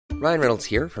Ryan Reynolds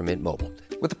here from Mint Mobile.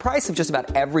 With the price of just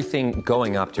about everything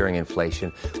going up during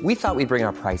inflation, we thought we'd bring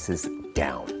our prices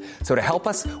down. So to help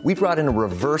us, we brought in a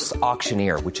reverse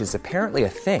auctioneer, which is apparently a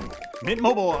thing. Mint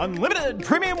Mobile Unlimited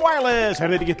Premium Wireless. How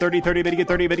to get 30, 30, bit to get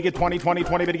 30, bit to get 20, 20,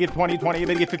 20, bit to get 20, 20,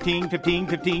 bit to get 15, 15,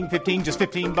 15, 15, just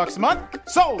 $15 a month?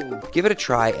 Sold! Give it a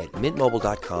try at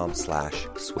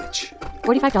mintmobile.com/switch.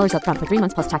 $45 up front for 3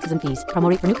 months plus taxes and fees. Promo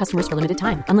rate for new customers for limited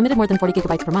time. Unlimited more than 40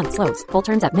 gigabytes per month. Slows full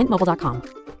terms at mintmobile.com.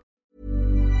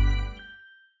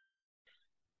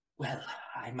 Well,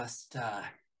 I must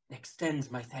extend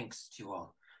my thanks to you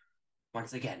all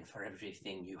once again for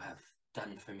everything you have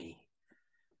done for me.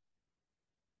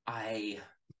 I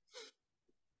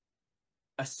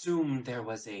assume there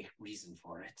was a reason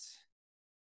for it.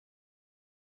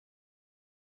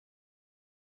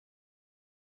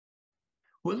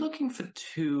 We're looking for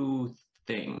two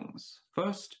things.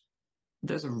 First,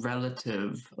 there's a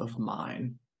relative of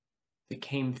mine that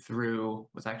came through,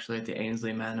 was actually at the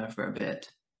Ainsley Manor for a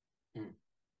bit.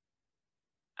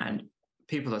 And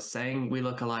people are saying we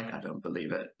look alike. I don't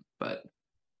believe it, but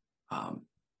and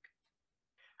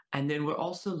then we're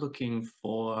also looking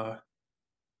for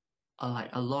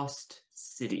a lost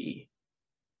city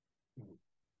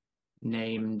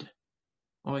named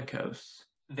Oikos.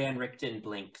 Van Richten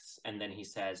blinks, and then he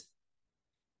says,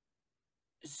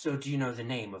 "So do you know the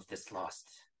name of this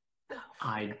lost?"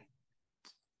 I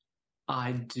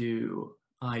do.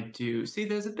 See,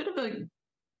 there's a bit of a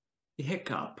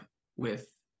hiccup with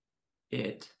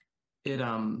it.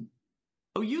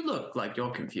 Oh, you look like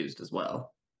you're confused as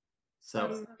well.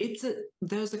 So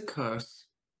there's a curse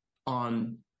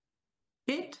on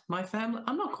it, my family.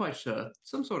 I'm not quite sure.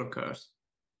 Some sort of curse.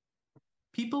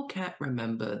 People can't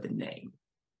remember the name.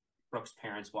 Brooke's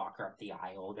parents walk her up the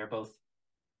aisle. They're both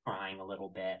crying a little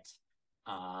bit.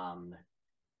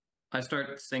 I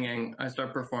start singing. I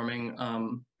start performing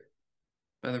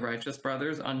by the Righteous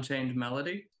Brothers, Unchained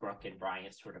Melody. Brooke and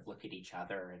Bryant sort of look at each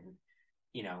other and,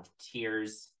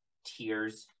 tears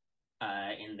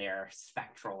in their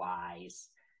spectral eyes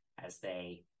as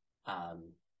they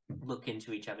look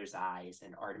into each other's eyes,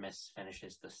 and Artemis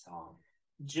finishes the song.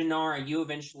 Janara, you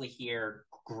eventually hear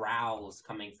growls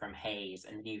coming from Hayes,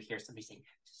 and then you hear somebody saying,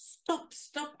 Stop,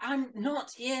 I'm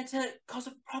not here to cause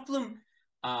a problem.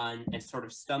 And sort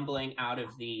of stumbling out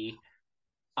of the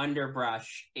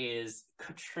underbrush is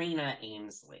Katrina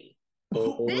Ainsley.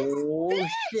 Oh,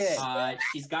 shit.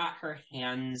 She's got her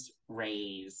hands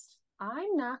raised.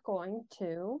 I'm not going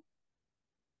to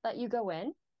let you go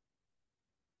in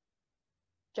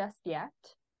just yet.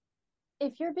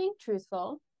 If you're being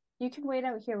truthful, you can wait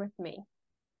out here with me.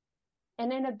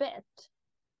 And in a bit,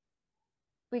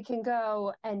 we can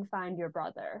go and find your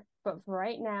brother. But for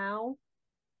right now,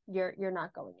 you're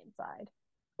not going inside.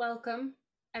 Welcome,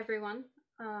 everyone.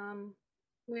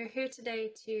 We're here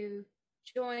today to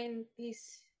join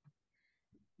these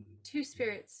two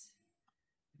spirits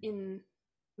in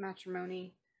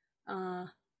matrimony.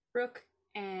 Brooke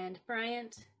and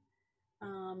Bryant,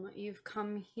 you've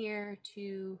come here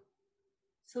to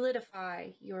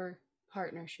solidify your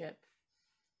partnership.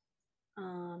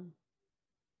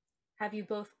 Have you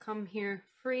both come here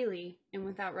freely and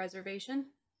without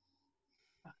reservation?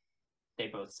 They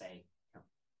both say, no,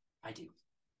 I do.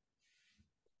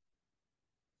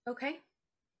 Okay.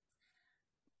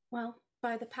 Well,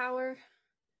 by the power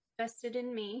vested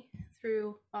in me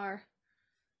through our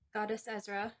goddess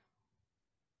Ezra,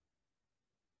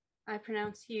 I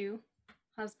pronounce you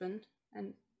husband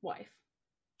and wife.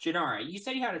 Janara, you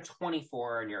said you had a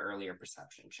 24 in your earlier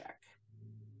perception check.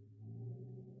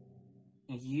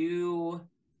 You,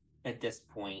 at this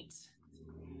point,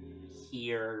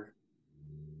 hear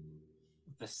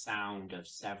the sound of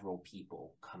several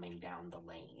people coming down the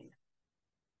lane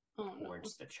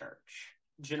towards the church.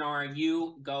 Janara,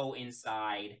 you go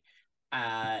inside.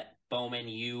 Bowman,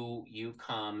 you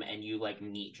come and you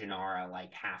meet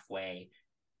Janara halfway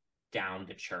down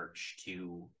the church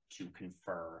to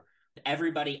confer.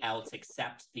 Everybody else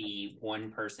except the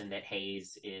one person that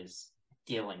Hayes is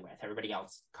dealing with, everybody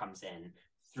else comes in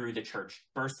through the church,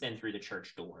 bursts in through the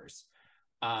church doors.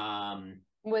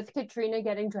 With Katrina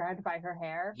getting dragged by her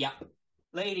hair? Yep.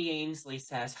 Lady Ainsley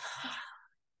says,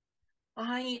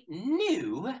 I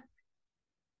knew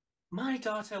my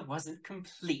daughter wasn't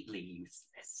completely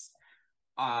useless.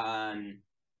 And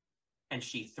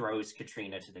she throws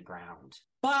Katrina to the ground.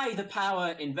 By the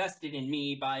power invested in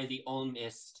me by the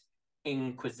Olmist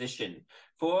Inquisition,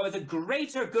 for the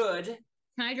greater good.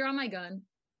 Can I draw my gun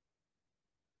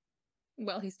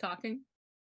while he's talking?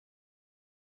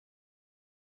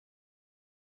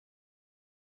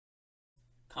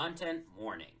 Content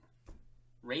warning.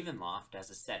 Ravenloft as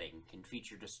a setting can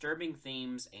feature disturbing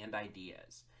themes and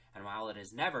ideas, and while it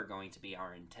is never going to be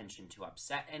our intention to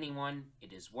upset anyone,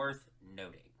 it is worth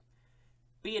noting.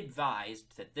 Be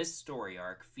advised that this story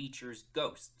arc features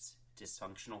ghosts,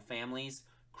 dysfunctional families,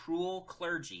 cruel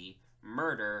clergy,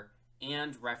 murder,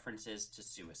 and references to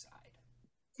suicide.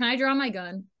 Can I draw my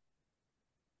gun?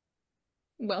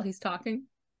 While he's talking?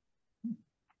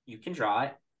 You can draw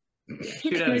it.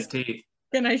 Shoot out his teeth.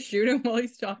 Can I shoot him while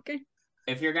he's talking?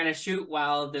 If you're going to shoot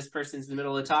while this person's in the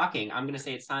middle of talking, I'm going to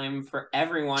say it's time for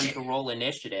everyone to roll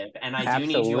initiative, and I do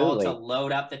need you all to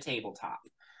load up the tabletop.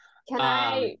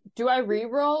 Do I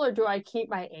re-roll or do I keep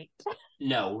my 8?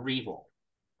 No, re-roll.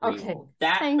 Okay.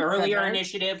 That earlier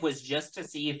initiative was just to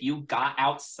see if you got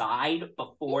outside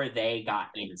before they got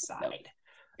inside.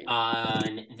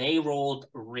 They rolled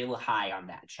real high on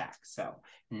that check. So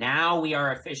now we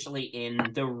are officially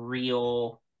in the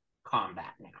real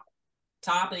combat now.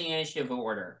 Top of the initiative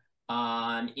order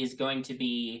is going to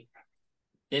be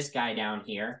this guy down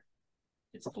here.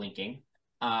 It's blinking.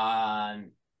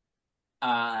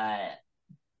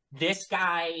 This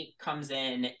guy comes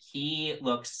in. He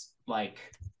looks like,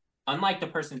 unlike the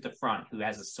person at the front who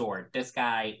has a sword, this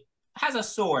guy has a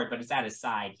sword, but it's at his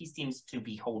side. He seems to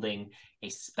be holding a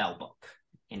spell book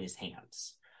in his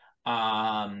hands.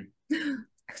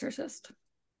 Exorcist.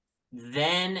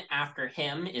 Then after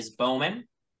him is Bowman,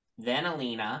 then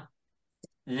Alina,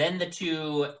 then the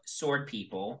 2 sword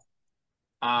people,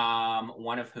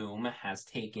 one of whom has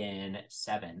taken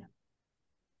 7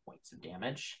 points of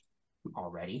damage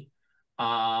already.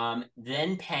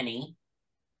 Then Penny,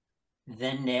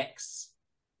 then Nyx,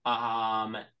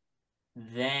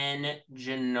 then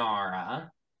Janara,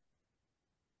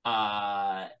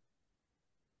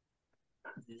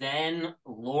 then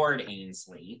Lord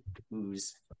Ainsley,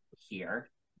 who's here,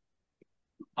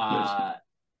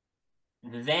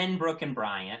 then Brooke and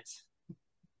Bryant,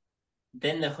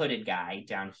 then the hooded guy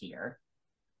down here,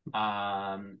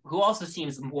 who also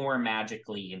seems more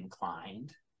magically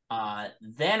inclined,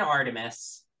 then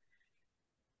Artemis,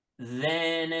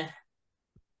 then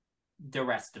the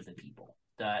rest of the people.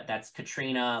 That's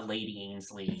Katrina, Lady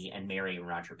Ainsley, and Mary and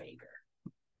Roger Baker.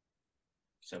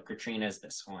 So Katrina's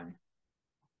this one,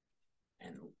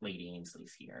 and Lady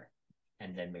Ainsley's here,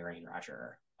 and then Mary and Roger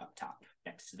are up top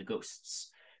next to the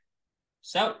ghosts.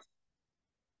 So,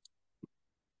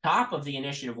 top of the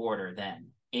initiative order then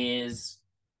is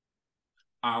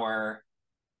our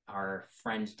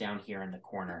friend down here in the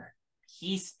corner.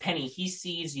 Penny, he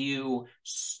sees you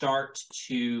start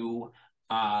to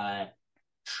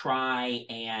try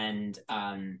and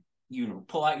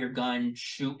pull out your gun,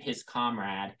 shoot his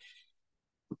comrade.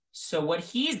 So what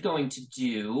he's going to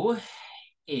do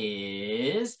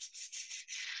is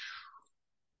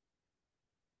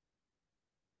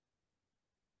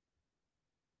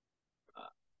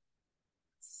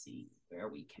let's see where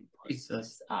we can put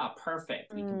this.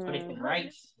 Perfect. We can put it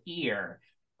right here.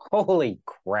 Holy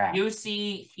crap. You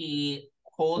see he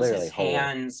holds his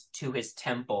hands to his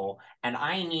temple, and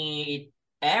I need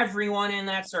everyone in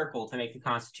that circle to make a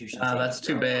constitution save. That's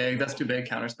too big. That's too big.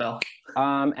 Counterspell.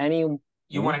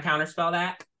 You want to counterspell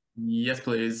that? Yes,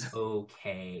 please.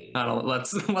 Okay.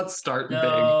 Let's start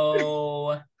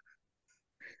big.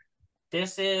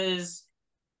 This is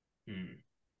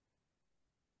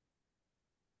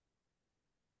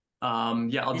I'll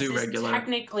do regular. This is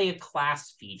technically a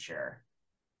class feature.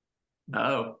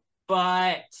 Oh.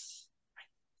 But I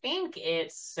think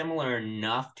it's similar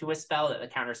enough to a spell that the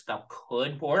counterspell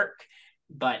could work,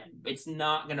 but it's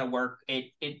not going to work.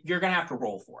 You're going to have to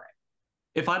roll for it.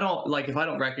 If I don't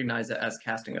recognize it as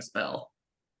casting a spell,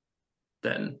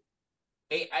 then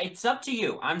it's up to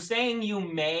you. I'm saying you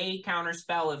may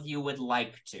counterspell if you would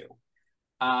like to,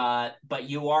 but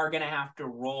you are going to have to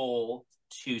roll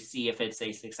to see if it's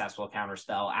a successful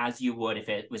counterspell, as you would if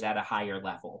it was at a higher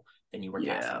level than you were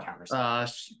casting counterspell.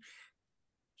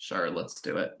 Sure, let's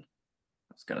do it. I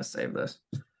was going to save this.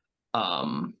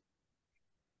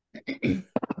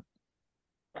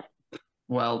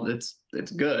 Well, it's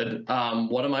good.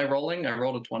 What am I rolling? I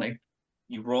rolled a 20.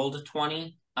 You rolled a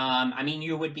 20? I mean,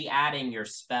 you would be adding your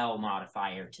spell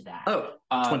modifier to that.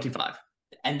 25.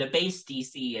 And the base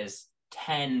DC is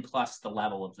 10 plus the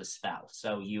level of the spell.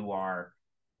 So you are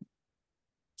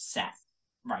set,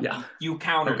 right? Yeah. You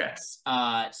counter this.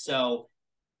 So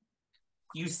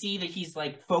you see that he's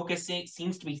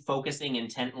seems to be focusing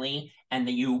intently, and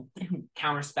that you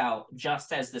counterspell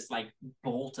just as this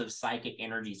bolt of psychic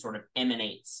energy sort of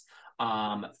emanates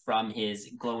from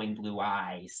his glowing blue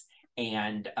eyes,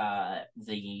 and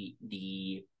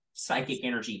the psychic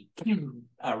energy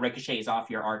ricochets off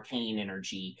your arcane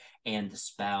energy, and the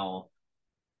spell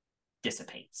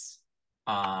dissipates.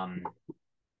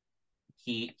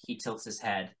 He tilts his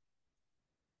head.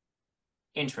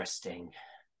 Interesting.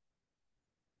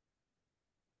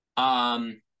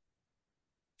 Bowman,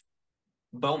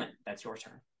 that's your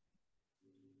turn.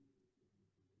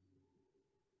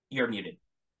 You're muted.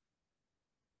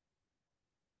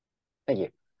 Thank you.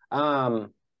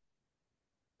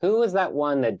 Who was that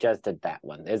one that just did that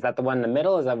one? Is that the one in the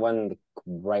middle? Is that one in the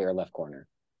right or left corner?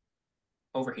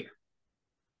 Over here.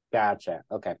 Gotcha.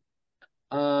 Okay.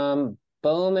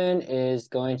 Bowman is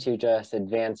going to just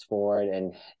advance forward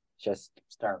and just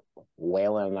start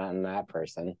wailing on that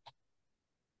person.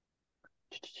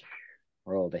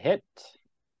 Roll the hit.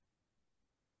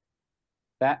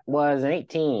 That was an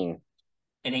 18.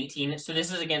 An 18. So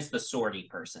this is against the swordy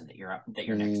person that you're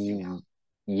next to now.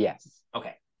 Yes.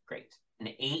 Okay, great. An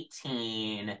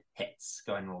 18 hits.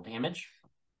 Go ahead and roll damage.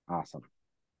 Awesome.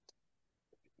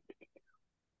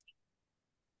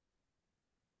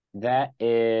 That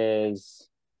is...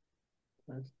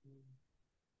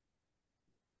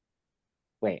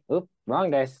 Wait, oop, wrong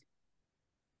dice.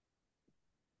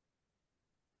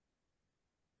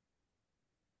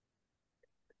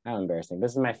 How embarrassing.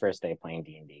 This is my first day playing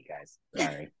D&D, guys.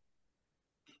 Sorry.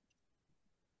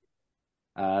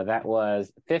 That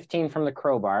was 15 from the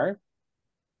crowbar.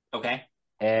 Okay.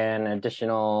 And an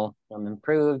additional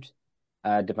improved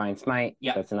Divine Smite.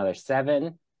 Yeah. That's another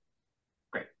 7.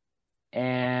 Great.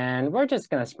 And we're just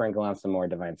going to sprinkle on some more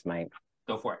Divine Smite.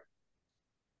 Go for it.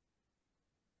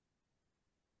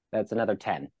 That's another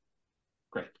 10.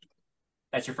 Great.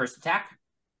 That's your first attack?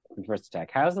 First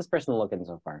attack. How's this person looking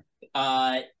so far?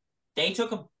 They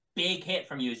took a big hit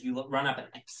from you as you run up and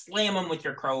slam them with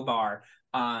your crowbar.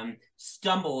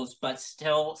 Stumbles, but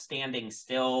still standing,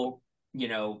 still,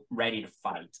 ready to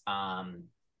fight.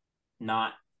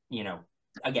 Not,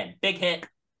 again, big hit.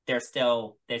 They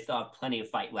still have plenty of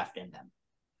fight left in them.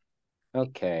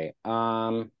 Okay.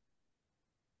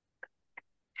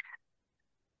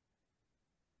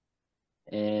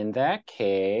 In that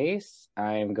case,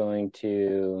 we're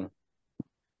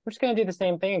just going to do the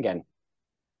same thing again.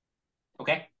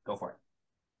 Okay, go for it.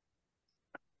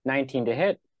 19 to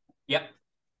hit. Yep.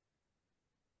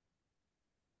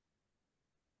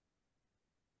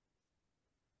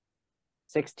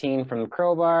 $16 from the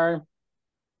crowbar.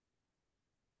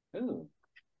 Ooh.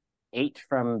 8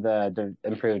 from the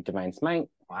improved Divine Smite.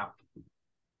 Wow.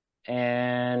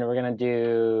 And we're going to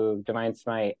do Divine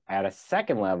Smite at a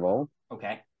 2nd level.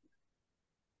 Okay.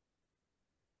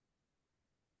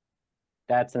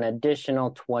 That's an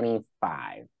additional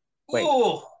 25. Wait.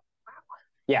 Ooh.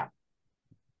 Yeah.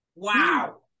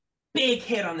 Wow. Big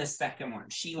hit on the second one.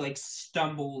 She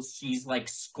stumbles. She's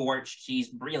scorched.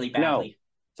 She's really badly. No.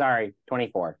 Sorry.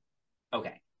 24.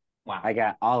 Okay. Wow. I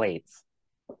got all 8s.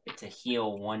 To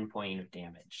heal 1 point of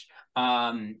damage.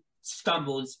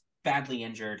 Stumbles, badly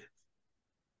injured.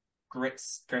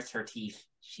 Grits her teeth.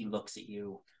 She looks at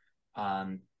you.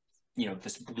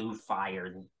 This blue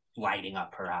fire lighting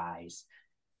up her eyes.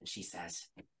 And she says,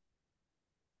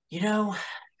 we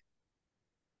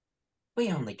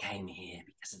only came here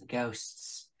because of the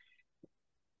ghosts.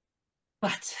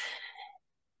 But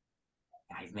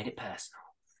I've made it personal.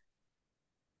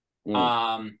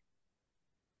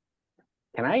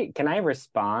 Can I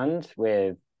respond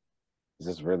with, is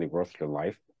this really worth your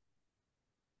life?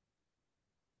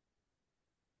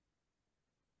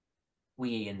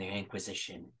 We in the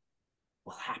Inquisition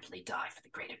will happily die for the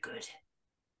greater good.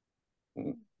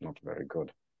 Not very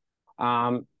good.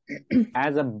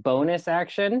 As a bonus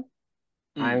action,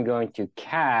 I'm going to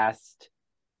cast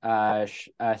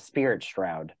Spirit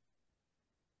Shroud.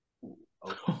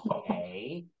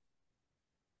 Okay.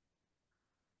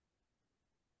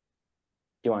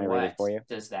 Do you want me to read it for you? What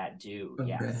does that do? Okay.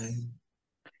 Yes.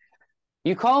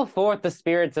 You call forth the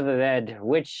spirits of the dead,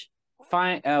 which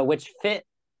flit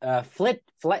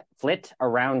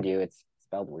around you. It's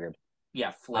spelled weird.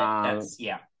 Yeah, flit.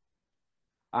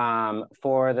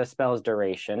 For the spell's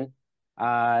duration.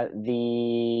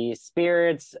 The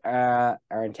spirits are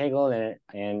entangled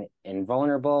and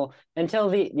invulnerable until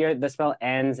the spell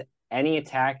ends. Any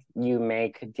attack you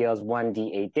make deals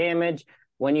 1d8 damage.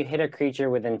 When you hit a creature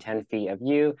within 10 feet of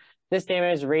you, this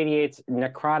damage radiates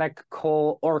necrotic,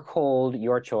 cold,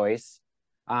 your choice.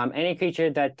 Any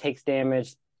creature that takes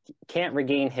damage can't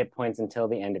regain hit points until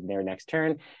the end of their next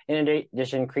turn. In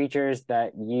addition, creatures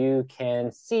that you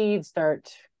can see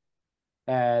starts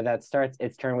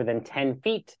its turn within 10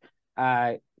 feet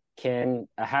can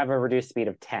have a reduced speed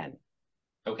of 10.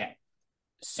 Okay.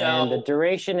 So and the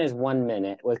duration is 1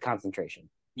 minute with concentration.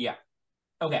 Yeah.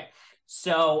 Okay.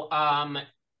 So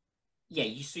yeah,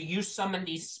 you summon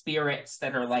these spirits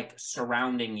that are like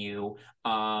surrounding you.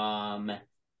 What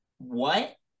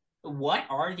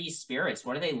are these spirits?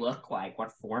 What do they look like?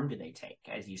 What form do they take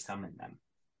as you summon them?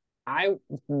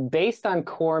 Based on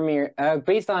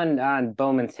based on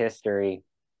Bowman's history,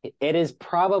 it is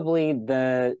probably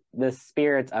the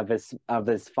spirits of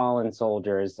his fallen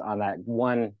soldiers on that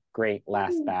one great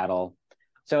last battle.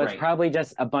 So it's Right. probably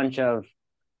just a bunch of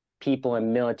people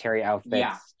in military outfits.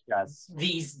 Yeah. Just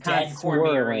These kind of dead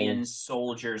swirling. Cormyrean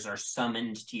soldiers are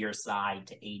summoned to your side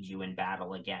to aid you in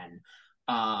battle again.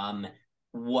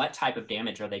 What type of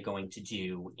damage are they going to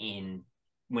do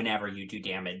whenever you do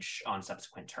damage on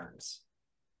subsequent turns?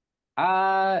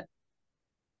 I'm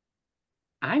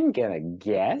gonna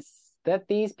guess that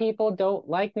these people don't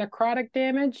like necrotic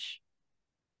damage.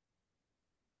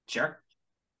 Sure.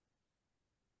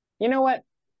 You know what?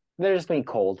 They're just gonna be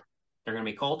cold. They're going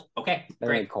to be cold? Okay, They're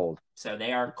gonna great. be cold. So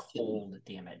they are cold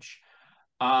damage.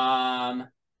 Awesome.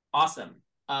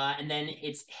 And then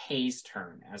it's Hayes'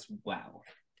 turn as well.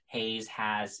 Hayes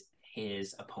has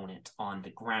his opponent on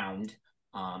the ground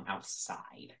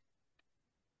outside.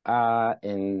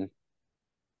 And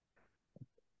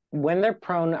when they're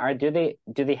prone, do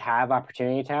they have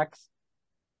opportunity attacks?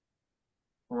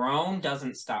 Rome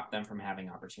doesn't stop them from having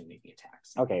opportunity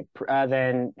attacks. Okay,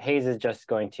 then Hayes is just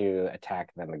going to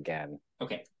attack them again.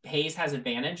 Okay, Hayes has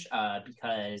advantage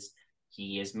because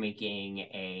he is making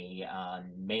a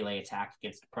melee attack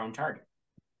against a prone target.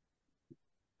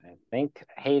 I think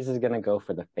Hayes is going to go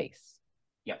for the face.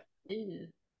 Yep. Ew.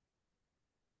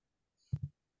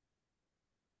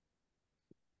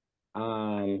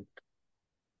 That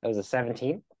was a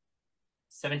 17.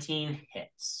 17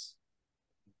 hits.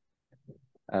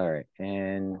 All right,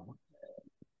 and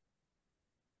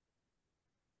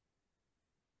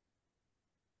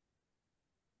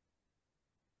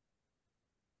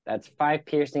that's 5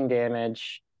 piercing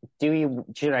damage.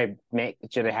 Should I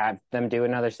have them do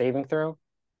another saving throw?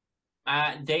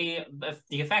 The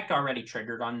effect already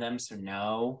triggered on them, so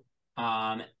no.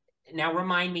 Now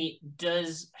remind me,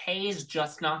 does Hayes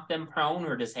just knock them prone,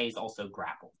 or does Hayes also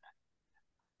grapple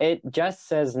them? It just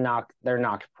says they're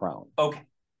knocked prone. Okay,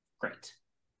 great.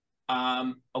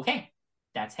 Okay,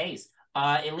 that's Hayes.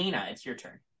 Elena, it's your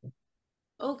turn.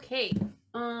 Okay.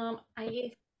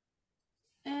 I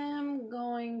am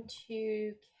going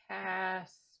to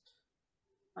cast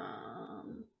a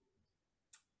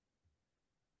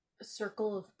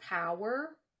circle of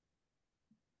power.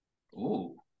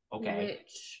 Ooh, okay.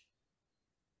 Which,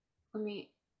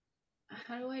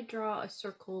 how do I draw a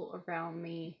circle around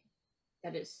me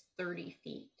that is 30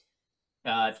 feet?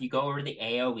 If you go over the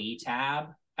AoE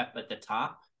tab up at the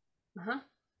top,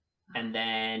 and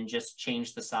then just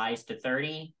change the size to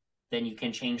 30, then you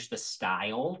can change the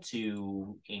style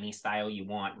to any style you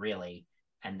want, really,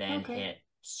 and then hit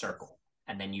circle,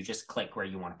 and then you just click where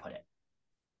you want to put it.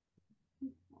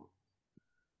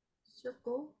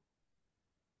 Circle.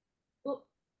 Oh.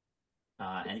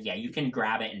 And yeah, you can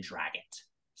grab it and drag it.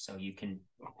 So you can...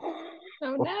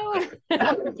 Oh no!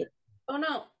 Oh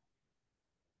no.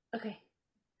 Okay.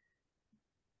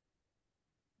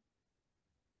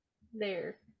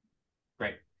 There.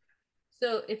 Great.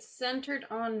 So it's centered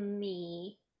on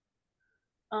me.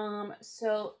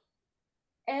 So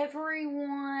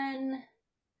everyone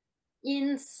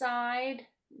inside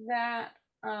that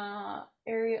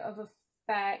area of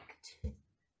effect,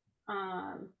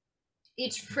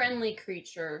 each friendly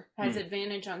creature has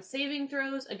advantage on saving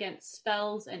throws against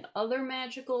spells and other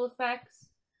magical effects.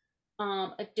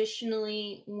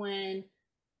 Additionally, when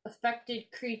affected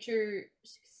creature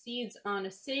succeeds on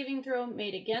a saving throw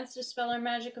made against a spell or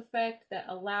magic effect that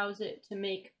allows it to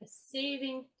make a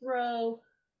saving throw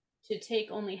to take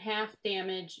only half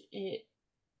damage, it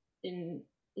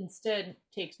instead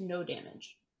takes no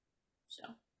damage. So,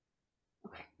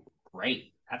 okay.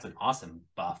 Great. That's an awesome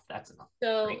buff. That's a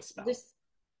great spell. This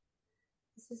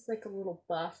is like a little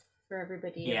buff for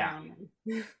everybody around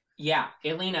me. Yeah,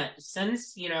 Elena,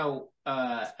 since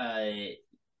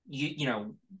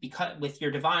because with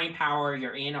your divine power,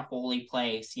 you're in a holy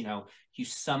place, you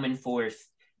summon forth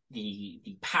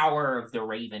the power of the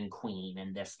Raven Queen,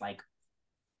 and this like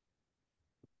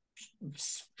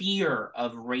sphere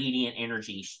of radiant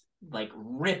energy like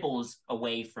ripples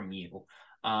away from you.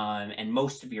 And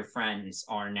most of your friends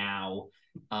are now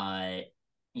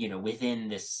within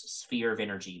this sphere of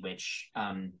energy, which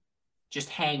just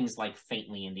hangs like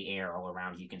faintly in the air all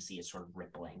around. You can see it sort of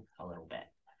rippling a little bit.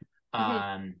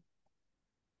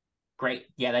 Great.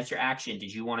 Yeah, that's your action.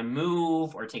 Did you want to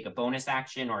move or take a bonus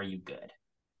action, or are you good?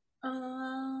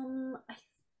 I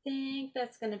think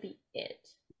that's gonna be it.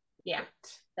 Yeah,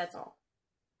 that's all.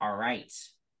 All right.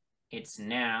 it's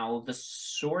now the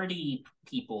swordy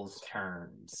people's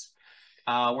turns.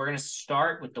 We're going to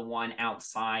start with the one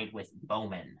outside with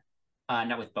Bowman.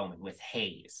 Not with Bowman, with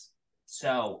Hayes.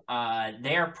 So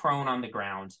they're prone on the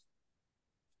ground.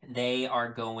 They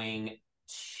are going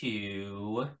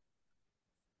to...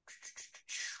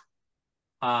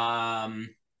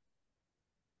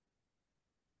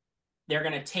 they're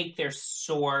going to take their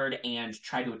sword and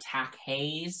try to attack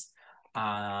Hayes.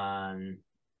 That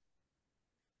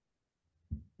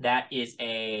is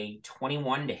a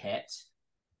 21 to hit.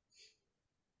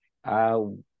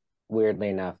 Weirdly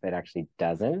enough, it actually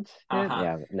doesn't.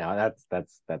 Yeah, no,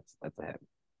 that's a hit.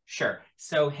 Sure.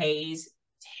 So Hayes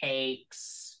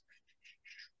takes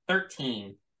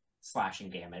 13 slashing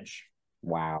damage.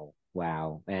 Wow.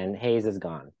 And Hayes is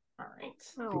gone. All right.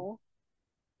 Oh.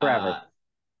 Forever.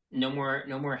 No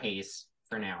more Hayes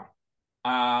for now.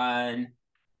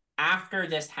 After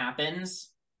this happens,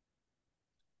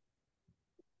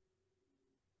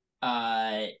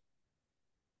 the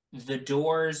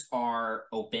doors are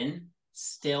open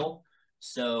still,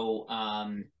 so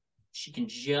she can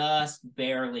just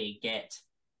barely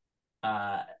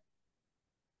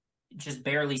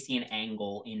see an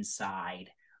angle inside.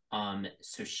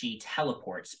 So she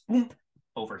teleports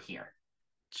over here.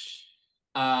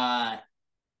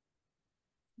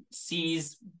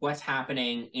 Sees what's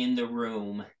happening in the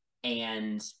room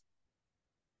and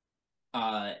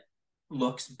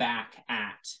looks back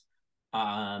at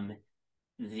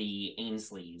the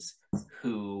Ainsleys,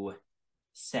 who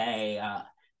say,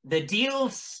 the deal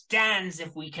stands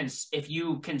if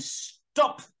you can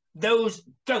stop those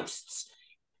ghosts.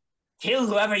 Kill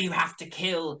whoever you have to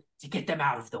kill to get them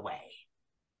out of the way.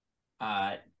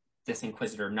 This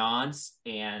Inquisitor nods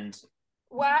and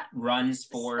what? Runs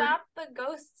forward. Stop the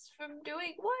ghosts from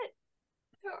doing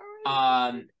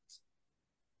what?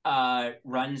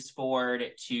 Runs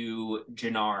forward to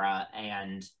Janara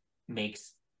and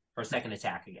makes her second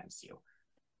attack against you.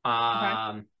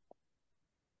 Okay.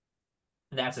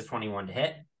 That's a 21 to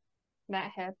hit.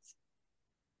 That hits.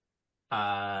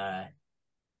 So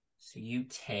you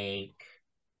take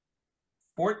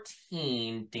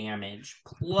 14 damage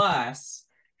plus,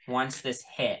 once this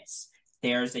hits,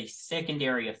 there's a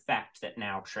secondary effect that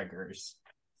now triggers.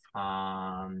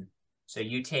 So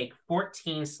you take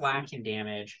 14 slashing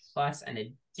damage plus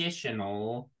an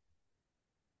additional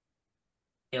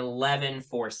 11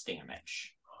 force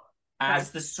damage.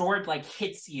 As the sword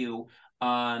hits you,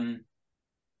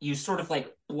 you sort of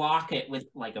block it with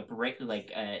a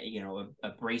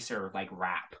bracer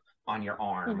wrap on your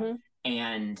arm. Mm-hmm.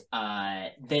 And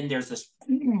then there's this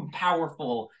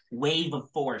powerful wave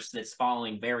of force that's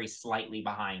following very slightly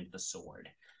behind the sword.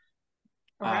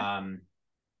 Okay.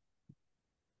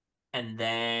 And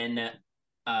then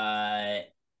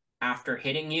after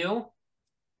hitting you,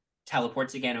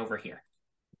 teleports again over here.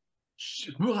 It's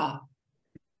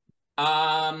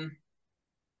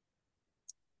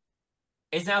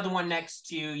now the one next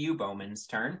to you, Bowman's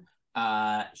turn.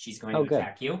 She's going to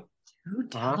attack you.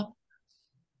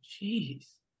 Jeez.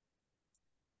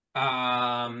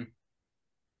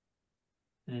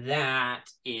 That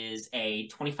is a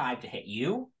 25 to hit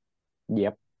you.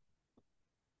 Yep.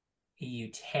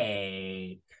 You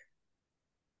take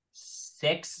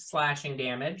 6 slashing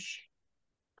damage.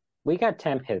 We got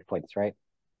 10 hit points, right?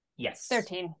 Yes.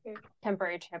 13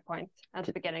 temporary hit points at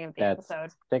the beginning of the That's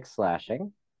episode. 6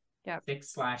 slashing. Yep.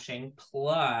 6 slashing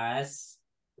plus...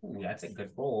 Ooh, that's a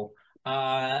good roll.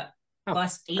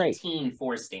 Plus 18 great.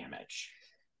 Force damage.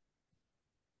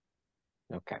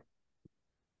 Okay.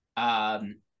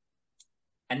 And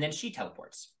then she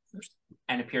teleports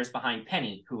and appears behind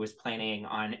Penny, who was planning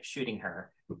on shooting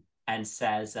her, and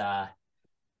says, let's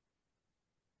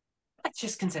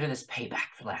just consider this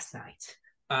payback for last night.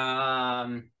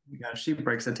 Yeah, she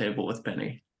breaks a table with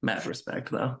Penny. Mad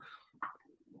respect, though.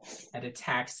 That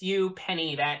attacks you,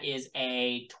 Penny. That is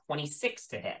a 26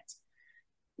 to hit.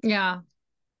 Yeah.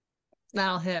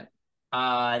 That'll hit.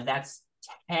 That's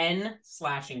 10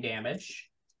 slashing damage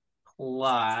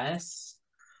plus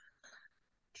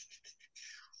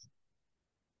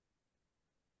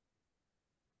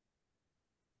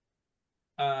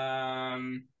wow,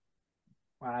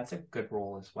 that's a good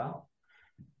roll as well.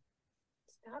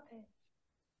 Stop it.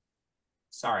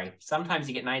 Sorry. Sometimes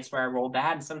you get nights where I roll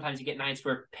bad, and sometimes you get nights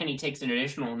where Penny takes an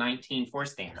additional 19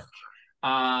 force damage.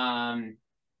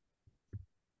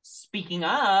 Speaking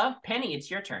of, Penny, it's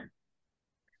your turn.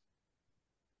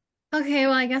 Okay,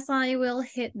 well, I guess I will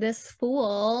hit this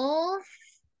fool.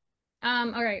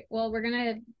 All right, well, we're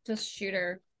gonna just shoot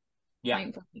her. Yeah.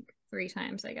 Point blank 3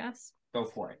 times, I guess. Go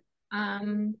for it.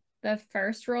 The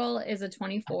first roll is a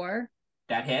 24.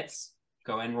 That hits.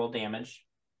 go ahead and roll damage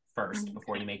first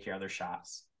before you make your other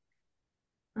shots.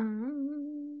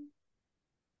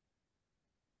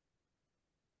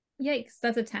 Yikes,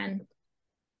 that's a 10.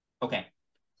 Okay.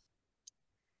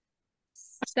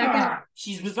 Second.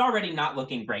 She was already not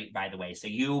looking great, by the way. So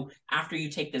after you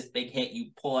take this big hit,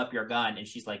 you pull up your gun and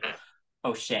she's like,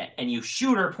 oh shit. And you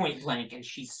shoot her point blank and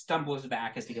she stumbles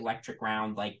back as the electric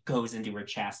round like goes into her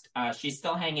chest. She's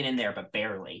still hanging in there, but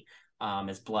barely,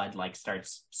 as blood like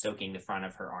starts soaking the front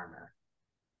of her armor.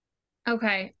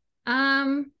 Okay.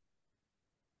 I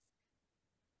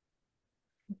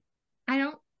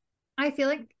feel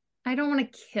like I don't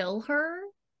want to kill her.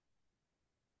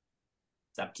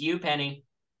 It's up to you, Penny.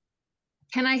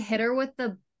 Can I hit her with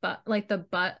the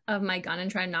butt of my gun and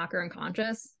try and knock her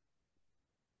unconscious?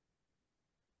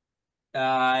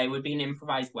 It would be an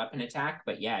improvised weapon attack,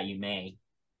 but yeah, you may.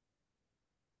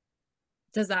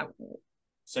 Does that...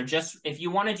 So just, if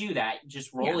you want to do that,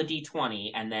 just roll a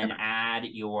d20 and then add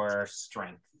your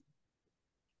strength.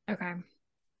 Okay.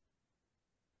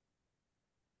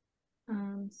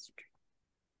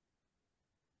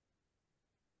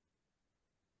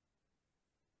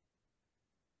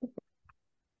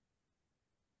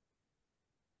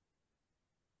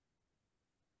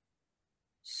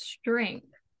 Strength.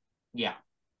 Yeah.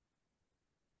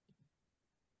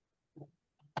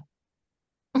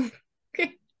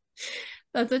 Okay.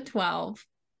 That's a 12.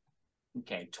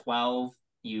 Okay, 12.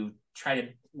 You try to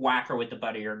whack her with the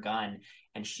butt of your gun,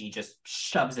 and she just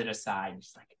shoves it aside.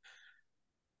 She's like,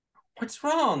 what's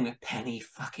wrong, Penny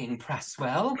fucking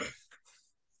Presswell?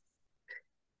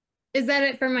 Is that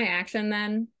it for my action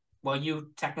then? Well,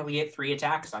 you technically get 3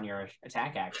 attacks on your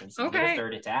attack action, so you Okay. get a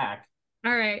third attack.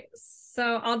 All right.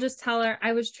 So I'll just tell her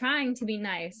I was trying to be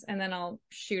nice, and then I'll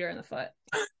shoot her in the foot.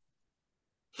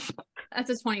 That's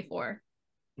a 24.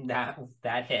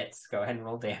 That hits. Go ahead and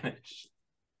roll damage.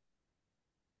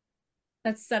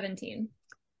 That's 17.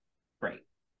 Great.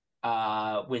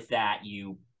 With that,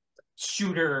 you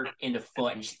shoot her in the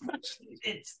foot, and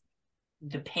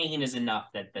the pain is enough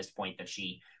at this point that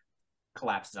she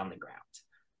collapses on the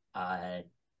ground.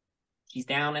 She's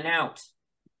down and out.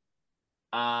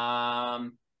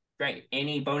 Great.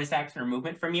 Any bonus action or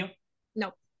movement from you?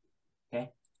 Nope.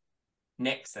 Okay.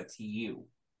 Nyx, that's you.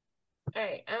 All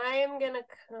right, I am gonna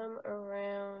come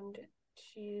around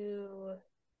to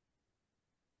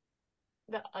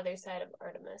the other side of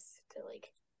Artemis to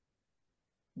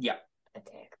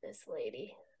attack this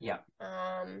lady. Yeah.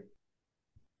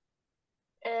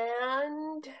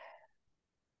 And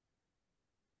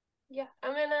yeah,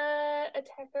 I'm gonna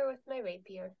attack her with my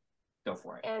rapier. Go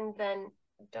for it. And then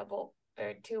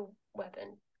two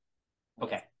weapon.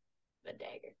 Okay. The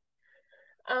dagger.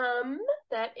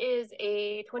 That is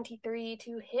a 23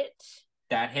 to hit.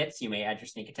 That hits. You may add your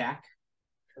sneak attack.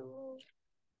 Cool.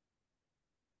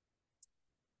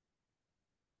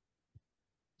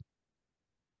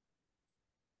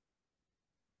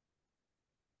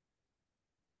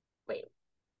 Wait.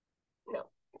 No,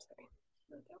 I'm sorry.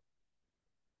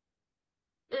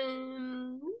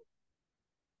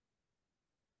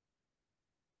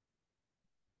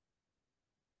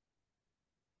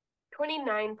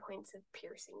 29 points of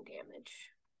piercing damage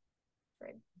for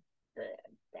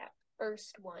that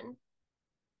first one.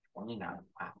 29.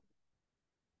 Wow.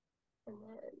 And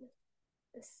then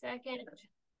the second,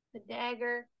 the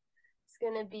dagger, is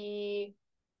going to be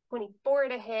 24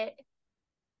 to hit.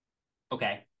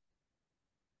 Okay.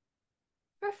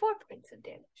 For 4 points of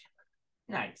damage.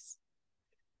 Nice.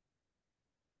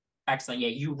 Excellent. Yeah,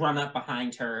 you run up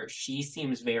behind her. She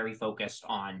seems very focused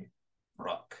on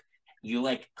Brooke. You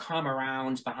come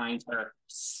around behind her,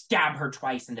 stab her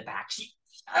twice in the back.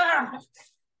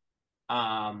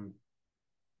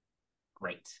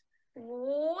 Great.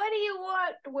 What do you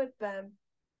want with them?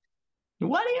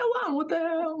 What do you want with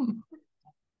them? To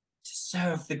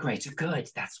serve the greater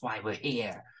good. That's why we're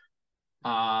here.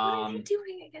 What are you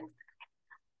doing against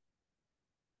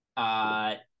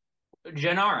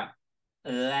Janara,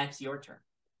 that's your turn.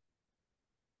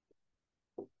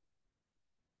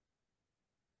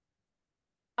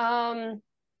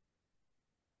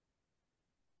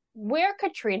 Where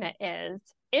Katrina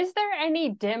is there any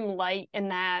dim light in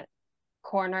that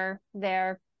corner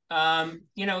there?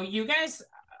 You guys,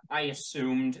 I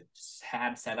assumed,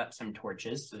 had set up some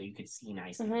torches so that you could see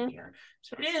nicely in here.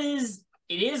 So it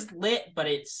is lit, but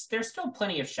there's still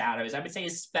plenty of shadows. I would say,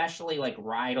 especially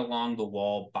right along the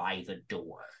wall by the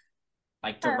door,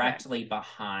 directly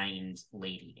behind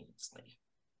Lady Ainsley.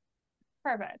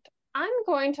 Perfect. I'm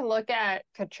going to look at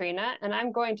Katrina and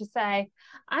I'm going to say,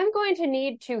 I'm going to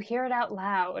need to hear it out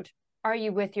loud. Are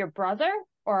you with your brother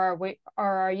or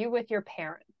are you with your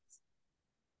parents?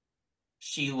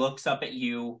 She looks up at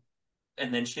you,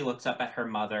 and then she looks up at her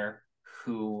mother,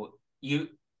 who's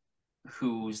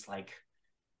like,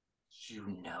 you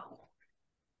know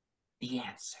the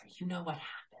answer. You know what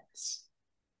happens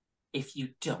if you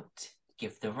don't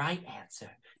give the right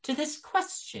answer to this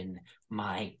question,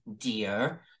 my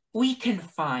dear. We can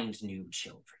find new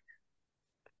children.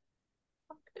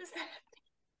 What does that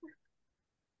mean?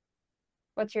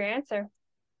 What's your answer?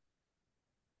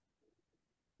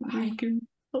 We can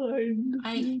find.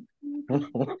 I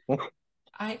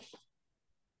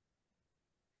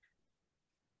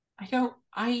don't.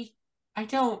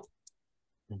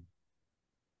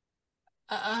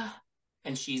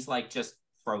 And she's like just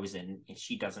frozen.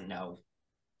 She doesn't know.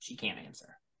 She can't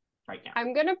answer right now.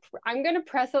 I'm gonna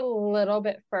press a little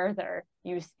bit further.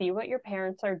 You see what your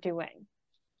parents are doing.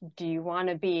 Do you want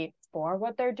to be for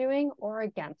what they're doing or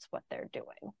against what they're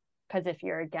doing? Because if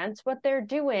you're against what they're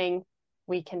doing,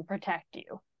 we can protect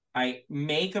you. I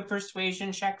make a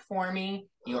persuasion check for me.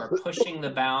 You are pushing the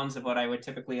bounds of what I would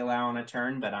typically allow on a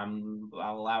turn, but I'll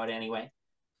allow it anyway.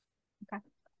 Okay.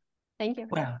 Thank you.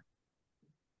 Wow.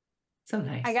 So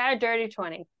nice. I got a dirty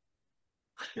 20.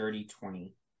 Dirty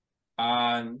 20.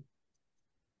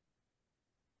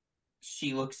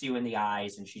 She looks you in the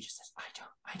eyes and she just says,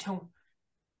 I don't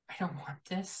want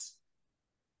this.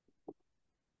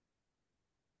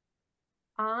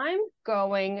 I'm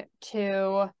going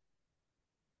to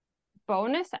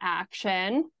bonus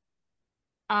action.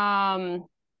 What's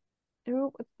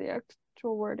the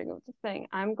actual wording of the thing?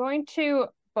 I'm going to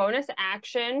bonus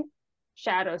action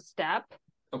shadow step.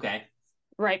 Okay.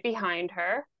 Right behind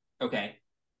her. Okay.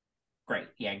 Great.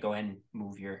 Yeah, go ahead and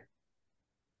move your...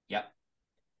 Yep.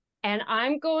 And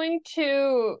I'm going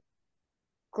to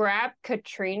grab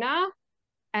Katrina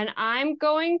and I'm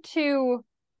going to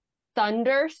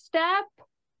thunder step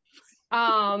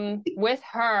with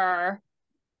her,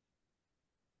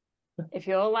 if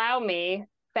you'll allow me,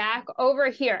 back over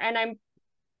here. And I'm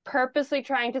purposely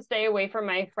trying to stay away from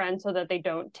my friends so that they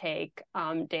don't take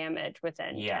damage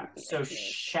within 10 feet so of me.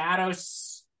 shadow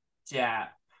step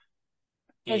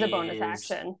is a bonus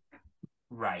action.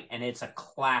 Right, and it's a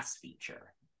class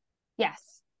feature.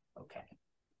 Yes. Okay.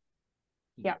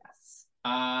 Yep. Yes.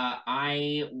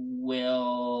 I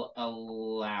will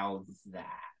allow that.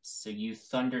 So you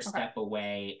thunder step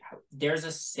away. There's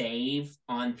a save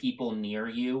on people near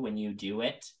you when you do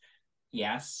it.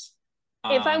 Yes.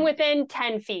 If I'm within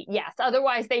 10 feet, yes.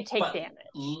 Otherwise, they take damage.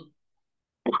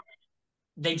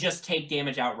 They just take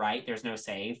damage outright. There's no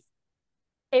save.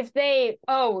 If they,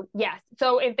 yes.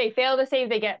 So if they fail the save,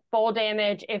 they get full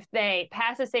damage. If they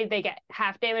pass a save, they get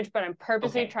half damage. But I'm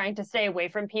purposely trying to stay away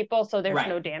from people, so there's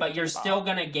no damage. But you're still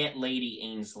going to get Lady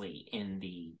Ainsley in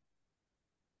the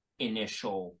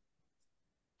initial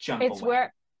jump It's away.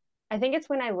 where, I think it's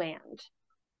when I land.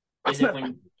 Is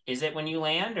it when you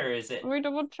land, or is it? Let me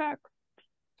double check.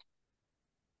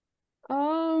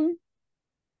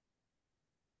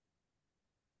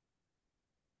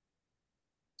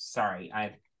 Sorry,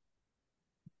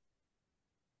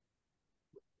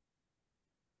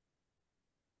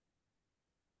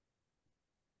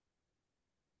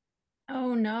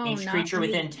 Oh no! Each creature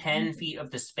within 10 feet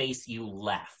of the space you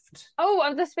left. Oh,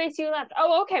 of the space you left.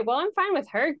 Oh, okay. Well, I'm fine with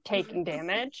her taking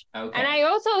damage. Okay. And I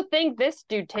also think this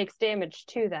dude takes damage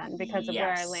too then because of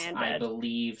where I landed. I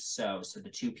believe so. So the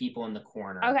two people in the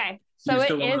corner. Okay. So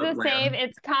it is a save.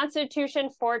 It's Constitution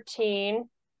 14.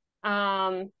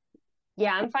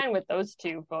 Yeah, I'm fine with those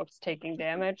two folks taking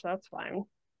damage. That's fine.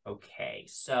 Okay.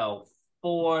 So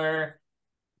for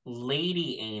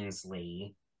Lady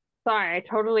Ainsley. Sorry, I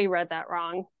totally read that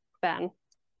wrong, Ben.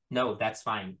 No, that's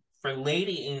fine. For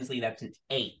Lady Ainsley, that's an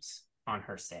 8 on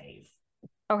her save.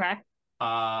 Okay.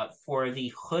 For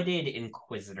the Hooded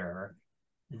Inquisitor,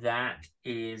 that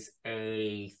is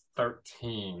a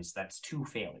 13. So that's 2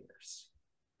 failures.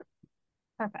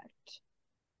 Perfect.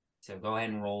 So go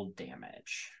ahead and roll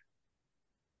damage.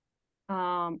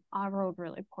 I rolled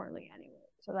really poorly anyway.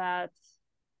 So that's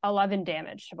 11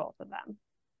 damage to both of them.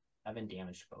 11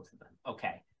 damage to both of them.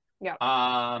 Okay. Yeah.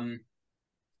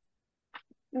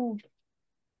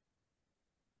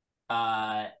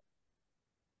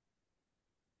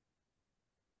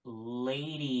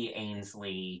 Lady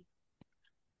Ainsley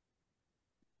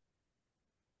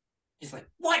is like,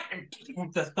 what? And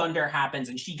the thunder happens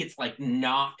and she gets like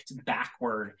knocked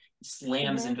backward,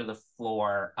 slams into the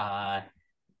floor,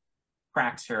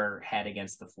 cracks her head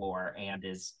against the floor, and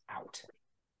is out.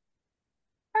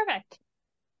 Perfect.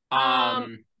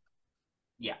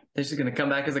 Yeah. They're just gonna come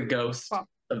back as a ghost,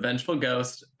 a vengeful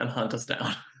ghost, and hunt us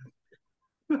down.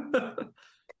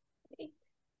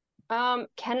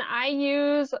 Can I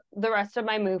use the rest of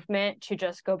my movement to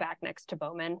just go back next to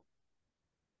Bowman?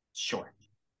 Sure.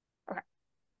 Okay.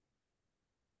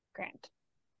 Grant.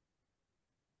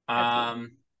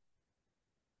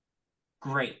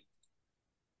 Great.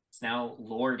 It's now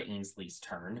Lord Ainsley's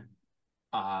turn.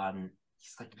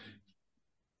 He's like,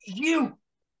 you,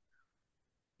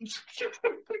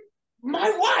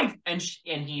 my wife, and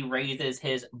he raises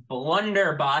his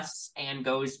blunderbuss and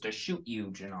goes to shoot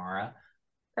you, Janara.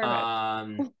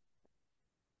 Perfect.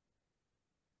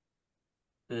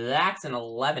 That's an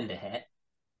 11 to hit.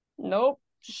 Nope.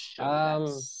 Okay.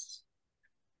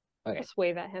 Just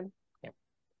wave at him.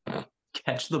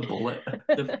 Catch the bullet.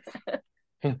 The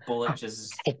bullet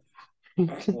just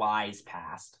flies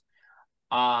past.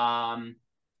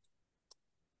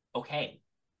 Okay.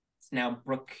 It's now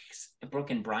Brooke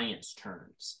and Bryant's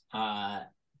turns.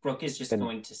 Brooke is just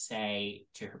going to say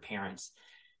to her parents,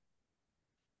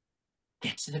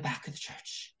 get to the back of the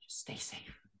church. Just stay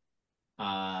safe.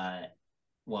 Well,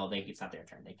 it's not their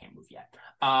turn. They can't move yet.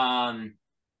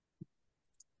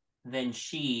 Then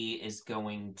she is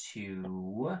going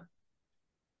to...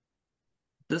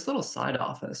 This little side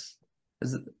office,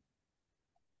 is it?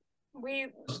 We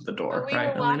the door, we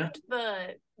right, locked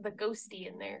the ghosty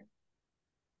in there.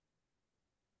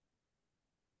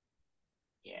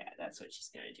 Yeah, that's what she's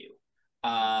going to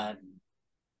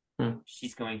do.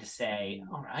 She's going to say,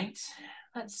 all right,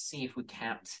 let's see if we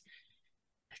can't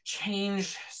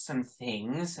change some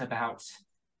things about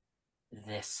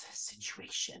this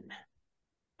situation.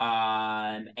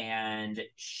 And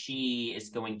she is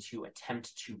going to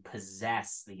attempt to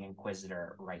possess the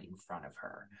Inquisitor right in front of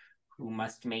her, who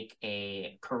must make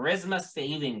a charisma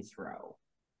saving throw.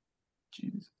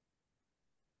 Jeez.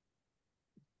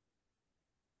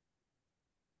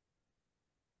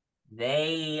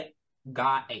 They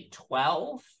got a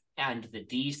 12, and the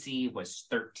DC was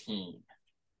 13.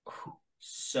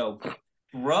 So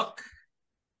Brooke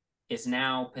is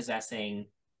now possessing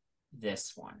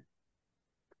this one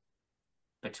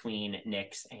between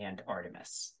Nyx and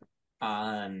Artemis.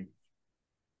 And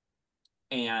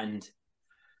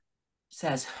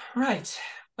says, right,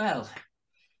 well,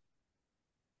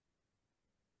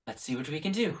 let's see what we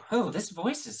can do. Oh, this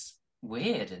voice is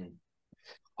weird and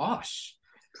harsh.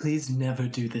 Please never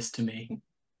do this to me.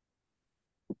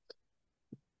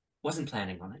 Wasn't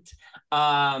planning on it.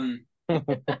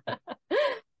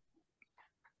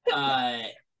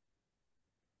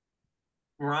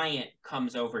 Bryant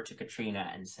comes over to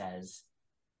Katrina and says,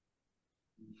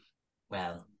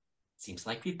 well, seems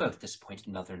like we've both disappointed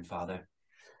mother and father.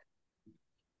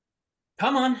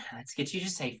 Come on, let's get you to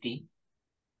safety.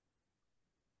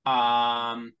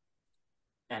 And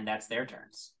that's their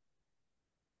turns.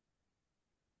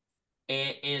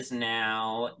 It is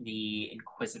now the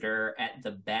Inquisitor at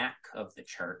the back of the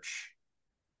church.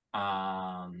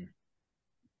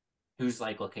 Who's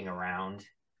like looking around.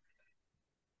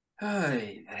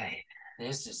 Hey,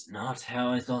 this is not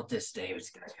how I thought this day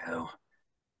was gonna go.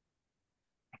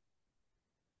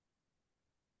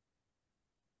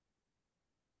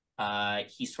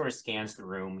 He sort of scans the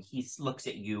room. He looks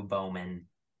at you, Bowman.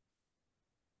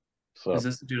 So, is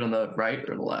this the dude on the right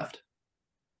or the left?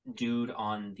 Dude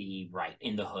on the right,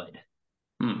 in the hood.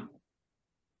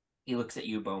 He looks at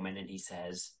you, Bowman, and he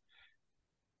says,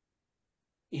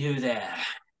 you there.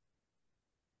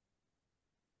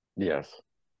 Yes.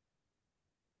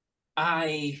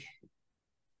 I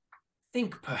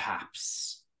think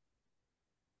perhaps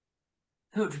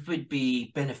it would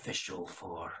be beneficial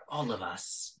for all of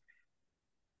us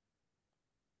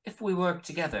if we work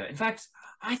together. In fact,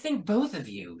 I think both of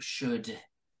you should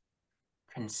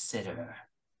consider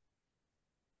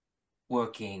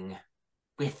working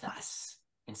with us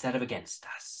instead of against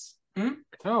us.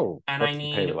 Oh. And I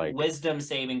need wisdom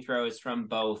saving throws from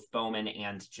both Bowman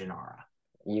and Janara.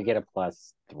 You get a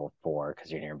 +4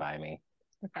 because you're nearby me.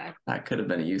 Okay. That could have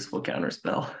been a useful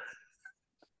counterspell.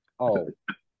 Oh,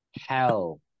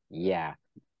 hell yeah.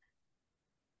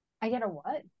 I get a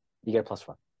what? You get a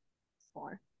 +4.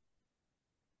 4.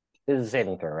 This is a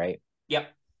saving throw, right?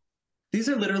 Yep. These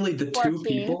are literally the 14. 2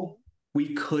 people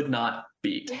we could not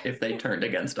beat if they turned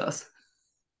against us.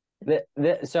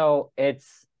 So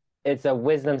it's a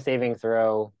wisdom saving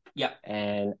throw. Yep.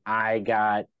 And I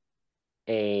got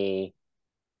a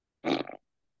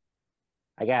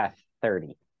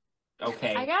 30.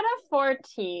 Okay. I got a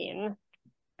 14.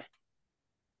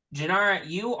 Janara,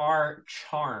 you are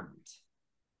charmed.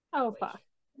 Oh, fuck.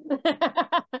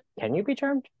 Can you be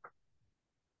charmed?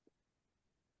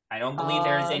 I don't believe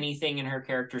there's anything in her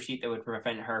character sheet that would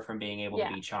prevent her from being able to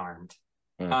be charmed.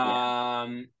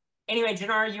 Anyway,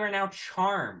 Janara, you are now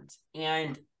charmed.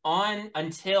 And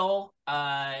until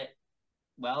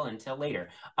later.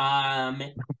 On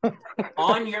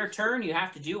your turn, you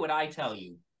have to do what I tell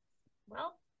you.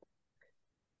 Well,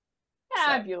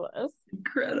 Fabulous.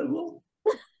 Incredible.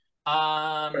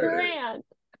 Grand.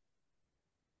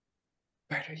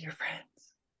 Murder your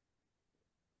friends.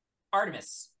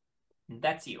 Artemis,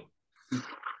 that's you.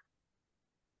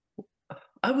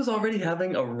 I was already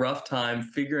having a rough time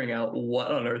figuring out what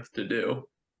on earth to do.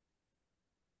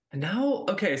 And now,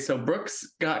 okay, so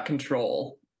Brooks got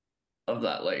control of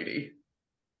that lady.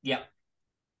 Yep.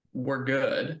 We're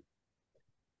good.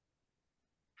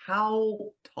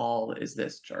 How tall is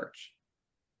this church?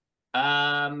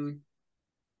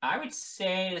 I would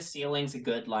say the ceiling's a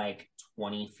good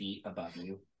 20 feet above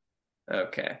you.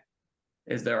 Okay.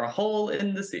 Is there a hole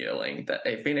in the ceiling that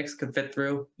a phoenix could fit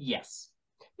through? Yes.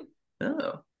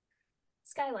 Oh,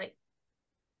 skylight.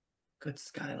 good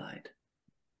skylight.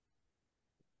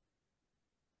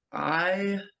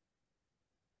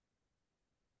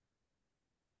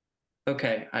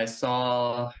 Okay, I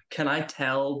saw... Can I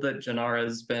tell that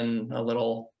Janara's been a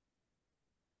little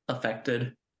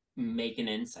affected? Make an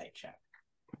insight check.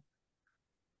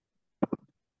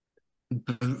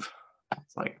 It's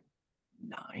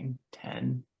 9,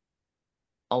 10,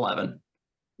 11.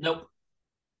 Nope.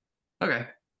 Okay,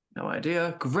 no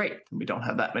idea. Great, we don't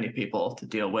have that many people to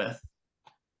deal with.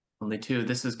 Only 2.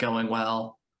 This is going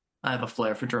well. I have a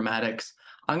flair for dramatics.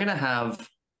 I'm gonna have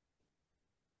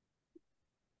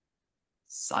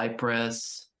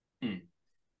Cypress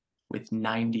with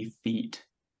 90 feet.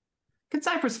 Can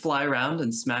Cypress fly around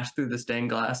and smash through the stained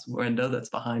glass window that's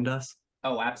behind us?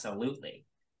 Oh, absolutely.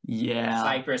 Yeah.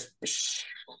 Cypress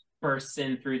bursts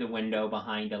in through the window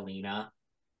behind Alina.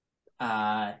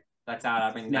 That's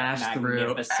out of Smash through.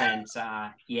 magnificent.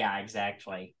 Yeah,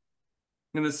 exactly.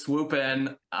 I'm gonna swoop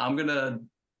in. I'm gonna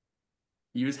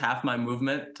use half my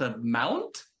movement to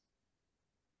mount?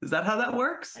 Is that how that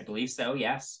works? I believe so,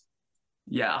 yes.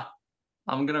 Yeah.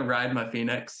 I'm gonna ride my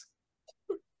Phoenix.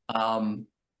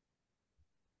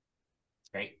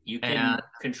 Great. You can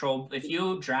control... If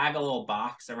you drag a little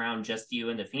box around just you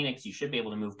and the Phoenix, you should be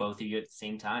able to move both of you at the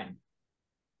same time.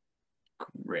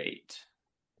 Great.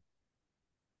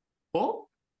 Oh.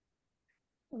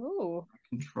 Ooh.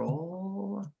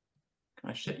 Control. Can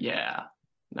I shit? Yeah.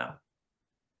 No.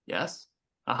 Yes.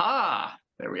 Aha!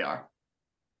 There we are.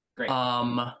 Great.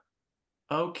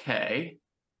 Okay.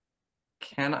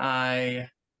 Can I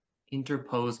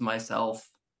interpose myself?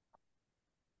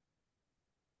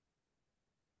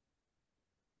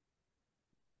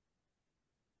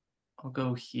 I'll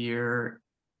go here-ish.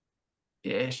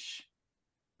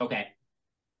 Okay.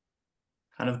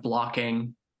 Kind of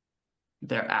blocking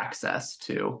their access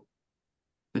to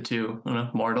the 2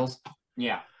 mortals.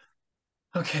 Yeah.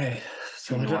 Okay.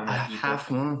 So I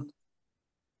have one.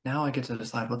 Now I get to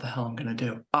decide what the hell I'm gonna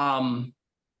do.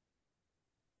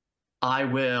 I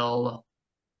will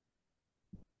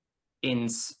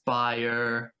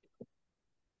inspire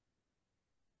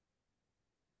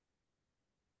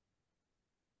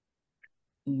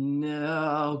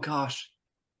no gosh.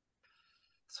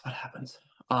 That's what happens.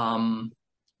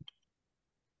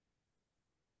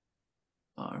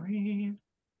 Sorry.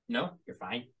 No, you're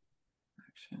fine.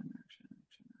 Action.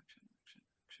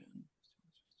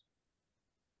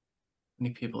 How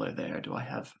many people are there? Do I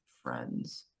have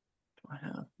friends? Do I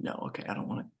have... No, okay, I don't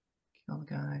want to kill the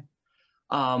guy.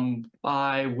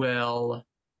 I will...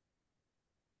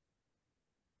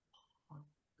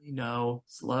 No.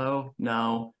 Slow?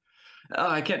 No.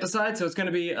 I can't decide, so it's going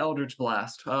to be Eldritch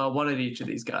Blast. One at each of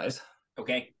these guys.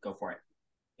 Okay, go for it.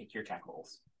 Make your attack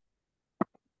rolls.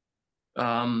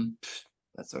 That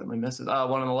certainly misses.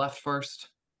 One on the left first.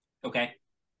 Okay.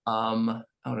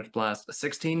 Eldritch Blast. A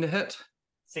 16 to hit.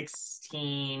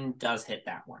 16 does hit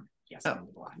that one. Yes. Oh,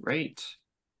 great.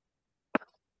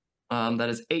 That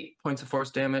is 8 points of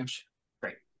force damage.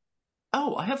 Great.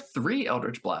 Oh, I have 3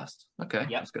 Eldritch Blast. Okay,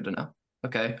 yep. That's good to know.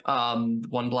 Okay, 1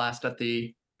 blast at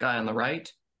the guy on the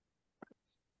right.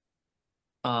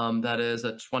 That is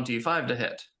a 25 to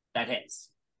hit. That hits.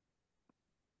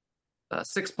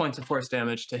 6 points of force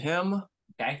damage to him.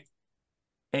 Okay.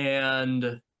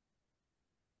 And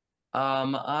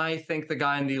I think the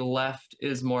guy on the left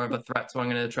is more of a threat, so I'm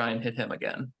going to try and hit him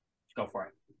again. Go for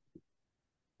it.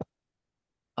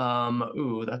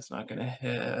 Ooh, that's not going to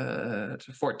hit.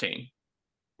 14.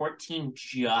 14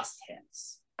 just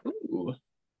hits. Ooh.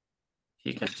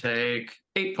 He can take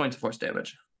 8 points of force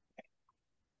damage.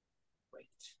 Great.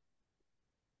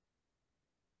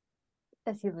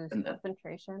 Does he lose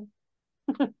concentration?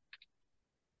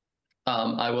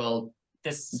 I will.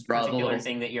 This particular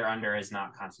thing that you're under is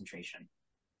not concentration.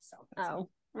 So. Oh.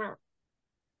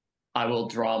 I will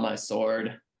draw my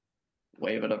sword,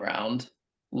 wave it around,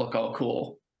 look all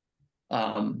cool.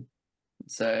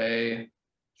 Say,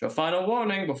 it's your final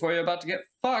warning before you're about to get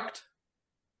fucked.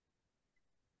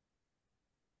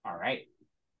 All right.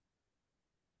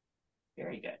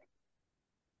 Very good.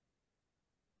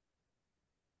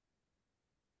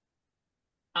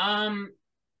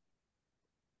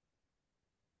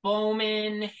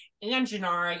 Bowman and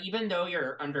Janara, even though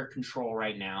you're under control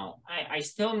right now, I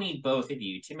still need both of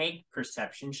you to make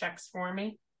perception checks for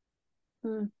me.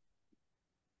 10.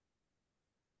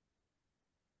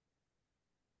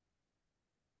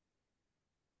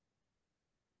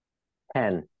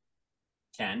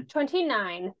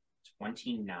 29.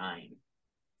 29.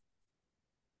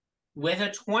 With a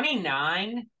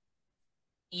 29,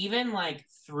 even like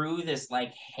through this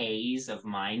like haze of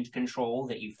mind control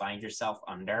that you find yourself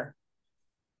under,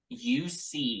 you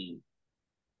see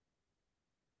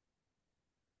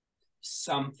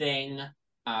something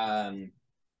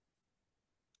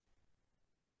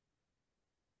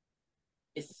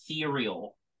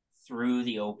ethereal through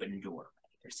the open doorway.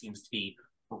 There seems to be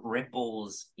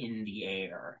ripples in the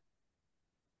air,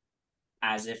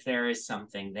 as if there is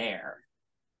something there.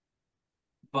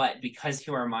 But because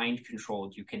you are mind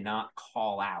controlled, you cannot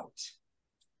call out.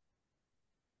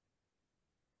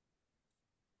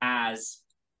 As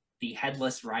the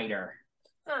headless rider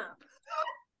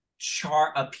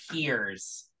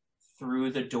appears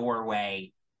through the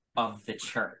doorway of the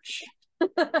church.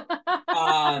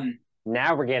 Now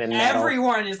we're getting metal.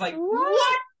 Everyone is like,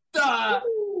 what the?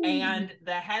 And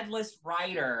the headless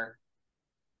rider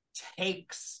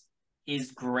takes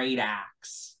his great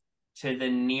axe to the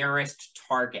nearest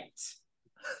target.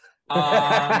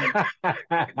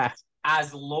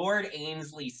 As Lord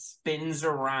Ainsley spins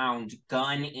around,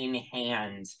 gun in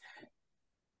hand,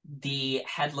 the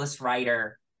headless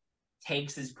rider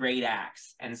takes his great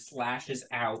axe and slashes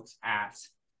out at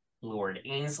Lord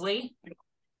Ainsley.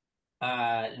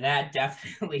 That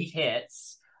definitely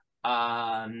hits.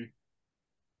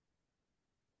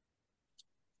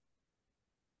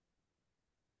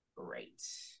 Great.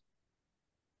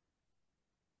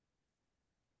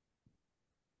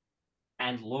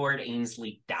 And Lord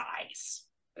Ainsley dies.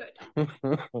 Good.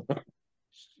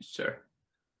 Sure.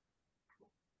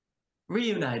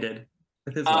 Reunited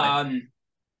with his wife.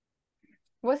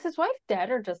 Was his wife dead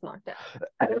or just knocked out?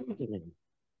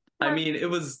 I mean, it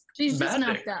was She's just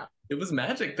magic. knocked out. It was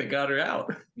magic that got her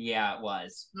out. Yeah, it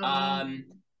was.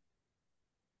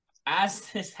 As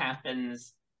this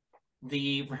happens,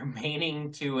 the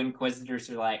remaining two Inquisitors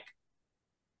are like,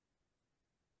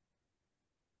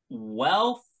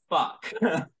 well, fuck.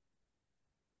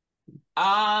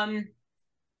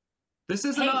 This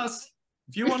isn't us.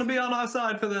 If you want to be on our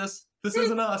side for this, this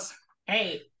isn't us.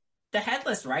 Hey, the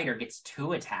Headless Rider gets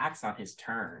 2 attacks on his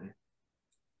turn.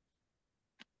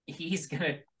 He's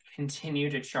gonna continue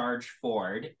to charge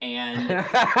forward and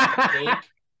take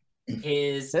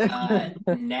his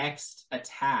next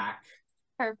attack.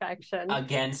 Perfection.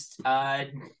 Against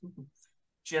Janara.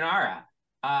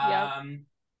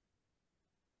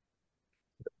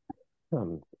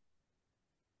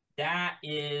 That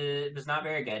was not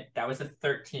very good. That was a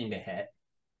 13 to hit.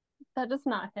 That does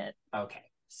not hit. Okay,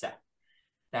 so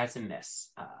that's a miss.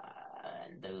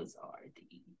 And those are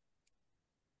the...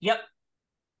 Yep.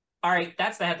 All right,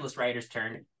 that's the Headless Rider's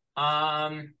turn.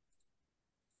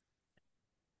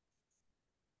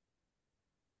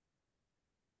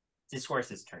 This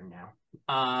horse's turn now.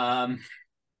 I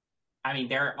mean,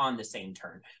 they're on the same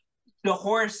turn. The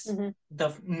horse,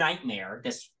 the nightmare,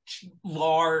 this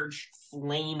large,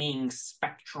 flaming,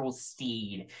 spectral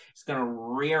steed is going to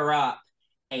rear up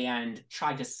and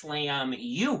try to slam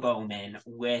you, Bowman,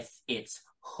 with its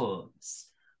hooves.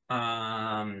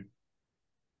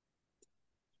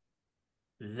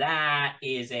 That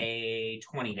is a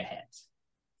 20 to hit.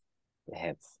 It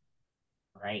hits.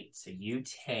 Right, so you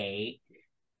take...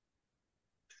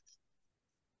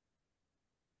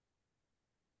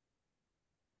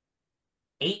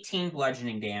 18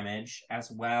 bludgeoning damage,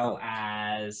 as well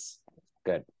as...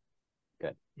 Good.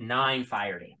 9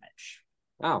 fire damage.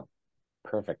 Oh,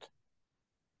 perfect.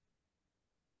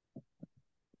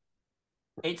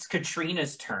 It's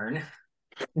Katrina's turn.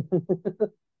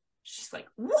 She's like,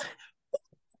 what?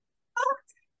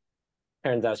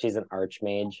 Turns out she's an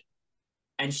archmage.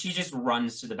 And she just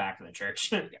runs to the back of the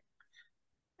church.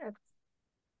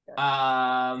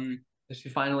 Does she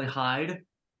finally hide?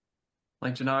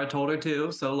 Like Janara told her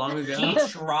to so long ago. She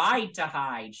tried to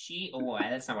hide. Oh,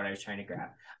 that's not what I was trying to grab.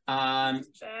 Bad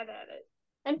at it.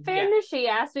 In fairness, she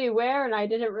asked me where, and I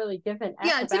didn't really give an F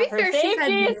Yeah, to about be her fair, she had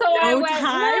safety, so I no went.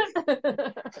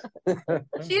 "What?"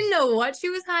 She didn't know what she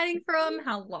was hiding from,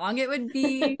 how long it would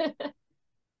be.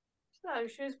 So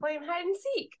she was playing hide and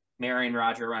seek. Mary and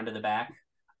Roger run to the back.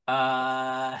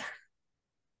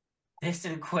 This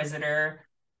Inquisitor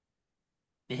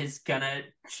is gonna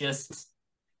just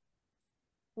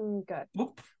Good.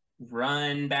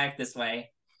 run back this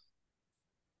way.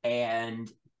 And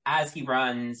as he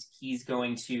runs, he's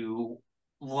going to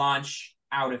launch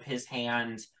out of his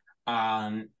hand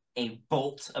a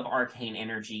bolt of arcane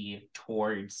energy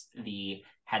towards the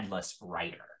Headless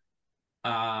Rider.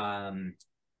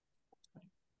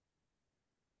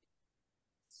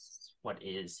 What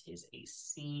is his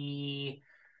AC?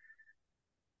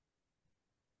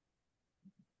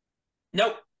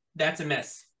 Nope, that's a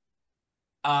miss.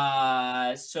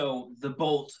 So the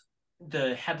bolt,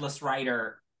 the Headless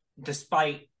Rider,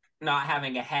 despite not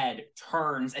having a head,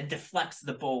 turns and deflects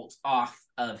the bolt off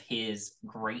of his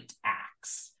great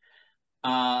axe.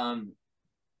 And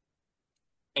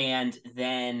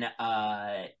then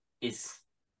is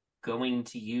going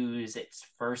to use its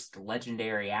first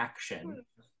legendary action.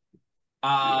 Really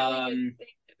good thing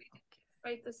that we did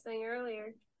fight this thing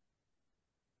earlier.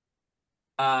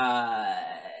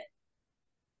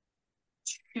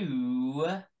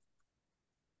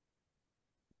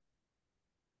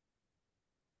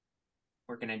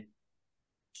 We're gonna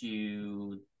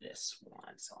do this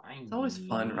one. So It's always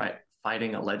fun, right?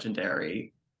 Fighting a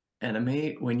legendary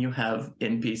enemy when you have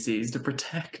NPCs to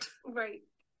protect. Right.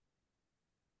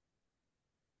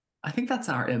 I think that's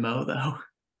our MO, though.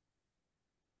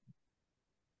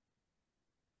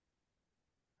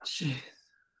 Jeez.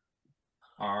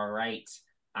 All right.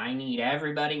 I need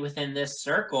everybody within this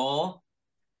circle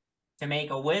to make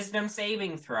a wisdom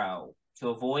saving throw to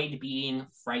avoid being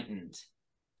frightened.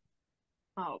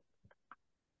 Oh,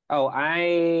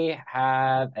 I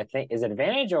have, I think, is it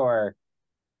advantage or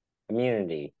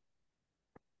immunity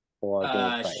for being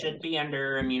frightened? Should be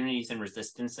under immunities and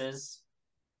resistances.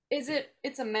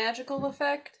 It's a magical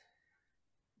effect?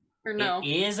 Or no? It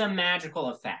is a magical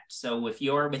effect. So if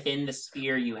you're within the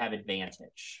sphere, you have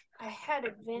advantage. I had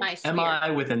advantage. My sphere. Am I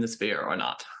within the sphere or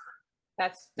not?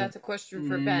 That's a question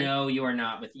for Ben. No, you are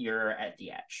not. You're at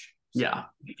the edge. So Yeah.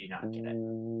 you do not get it.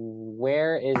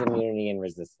 Where is immunity and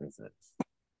resistances?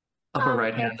 Upper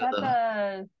right hand It's of at the.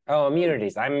 the Oh,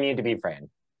 immunities. I'm immune to be frightened.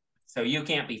 So you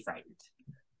can't be frightened.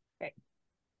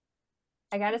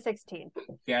 I got a 16.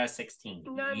 You got a 16.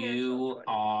 Non-natural You 20.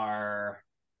 are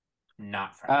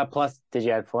not frightened. Plus, did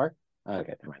you add 4? Oh,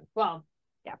 okay, never mind. Well,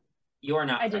 You are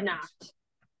not I did frightened.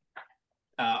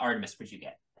 not. Artemis, what'd you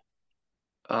get?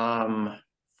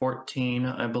 14,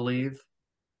 I believe.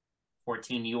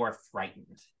 14, you are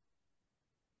frightened.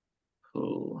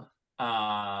 Cool.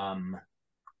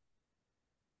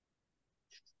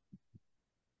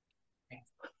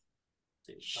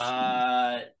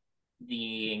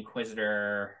 The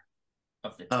Inquisitor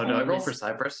of the Oh, do I Tome roll is- for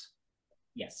Cypress?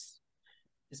 Yes.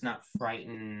 Is not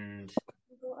frightened.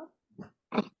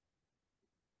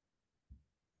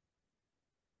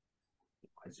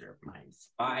 Inquisitor of Mind's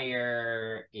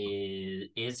Fire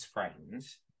is frightened.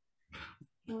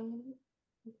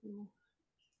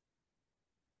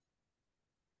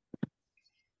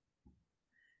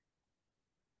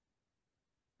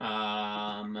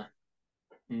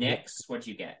 Nyx, what'd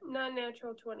you get?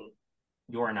 Non-natural 20.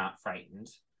 You're not frightened.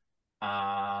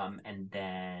 And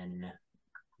then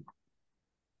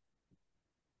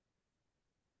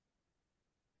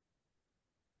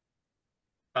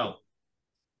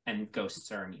and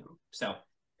ghosts are immune. So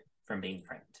from being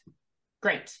frightened.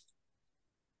 Great.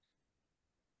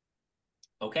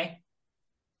 Okay.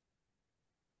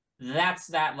 That's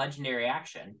that legendary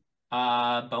action.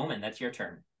 Bowman, that's your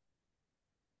turn.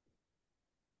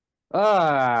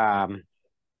 I'm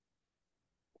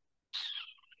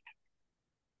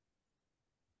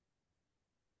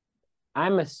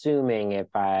assuming if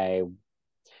I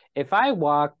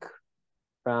walk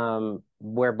from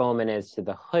where Bowman is to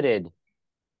the hooded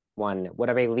one, would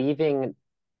I be leaving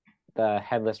the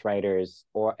Headless Riders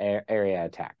or area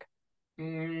attack?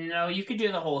 No, you could do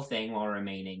the whole thing while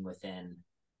remaining within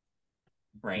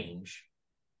range.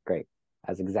 Great.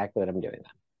 That's exactly what I'm doing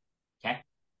then. Okay.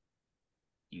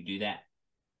 You do that.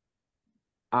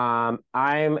 I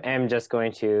am just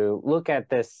going to look at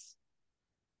this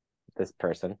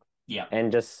person. Yeah.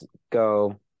 And just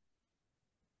go,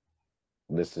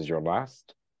 this is your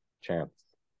last chance.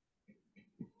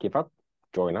 Give up,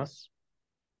 join us,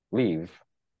 leave,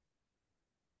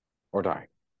 or die.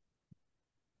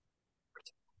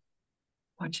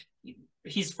 What?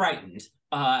 He's frightened.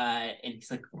 And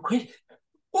he's like,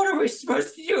 What are we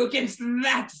supposed to do against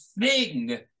that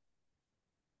thing?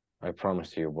 I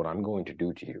promise you, what I'm going to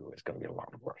do to you is going to be a lot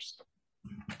worse.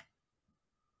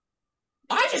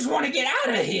 I just want to get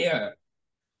out of here.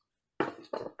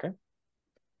 Okay.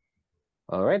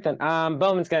 All right then.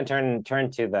 Bowman's gonna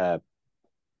turn to the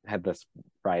headless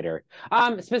rider.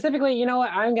 Specifically, you know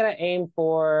what? I'm gonna aim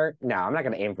for. No, I'm not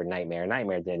gonna aim for Nightmare.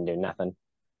 Nightmare didn't do nothing.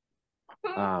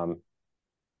 You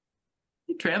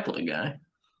trampled a guy.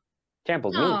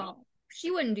 Trampled me. No,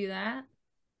 she wouldn't do that.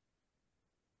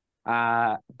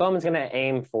 Bowman's gonna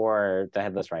aim for the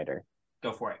headless rider.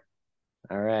 Go for it.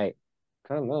 All right.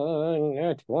 Come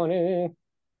on, 20.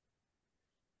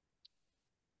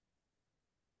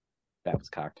 That was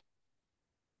cocked.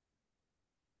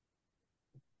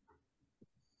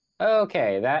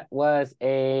 Okay, that was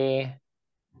a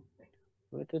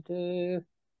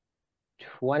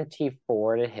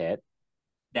 24 to hit.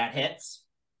 That hits.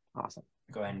 Awesome.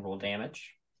 Go ahead and roll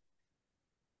damage.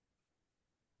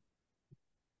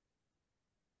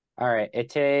 All right,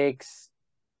 it takes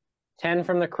 10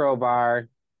 from the crowbar,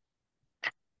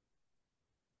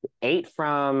 8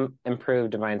 from improved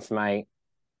divine smite,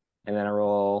 and then I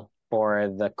roll for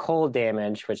the cold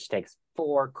damage, which takes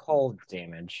 4 cold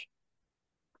damage.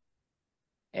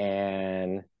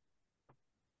 And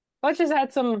let's just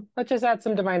add some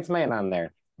divine smite on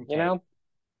there. Okay. You know?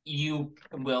 You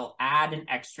will add an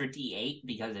extra D8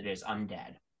 because it is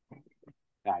undead.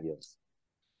 Fabulous.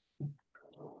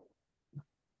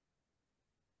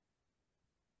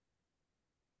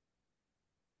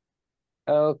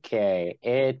 Okay,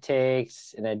 it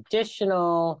takes an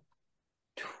additional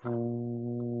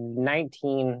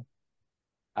 19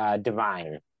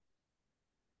 divine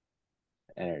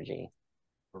energy.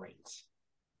 Great.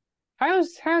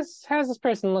 How's this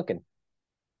person looking?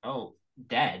 Oh,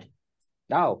 dead.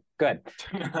 Oh, good.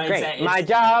 Great. It's My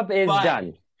job is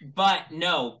done. But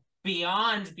no,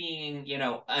 beyond being,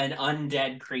 an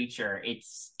undead creature,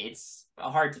 it's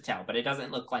hard to tell, but it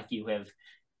doesn't look like you have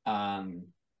that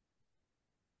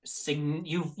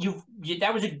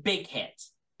was a big hit,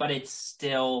 but it's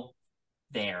still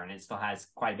there and it still has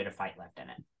quite a bit of fight left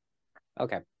in it.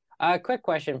 Okay. Quick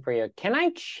question for you. Can I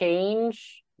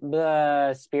change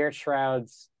the Spirit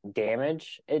Shroud's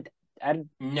damage?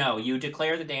 No, you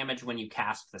declare the damage when you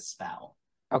cast the spell.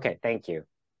 Okay, thank you.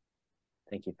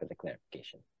 Thank you for the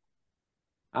clarification.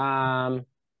 All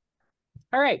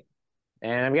right.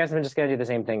 And I guess I'm just gonna do the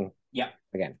same thing. Yep.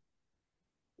 Again.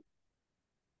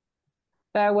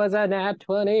 That was a nat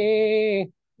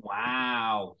 20.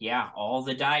 Wow. Yeah, all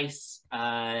the dice.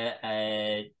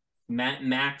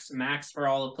 Max for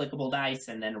all applicable dice,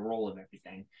 and then a roll of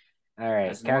everything. All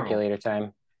right, calculator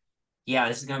time. Yeah,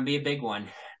 this is gonna be a big one.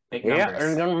 Big Yeah, numbers.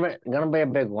 it's gonna be a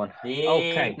big one.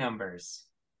 Big numbers.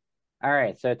 All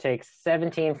right, so it takes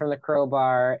 17 from the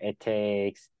crowbar. It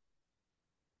takes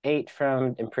 8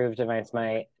 from improved divine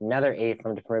smite, another 8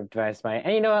 from improved divine smite.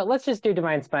 And you know what? Let's just do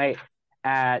divine smite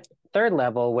at 3rd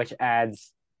level, which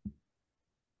adds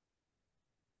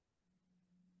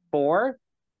 4,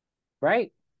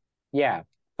 right? Yeah,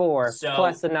 4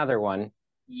 plus another one.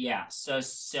 Yeah, so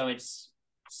it's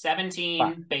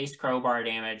 17 base crowbar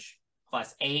damage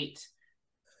plus 8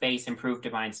 base improved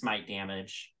divine smite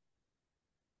damage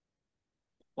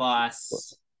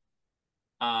plus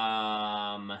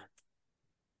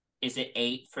is it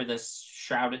 8 for the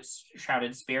shrouded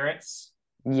spirits?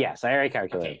 Yes, I already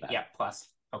calculated that. Yeah, plus.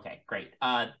 Okay, great.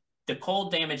 The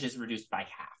cold damage is reduced by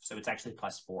half, so it's actually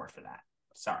plus 4 for that.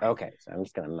 Sorry. Okay, so I'm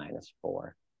just gonna minus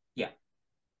 4. Yeah.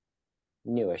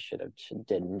 Knew I should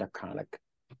did necrotic.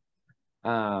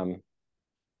 All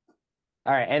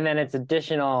right, and then it's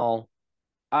additional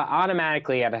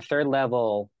automatically at a 3rd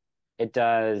level. It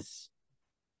does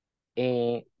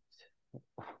 8.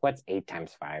 What's 8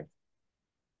 times 5?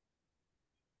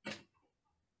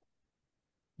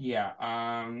 Yeah,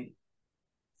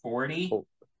 40.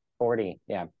 40,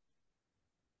 yeah.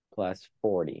 Plus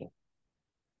 40.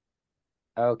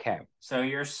 Okay. So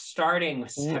you're starting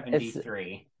with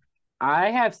 73. I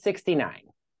have 69.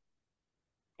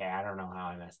 Yeah, I don't know how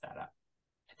I messed that up.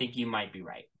 I think you might be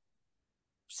right.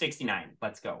 69,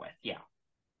 let's go with. Yeah.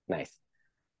 Nice.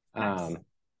 All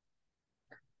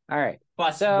right.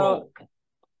 Plus roll.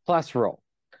 Plus roll.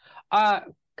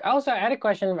 Also, I had a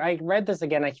question. I read this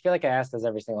again. I feel like I ask this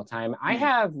every single time. I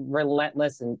have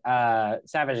relentless and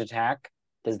savage attack.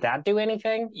 Does that do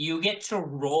anything? You get to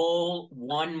roll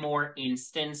one more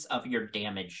instance of your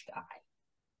damage die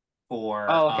for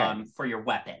your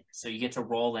weapon. So you get to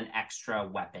roll an extra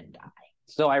weapon die.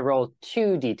 So I roll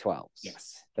 2 d12s.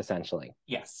 Yes. Essentially.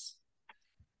 Yes.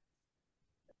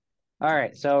 All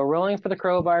right. So rolling for the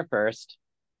crowbar first.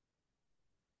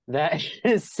 That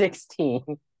is 16.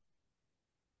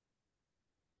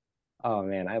 Oh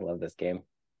man, I love this game.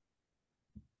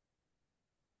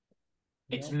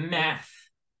 It's math,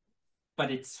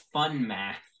 but it's fun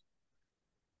math.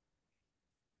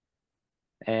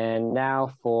 And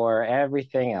now for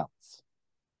everything else.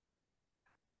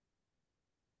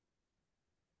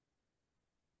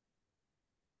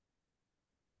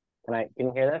 Can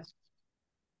you hear this?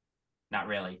 Not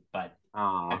really, but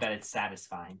Aww. I bet it's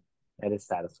satisfying. It is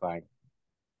satisfying.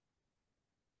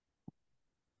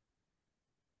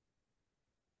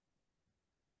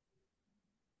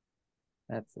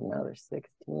 That's another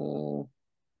 16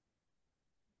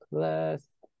 plus.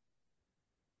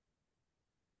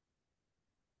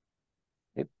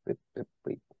 Wait.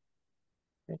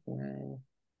 59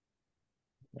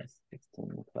 plus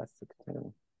 16 plus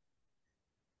 16.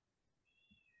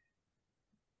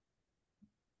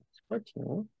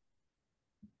 14.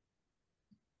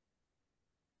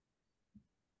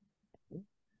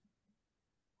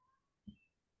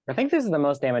 I think this is the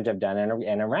most damage I've done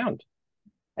in a round.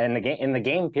 In the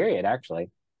game period,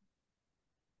 actually.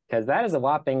 Because that is a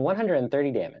whopping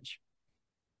 130 damage.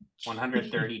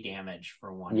 130 damage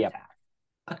for one attack.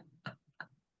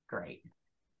 Great.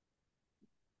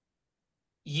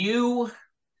 You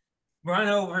run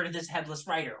over to this headless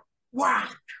rider.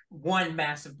 Whack! One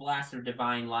massive blast of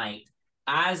divine light.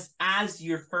 As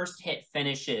your first hit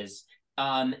finishes,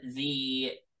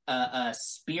 the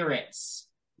spirits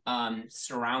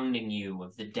surrounding you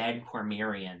of the dead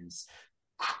Cormyreans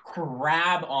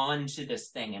grab onto this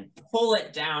thing and pull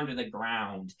it down to the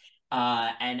ground.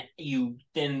 And you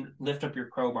then lift up your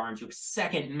crowbar and do a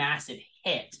second massive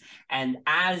hit. And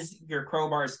as your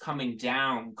crowbar is coming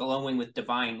down, glowing with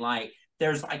divine light,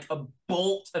 there's like a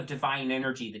bolt of divine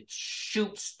energy that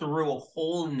shoots through a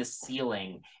hole in the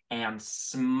ceiling and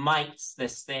smites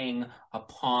this thing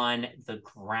upon the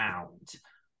ground.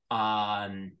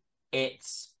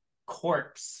 Its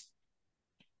corpse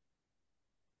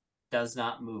does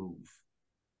not move.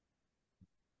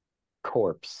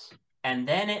 Corpse. And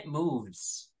then it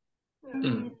moves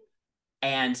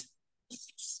and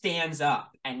stands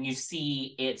up, and you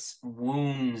see its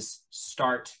wounds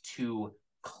start to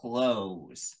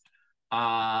close.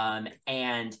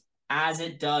 And as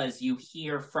it does, you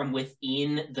hear from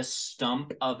within the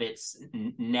stump of its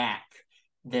neck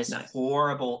this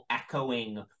horrible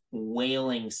echoing,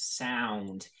 wailing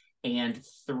sound, and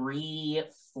 3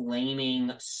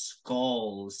 flaming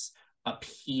skulls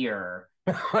appear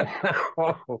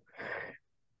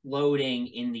floating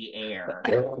in the air.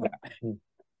 Good.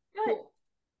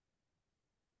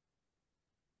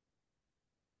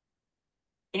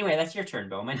 Anyway, that's your turn,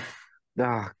 Bowman.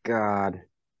 Oh God.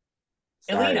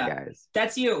 Sorry, Elena, guys.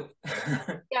 that's you.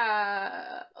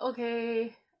 Yeah,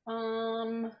 okay.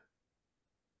 I'm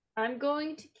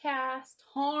going to cast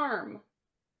Harm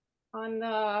on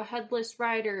the headless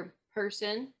rider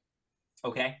person.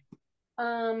 Okay.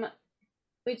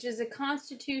 Which is a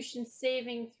Constitution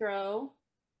saving throw.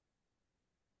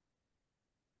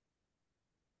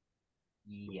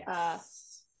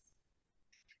 Yes.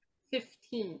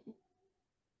 15.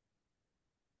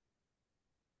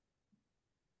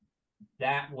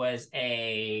 That was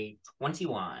a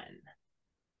 21.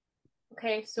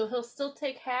 Okay, so he'll still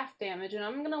take half damage, and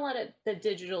I'm gonna let it the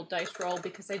digital dice roll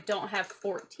because I don't have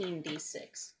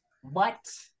 14d6. What?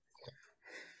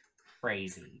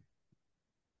 Crazy.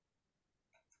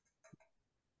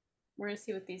 We're gonna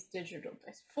see what these digital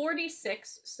dice.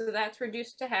 46, so that's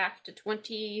reduced to half to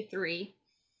 23.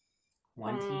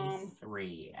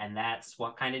 23. And that's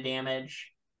what kind of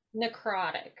damage?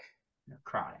 Necrotic.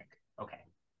 Necrotic. Okay.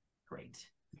 Great.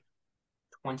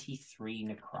 23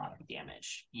 necrotic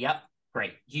damage. Yep.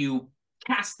 Great. You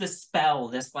cast the spell.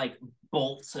 This like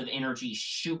bolts of energy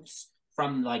shoots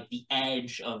from like the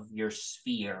edge of your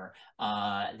sphere.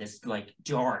 This like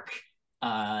dark,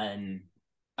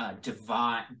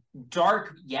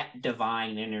 dark yet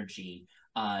divine energy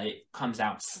comes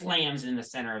out, slams in the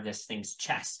center of this thing's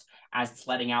chest as it's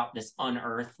letting out this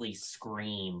unearthly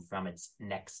scream from its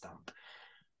neck stump.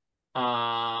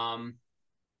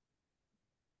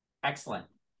 Excellent.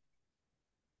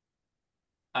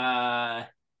 And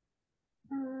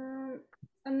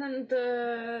then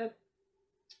the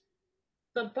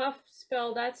buff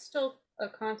spell, that's still a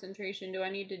concentration. Do I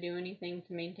need to do anything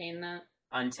to maintain that?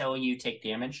 Until you take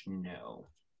damage? No.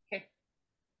 Okay.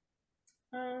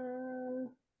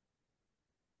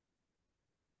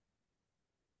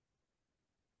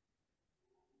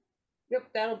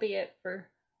 Yep, that'll be it for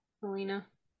Elena.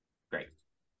 Great.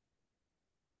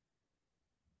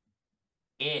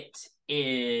 It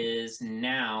is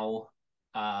now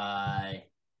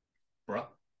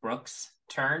Brooke's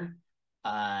turn,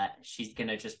 she's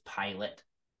gonna just pilot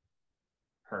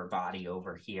her body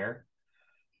over here.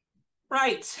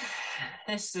 Right.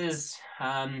 This is,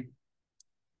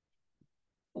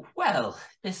 well,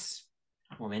 this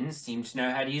woman seems to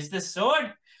know how to use this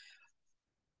sword.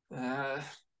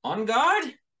 On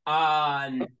guard.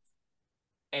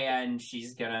 And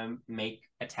she's gonna make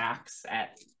attacks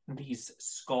at these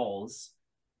skulls.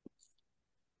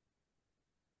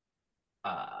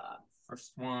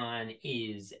 First one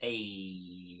is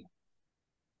a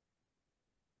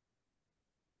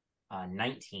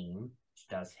 19, which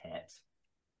does hit.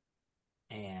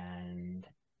 And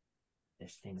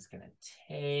this thing's gonna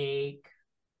take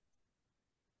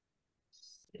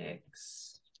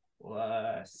 6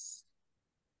 plus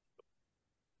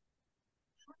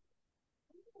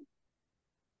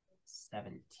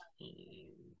 17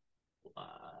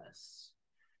 plus.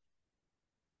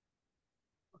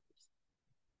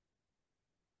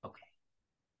 Okay.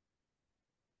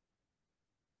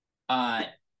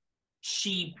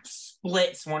 She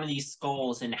splits one of these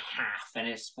skulls in half, and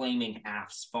its flaming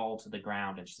halves fall to the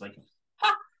ground, and she's like,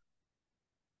 ha!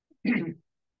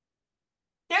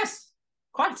 Yes,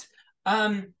 quite.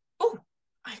 Oh,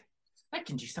 I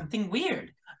can do something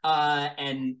weird.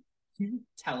 And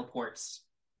teleports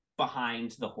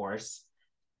behind the horse.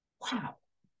 Wow.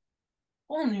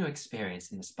 Whole new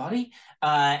experience in this body.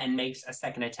 And makes a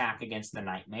second attack against the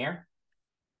nightmare.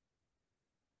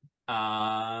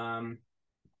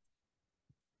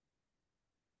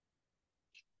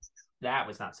 That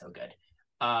was not so good.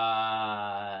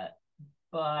 But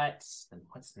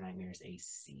what's the nightmare's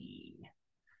AC?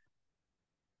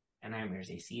 And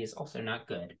nightmare's AC is also not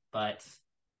good, but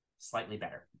slightly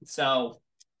better. So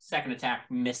second attack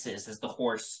misses as the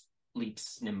horse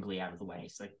leaps nimbly out of the way.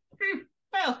 It's like,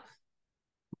 well,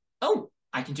 oh,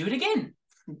 I can do it again,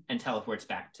 and teleports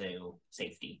back to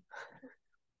safety.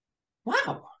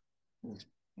 Wow,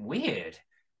 weird.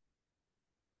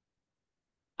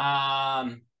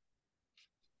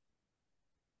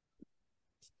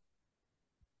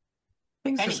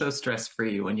 Things Penny. are so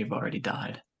stress-free when you've already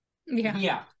died.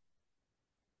 Yeah.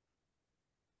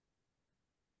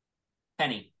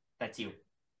 Penny, that's you.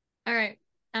 All right.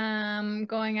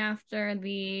 Going after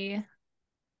the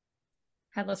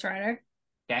Headless Rider.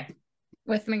 Okay.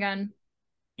 With my gun.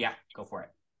 Yeah, go for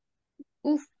it.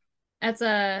 Oof. That's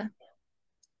a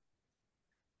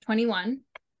 21.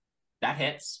 That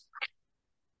hits.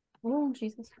 Oh,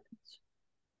 Jesus.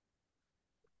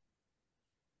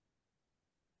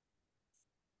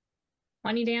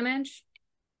 20 damage.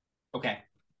 Okay.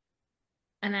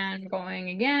 And then going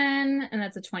again, and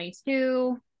that's a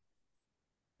 22.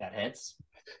 That hits.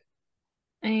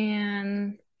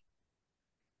 And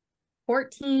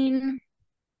 14.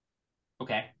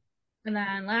 Okay. And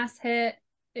then last hit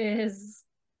is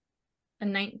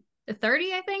a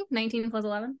 30, I think. 19 plus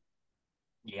 11.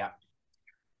 Yeah.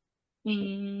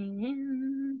 And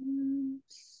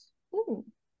ooh.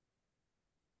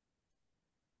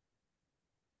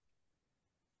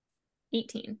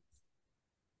 18.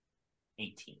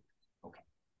 18. Okay.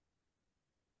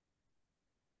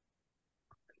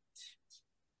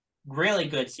 Really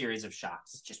good series of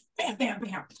shots. Just bam, bam,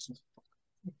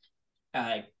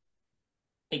 bam.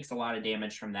 Takes a lot of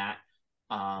damage from that.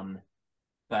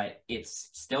 But it's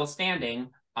still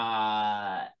standing.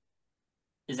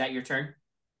 Is that your turn?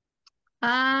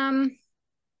 I'll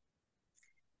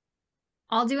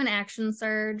do an action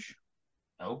surge.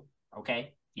 Oh,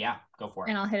 okay. Yeah, go for it.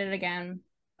 And I'll hit it again.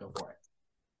 Go for it.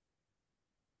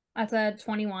 That's a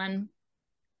 21.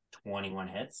 21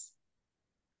 hits.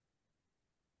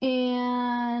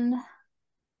 And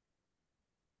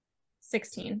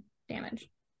 16 damage.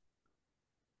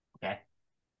 Okay.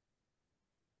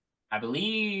 I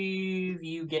believe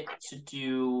you get to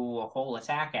do a whole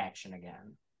attack action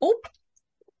again. Oh.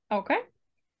 Okay.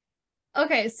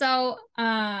 Okay, so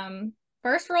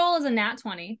first roll is a nat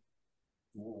 20.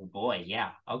 Oh boy,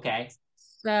 yeah. Okay.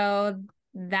 So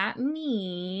that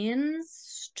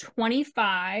means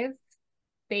 25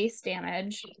 base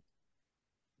damage.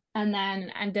 And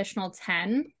then an additional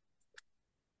 10.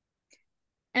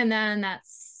 And then that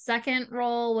second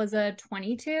roll was a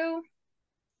 22.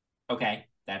 Okay,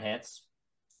 that hits.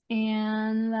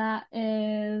 And that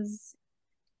is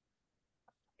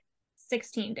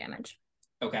 16 damage.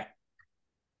 Okay.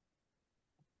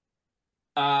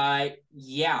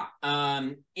 Yeah.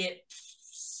 It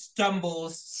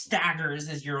stumbles, staggers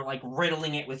as you're like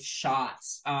riddling it with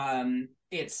shots.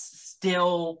 It's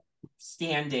still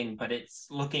standing, but it's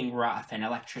looking rough, and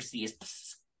electricity is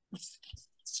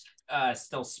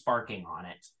still sparking on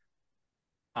it.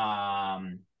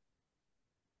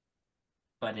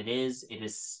 but it is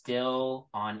still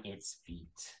on its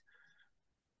feet.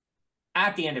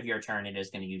 At the end of your turn, it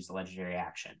is going to use the legendary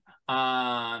action.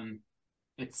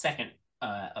 It's second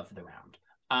of the round.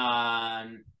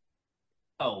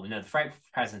 Oh no, the Fright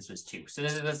Presence was 2. So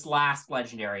this is its last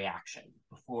legendary action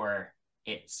before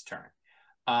its turn.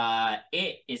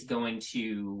 It is going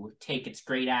to take its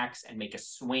great axe and make a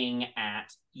swing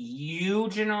at you,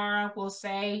 Janara, we'll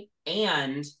say,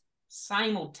 and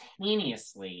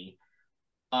simultaneously,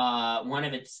 one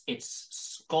of its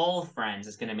skull friends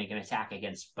is going to make an attack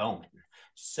against Bowman.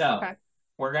 So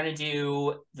we're going to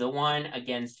do the one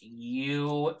against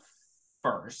you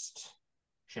first,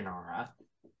 Janara.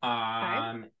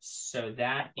 So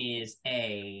that is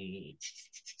a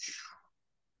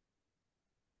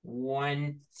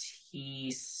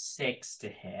 1d6 to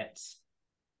hit.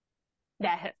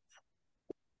 That hits.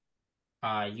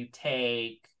 You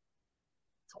take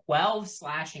 12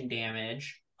 slashing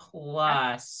damage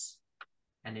plus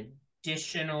an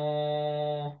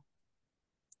additional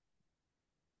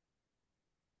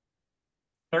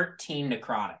 13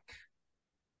 necrotic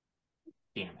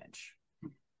damage.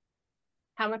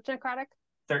 How much necrotic?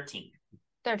 13.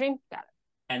 13? Got it.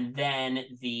 And then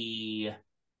the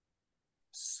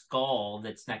skull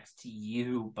that's next to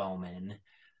you, Bowman,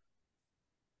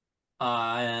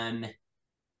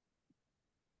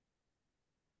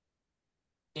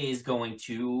 is going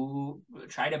to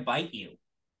try to bite you.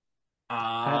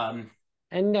 And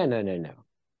no.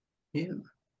 Ew.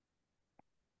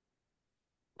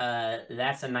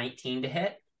 That's a 19 to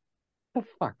hit. The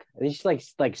fuck? Are these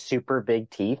like super big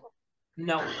teeth?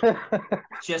 No,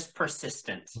 just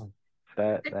persistent.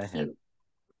 That hit.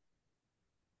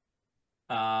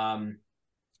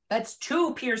 That's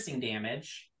 2 piercing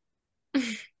damage.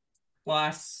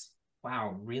 Plus,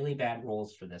 wow, really bad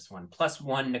rolls for this one. Plus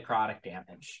 1 necrotic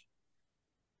damage.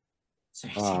 So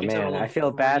you Oh take a total man, I of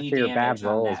feel bad 3 for your bad damage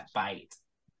on rolls. that bite.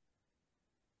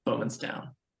 Bowman's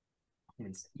down.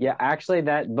 Yeah, actually,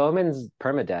 that Bowman's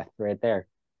permadeath right there.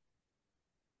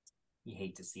 You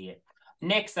hate to see it.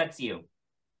 Nyx, that's you.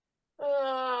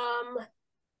 I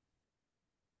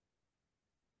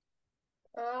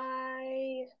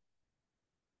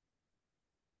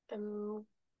am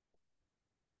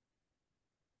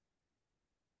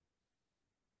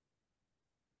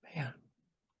Man.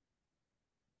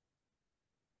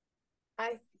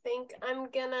 I think I'm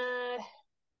gonna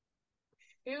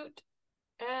shoot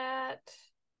at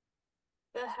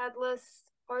the headless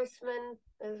horseman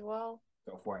as well.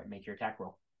 Go for it. Make your attack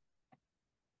roll.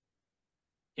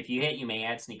 If you hit, you may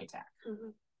add sneak attack.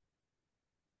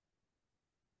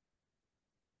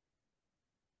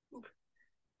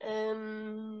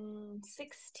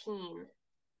 16.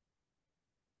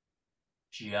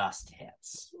 Just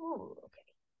hits. Ooh, okay.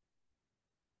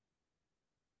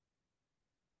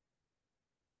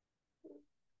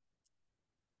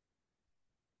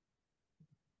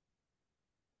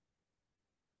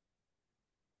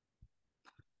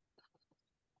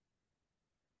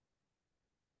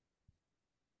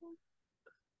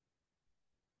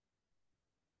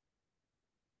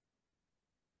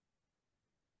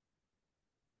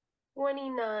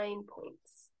 $29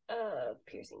 points of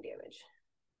piercing damage.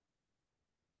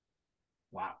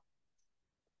 Wow.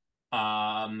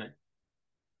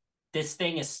 This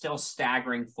thing is still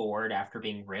staggering forward after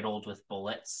being riddled with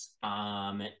bullets.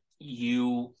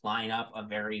 You line up a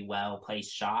very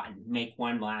well-placed shot and make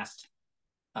one last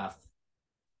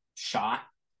shot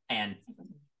and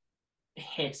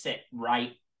hits it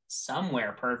right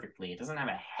somewhere perfectly. It doesn't have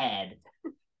a head,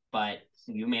 but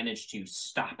you manage to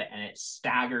stop it, and it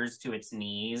staggers to its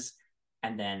knees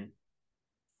and then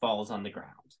falls on the ground.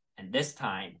 And this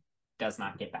time does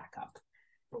not get back up.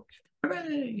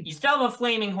 Hooray! You still have a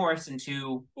flaming horse and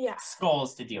 2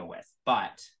 skulls to deal with,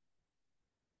 but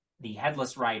the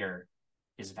headless rider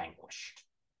is vanquished.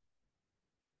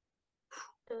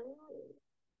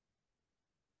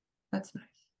 That's nice.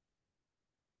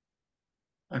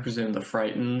 I presume the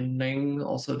frightening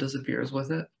also disappears with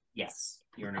it? Yes.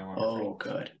 You're no longer Oh, frightened.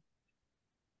 good.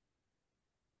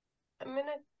 I'm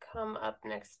gonna come up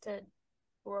next to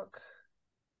Rook.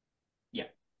 Yeah.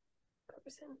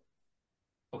 Person.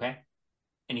 Okay.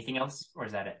 Anything else, or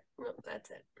is that it? No, that's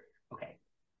it. Okay.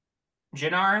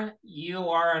 Janara, you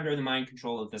are under the mind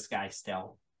control of this guy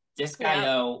still. This guy,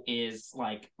 though, is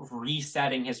like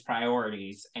resetting his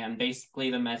priorities, and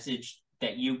basically the message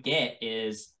that you get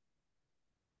is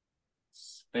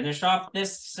finish off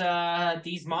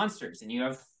these monsters, and you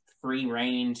have free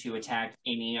reign to attack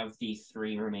any of the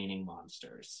 3 remaining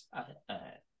monsters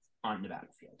on the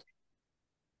battlefield.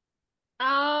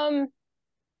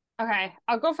 Okay,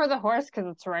 I'll go for the horse because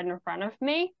it's right in front of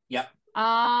me. Yep.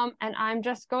 And I'm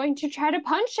just going to try to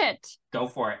punch it. Go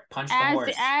for it. Punch the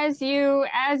horse. As you do,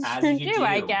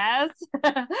 I do. guess.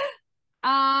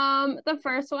 The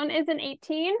first one is an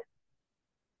 18.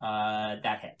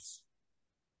 That hits.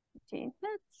 18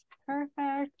 hits.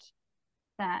 Perfect.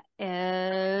 That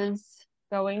is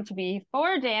going to be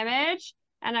 4 damage,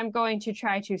 and I'm going to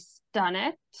try to stun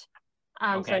it.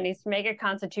 So it needs to make a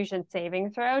Constitution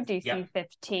saving throw, DC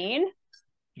 15.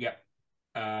 Yep.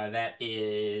 That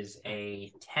is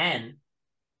a 10.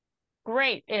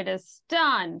 Great. It is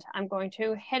stunned. I'm going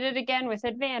to hit it again with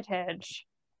advantage.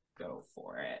 Go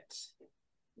for it.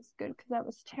 It's good because that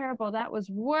was terrible. That was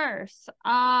worse.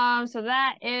 So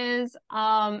that is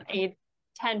a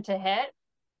 10 to hit.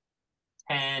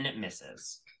 10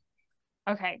 misses.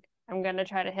 Okay. I'm gonna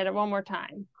try to hit it one more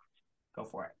time. Go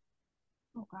for it.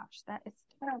 Oh gosh, that is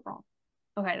terrible.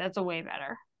 Okay, that's a way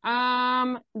better.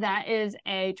 That is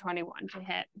a 21 to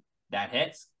hit. That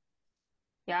hits.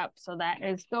 Yep, so that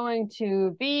is going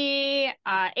to be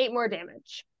 8 more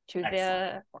damage to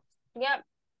the horse. Yep.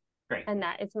 Great. And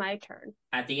that is my turn.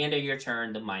 At the end of your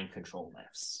turn, the mind control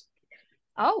lifts.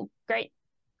 Oh, great.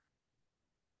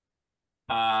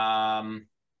 The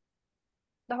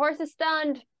horse is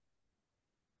stunned.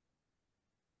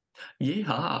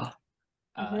 Yeehaw.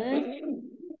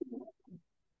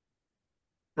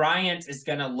 Bryant is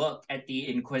going to look at the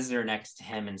Inquisitor next to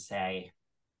him and say,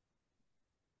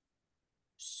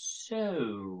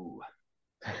 so,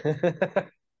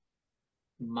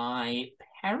 my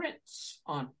parents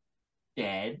are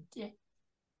dead.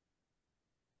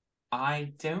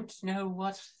 I don't know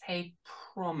what they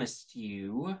promised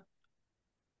you,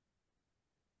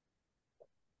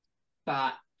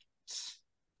 but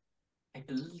I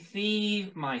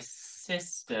believe my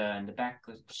sister in the back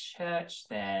of the church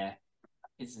there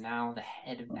is now the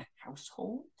head of the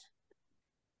household.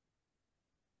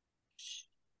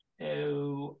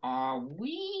 So, are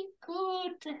we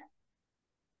good?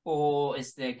 Or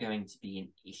is there going to be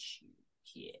an issue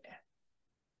here?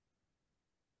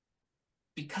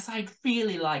 Because I'd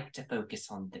really like to focus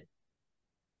on the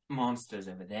monsters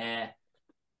over there.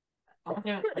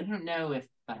 I don't know if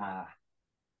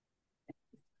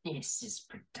this is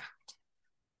productive.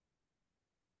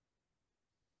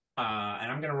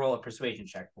 And I'm going to roll a persuasion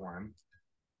check for him.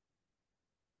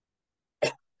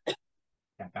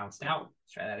 That bounced out.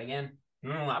 Let's try that again.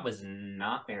 That was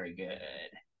not very good.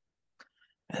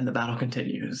 And the battle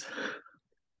continues.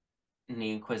 And the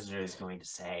Inquisitor is going to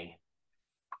say,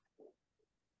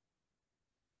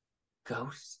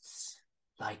 ghosts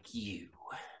like you.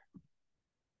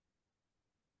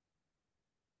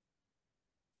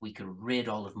 We could rid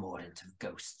all of Mordant of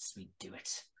ghosts, we'd do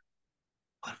it.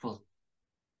 But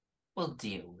we'll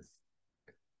deal with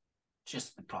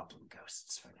just the problem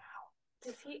ghosts for now.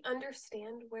 Does he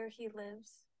understand where he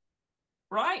lives?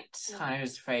 Right. I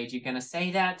was afraid you're going to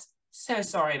say that. So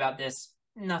sorry about this.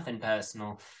 Nothing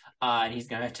personal. And he's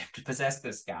going to attempt to possess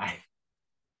this guy.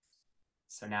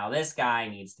 So now this guy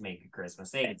needs to make a charisma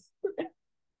save.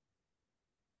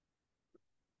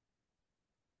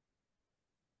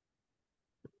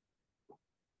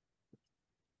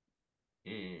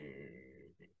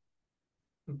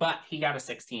 But he got a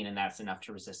 16, and that's enough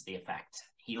to resist the effect.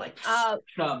 He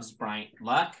shoves Bryant.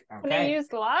 Luck. Okay. Can I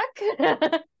use luck?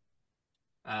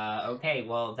 Okay.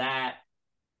 Well, that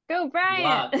go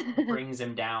Bryant. Luck brings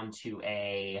him down to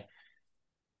a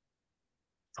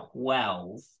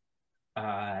 12,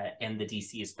 and the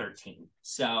DC is 13.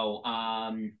 So,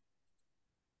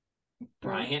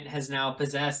 Bryant has now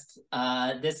possessed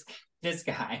this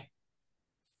guy.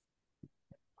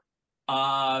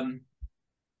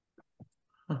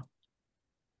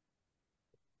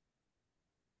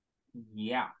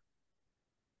 Yeah.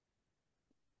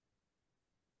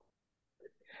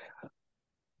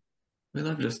 We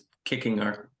love just kicking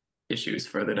our issues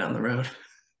further down the road.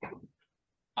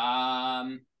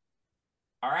 All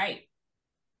right.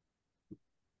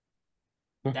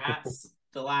 That's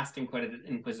the last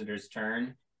Inquisitor's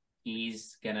turn.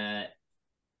 He's gonna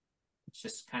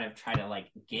just kind of try to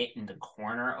get in the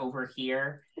corner over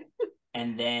here,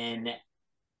 and then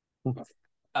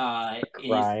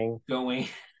crying. is going.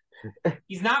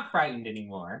 He's not frightened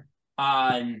anymore.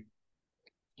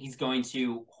 He's going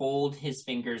to hold his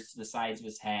fingers to the sides of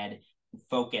his head,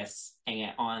 focus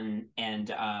on,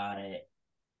 and I'm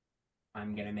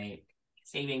gonna make a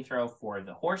saving throw for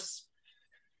the horse.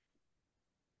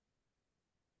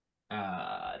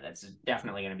 That's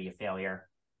definitely gonna be a failure.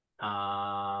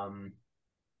 So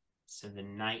the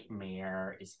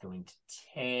nightmare is going to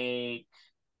take.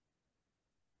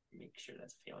 Make sure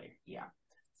that's a failure. Yeah.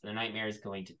 So the nightmare is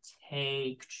going to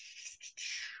take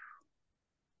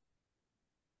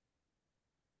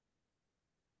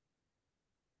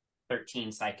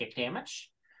 13 psychic damage.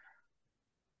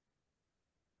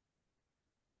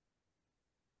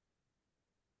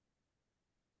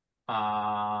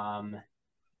 And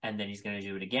then he's going to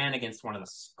do it again against one of the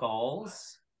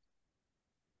skulls.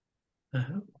 But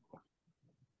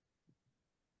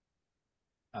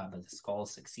the skull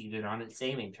succeeded on its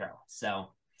saving throw.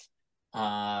 So,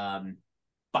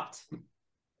 but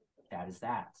that is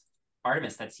that.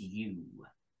 Artemis, that's you.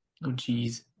 Oh,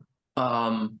 geez.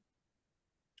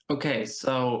 Okay,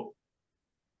 so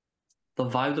the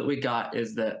vibe that we got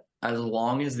is that as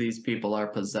long as these people are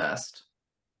possessed,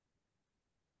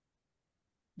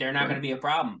 they're not going to be a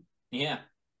problem. Yeah.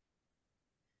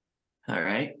 All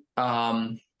right.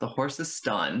 The horse is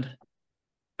stunned.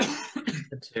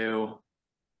 Two.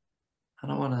 I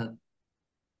don't want to.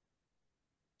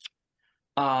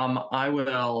 I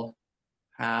will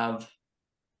have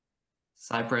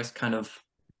Cypress kind of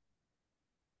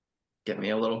get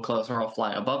me a little closer. I'll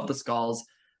fly above the skulls,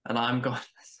 and I'm going.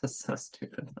 This is so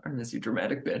stupid. Artemis, you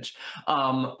dramatic bitch.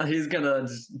 He's gonna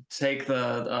take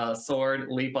the sword,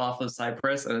 leap off of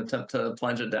Cypress, and attempt to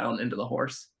plunge it down into the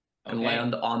horse and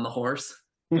land on the horse.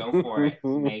 Go for it.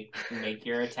 Make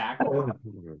your attack.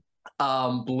 Blue.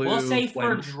 We'll say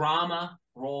for drama,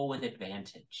 roll with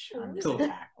advantage on this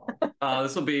attack roll.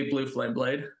 This will be blue flame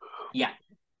blade. Yeah.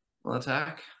 Will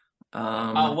attack.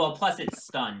 Well, plus it's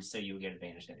stunned, so you would get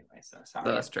advantage anyway. So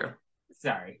sorry. That's true.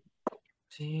 Sorry.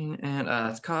 14 and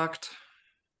it's cocked.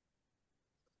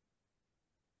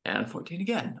 And 14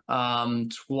 again.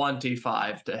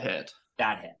 25 to hit.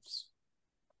 That hits.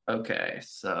 Okay,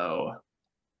 so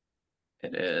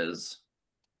it is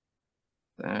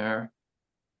there.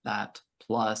 That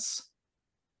plus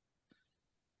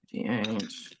D8.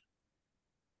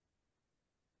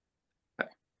 Okay.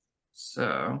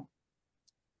 So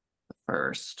the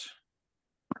first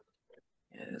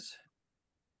is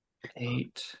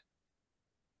 8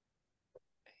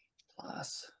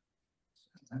 plus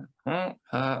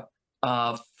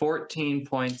 14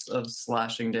 points of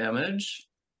slashing damage.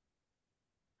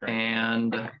 Great.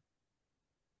 And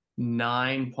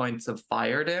 9 points of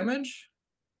fire damage.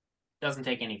 Doesn't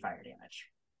take any fire damage.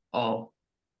 Oh,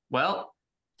 well.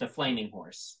 It's a flaming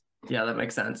horse. Yeah, that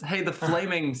makes sense. Hey, the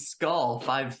flaming skull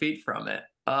 5 feet from it.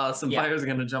 Some fire's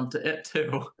going to jump to it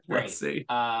too. Great. Let's see.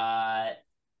 Funny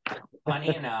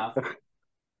enough,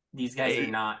 these guys are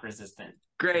not resistant.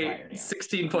 Great.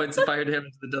 16 points of fire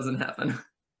damage that doesn't happen.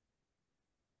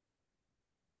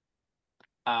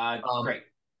 Great.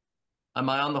 Am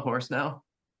I on the horse now?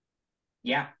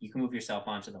 Yeah, you can move yourself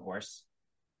onto the horse.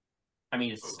 I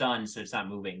mean, it's stunned, so it's not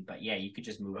moving. But yeah, you could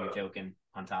just move your token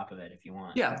on top of it if you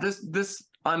want. Yeah, this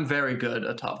I'm very good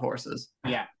atop horses.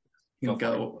 Yeah, you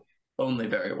go only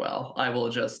very well. I will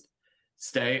just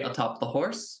stay atop the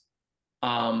horse.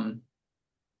 I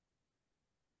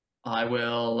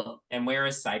will. And where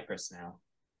is Cypress now?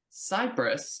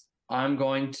 Cypress, I'm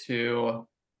going to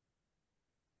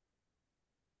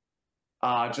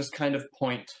just kind of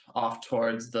point off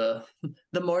towards the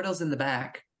mortals in the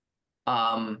back.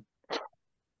 And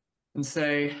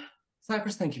say,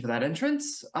 Cypress, thank you for that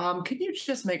entrance. Can you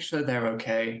just make sure they're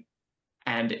okay?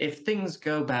 And if things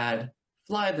go bad,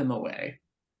 fly them away.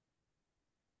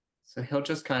 So he'll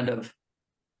just kind of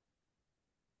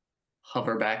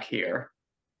hover back here.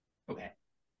 Okay.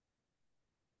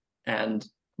 And,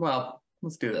 well,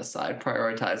 let's do this side,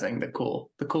 prioritizing the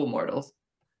cool mortals.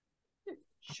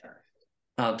 Sure.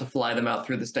 To fly them out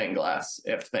through the stained glass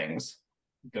if things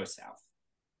go south.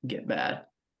 Get bad.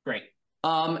 Great.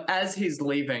 As he's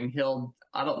leaving, he'll,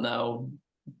 I don't know,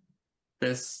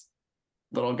 this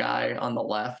little guy on the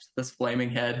left, this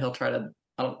flaming head, he'll try to,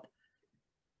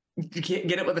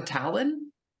 get it with a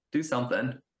talon? Do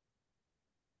something.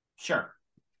 Sure.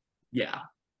 Yeah.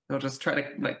 He'll just try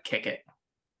to, kick it.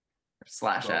 Or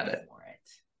slash at it. For it.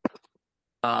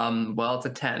 Well, it's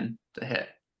a 10 to hit.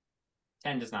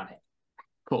 10 does not hit.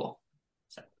 Cool.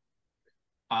 So,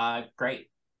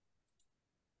 great.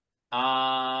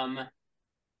 So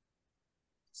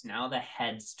now the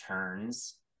heads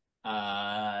turns.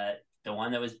 The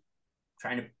one that was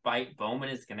trying to bite Bowman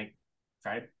is gonna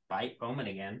try to bite Bowman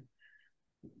again.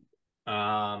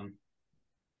 The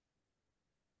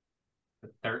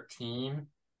 13.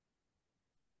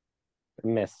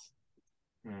 Miss.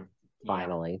 Yeah.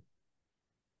 Finally.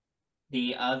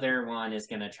 The other one is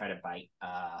gonna try to bite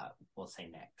we'll say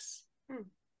Nyx.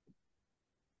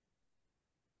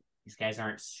 These guys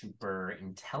aren't super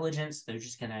intelligent, so they're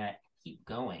just gonna keep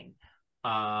going.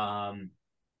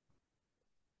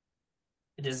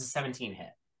 It is a 17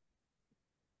 hit.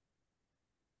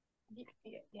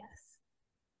 Yes.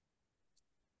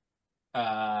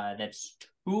 That's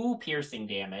 2 piercing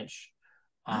damage.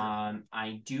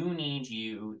 I do need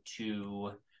you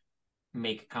to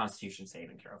make a Constitution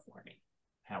saving throw for me.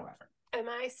 However, Am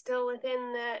I still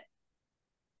within that?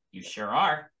 you sure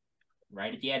are,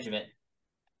 right at the edge of it.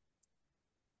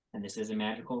 And this is a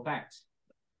magical effect.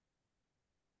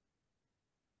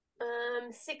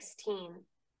 16.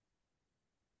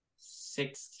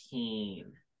 16.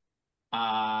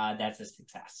 That's a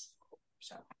success.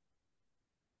 So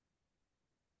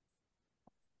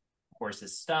horse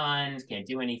is stunned, can't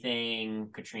do anything.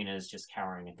 Katrina's just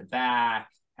cowering at the back,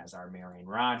 as are Mary and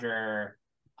Roger.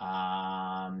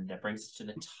 That brings us to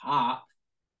the top.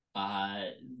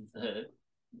 The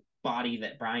body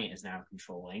that Bryant is now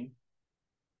controlling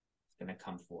is going to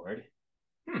come forward.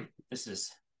 This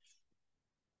is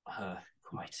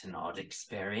quite an odd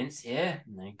experience here.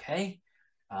 Okay.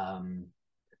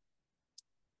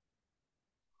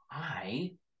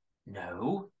 I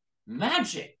know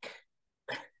magic.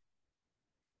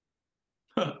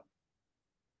 All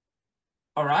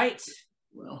right.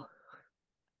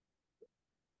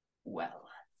 Well,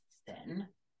 then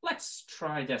let's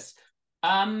try this.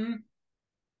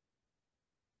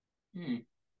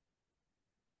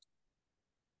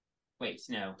 Wait,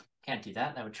 no, can't do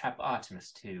that. That would trap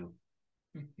Artemis too.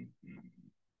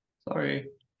 Sorry.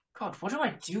 God, what do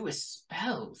I do with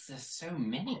spells? There's so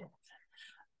many of them.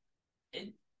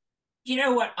 You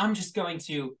know what? I'm just going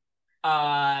to.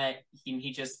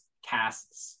 He just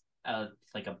casts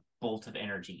like a bolt of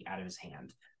energy out of his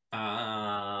hand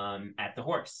at the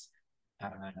horse.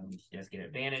 He does get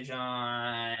advantage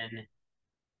on.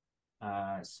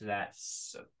 So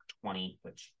that's 20,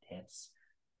 which hits.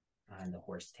 And the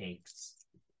horse takes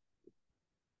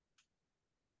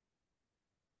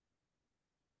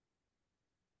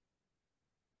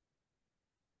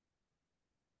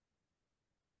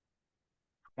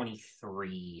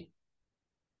 23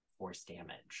 force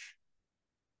damage.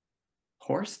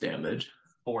 Horse damage?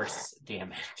 Force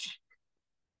damage.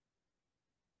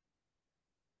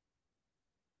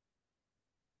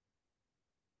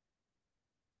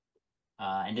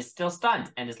 And is still stunned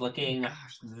and is looking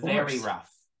very rough.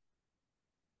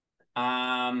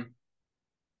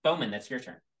 Bowman, that's your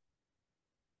turn.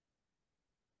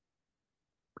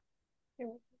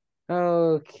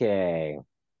 Okay.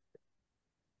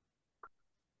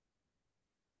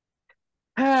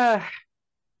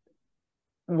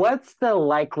 What's the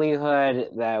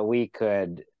likelihood that we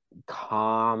could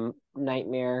calm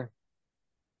Nightmare?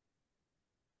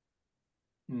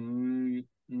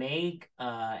 Make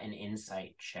an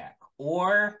insight check,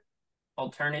 or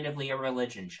alternatively a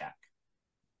religion check.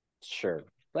 Sure.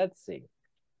 Let's see.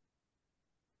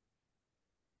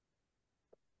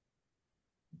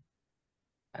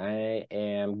 I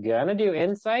am gonna do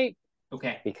insight.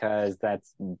 Okay. Because I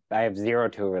have 0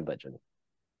 to religion.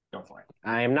 Go for it.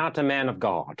 I am not a man of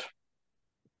God.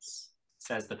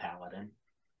 Says the paladin.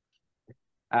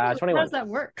 21. How does that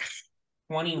work?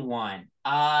 21.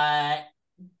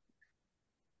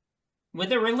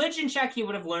 With a religion check, you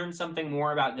would have learned something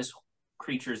more about this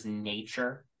creature's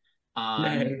nature.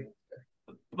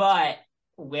 But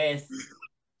with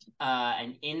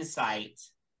an insight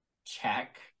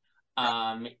check,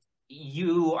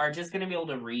 you are just going to be able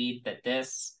to read that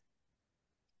this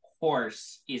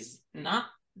horse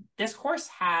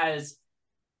has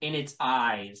in its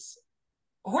eyes,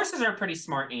 horses are pretty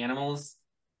smart animals.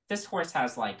 This horse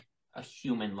has like a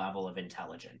human level of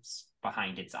intelligence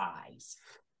behind its eyes,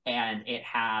 and it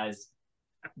has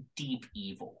deep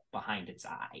evil behind its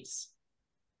eyes.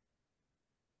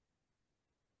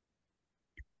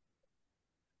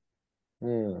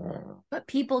 But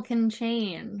people can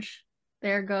change.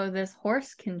 There go, this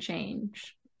horse can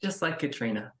change. Just like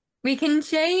Katrina. We can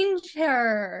change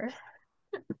her.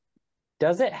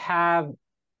 Does it have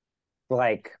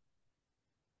like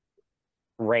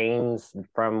reins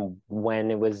from when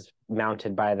it was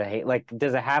mounted by the like?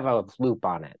 Does it have a loop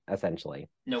on it? Essentially,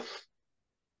 nope.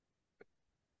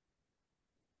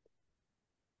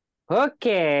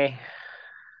 Okay.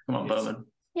 Come on, Bowman.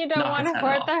 You don't want to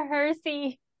hurt the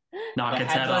Hersey. Knock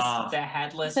its head off. The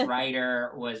headless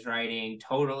rider was riding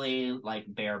totally like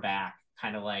bareback,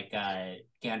 kind of like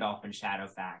Gandalf and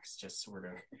Shadowfax, just sort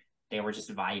of. They were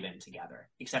just vibing together,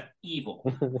 except evil.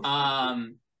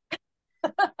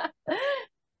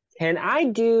 Can I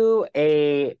do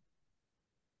a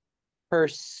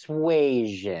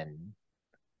persuasion?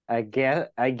 I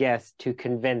guess to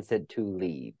convince it to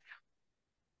leave.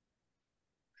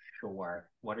 Sure.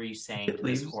 What are you saying to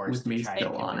this horse to try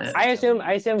still on it? I assume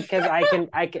because I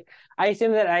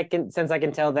assume that I can, since I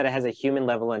can tell that it has a human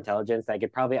level intelligence, I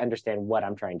could probably understand what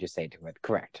I'm trying to say to it.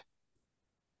 Correct.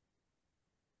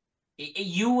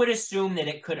 You would assume that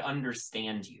it could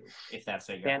understand you, if that's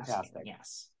what you're Fantastic. asking.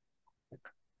 Yes.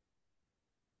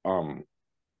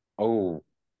 Oh,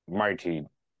 mighty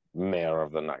mayor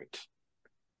of the night,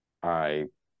 I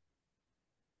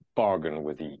bargain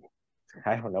with thee.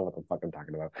 I don't know what the fuck I'm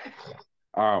talking about.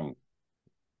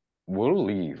 We'll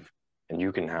leave, and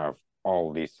you can have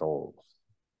all these souls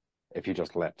if you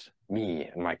just let me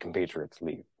and my compatriots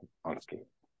leave unscathed.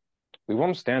 We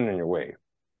won't stand in your way.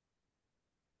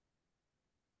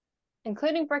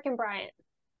 Including Brick and Bryant.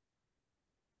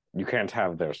 You can't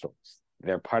have their souls.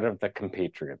 They're part of the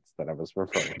compatriots that I was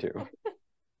referring to.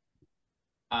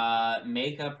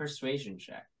 Make a persuasion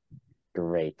check.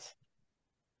 Great.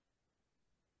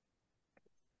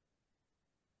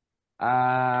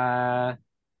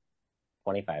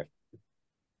 25.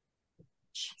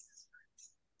 Jesus.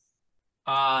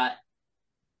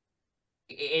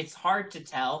 It's hard to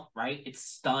tell, right? It's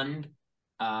stunned.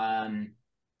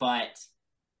 But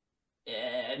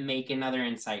make another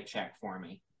insight check for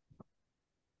me.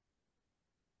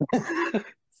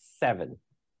 7.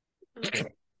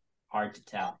 Hard to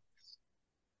tell.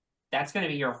 That's going to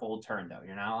be your whole turn, though.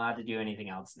 You're not allowed to do anything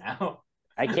else now.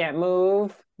 I can't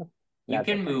move. You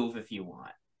can move if you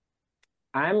want.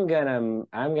 I'm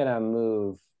gonna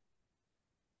move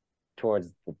towards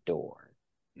the door.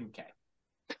 Okay.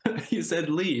 You said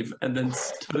leave and then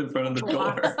stood in front of the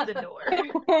door. The door.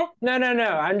 No.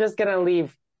 I'm just gonna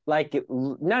leave. Like,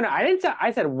 no. I didn't say.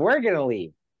 I said we're gonna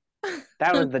leave.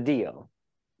 That was the deal.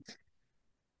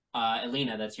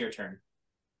 Alina, that's your turn.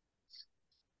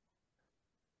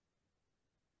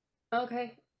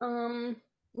 Okay. I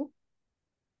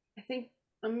think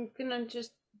I'm gonna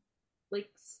just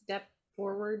step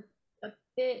forward a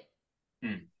bit.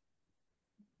 I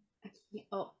can't.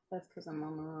 Oh, that's because I'm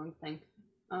on the wrong thing.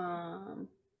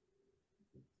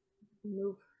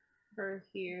 Move her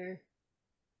here,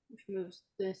 which moves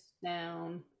this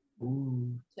down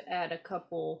to add a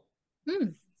couple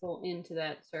people into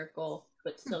that circle,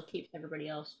 but still keeps everybody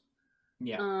else.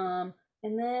 Yeah.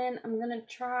 And then I'm gonna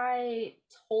try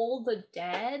Toll the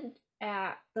Dead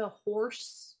at the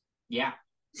horse. Yeah,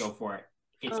 go for it.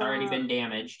 It's already been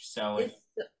damaged, so it's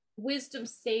wisdom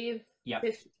save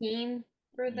 15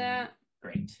 for that.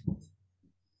 Great.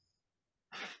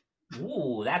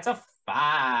 Ooh, that's a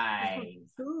 5.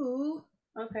 Ooh.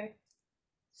 Okay.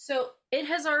 So it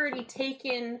has already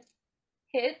taken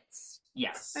hits.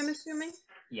 Yes. I'm assuming.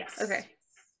 Yes. Okay.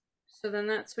 So then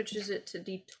that switches it to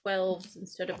D12s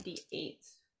instead of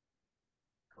D8s.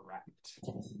 Correct.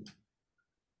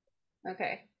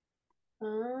 Okay.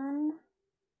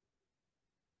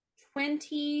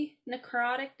 20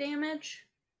 necrotic damage.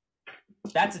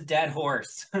 That's a dead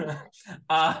horse.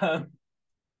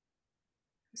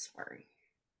 Sorry.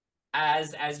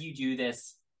 As you do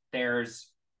this, there's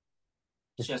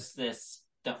just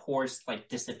the horse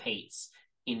dissipates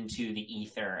into the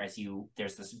ether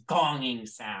there's this gonging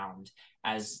sound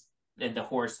as the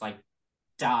horse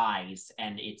dies,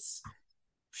 and its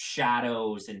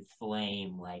shadows and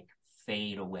flame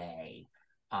fade away,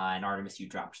 and Artemis, you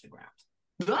drop to the ground.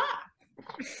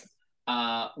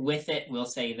 With it, we'll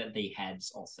say that the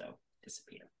heads also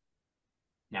disappear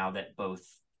now that both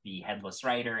the headless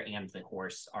rider and the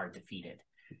horse are defeated,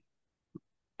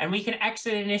 and we can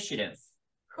exit initiative.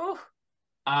 Whew.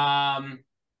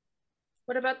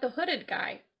 What about the hooded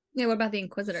guy? Yeah, what about the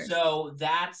Inquisitor? So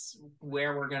that's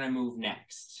where we're gonna move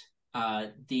next.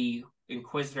 The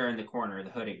Inquisitor in the corner, the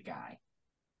hooded guy,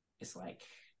 is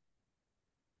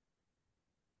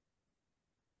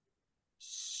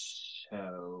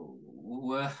so.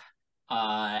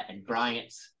 And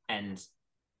Bryant and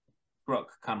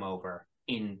Brooke come over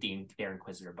in their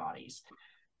Inquisitor bodies,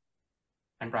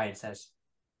 and Bryant says,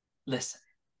 "Listen,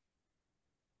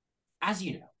 as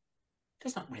you know,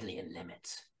 there's not really a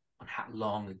limit on how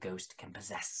long a ghost can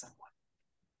possess someone.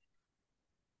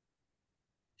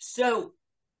 So,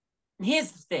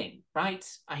 here's the thing, right?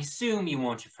 I assume you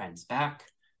want your friends back.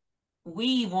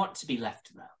 We want to be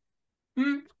left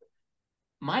alone.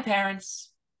 My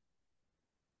parents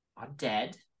are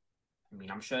dead. I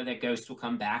mean, I'm sure their ghosts will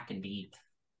come back and be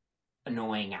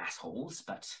annoying assholes,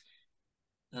 but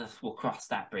we'll cross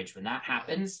that bridge when that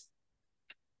happens.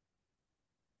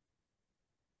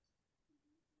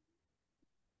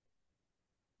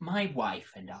 My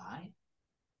wife and I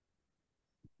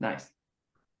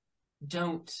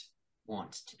don't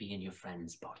want to be in your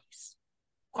friends' bodies.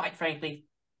 Quite frankly,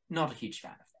 not a huge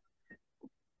fan of them.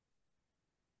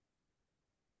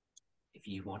 If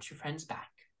you want your friends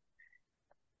back,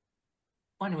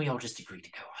 why don't we all just agree to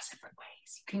go our separate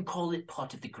ways? You can call it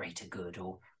part of the greater good,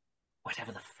 or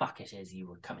whatever the fuck it is you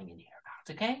were coming in here about,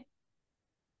 okay?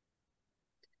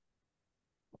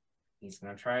 He's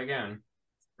gonna try again.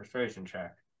 Persuasion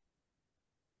check.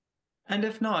 And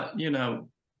if not,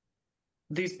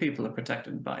 these people are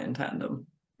protected by in tandem.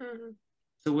 Mhm.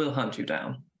 So we'll hunt you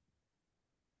down.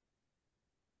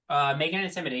 Make an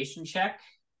intimidation check,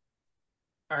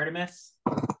 Artemis.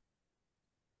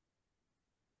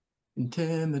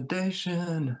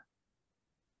 Intimidation.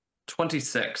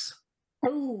 26.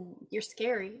 Oh, you're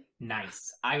scary.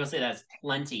 Nice. I will say that's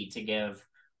plenty to give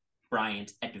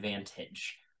Bryant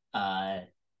advantage.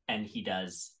 And he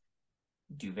does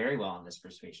do very well on this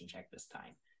persuasion check this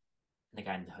time. And the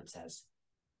guy in the hood says,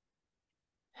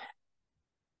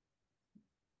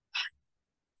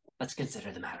 let's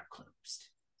consider the matter closed.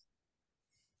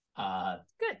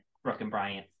 Good. Brooke and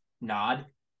Bryant nod,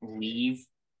 leave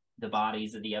the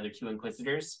bodies of the other 2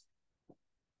 Inquisitors,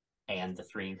 and the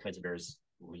 3 Inquisitors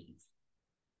leave.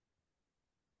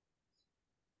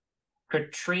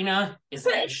 Katrina is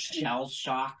like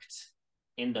shell-shocked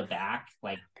in the back,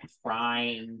 like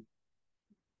crying.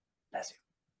 Bless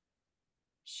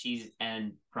you.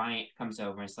 And Bryant comes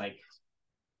over and is like,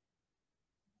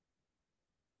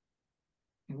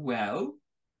 well,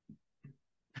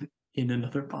 In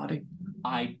another body?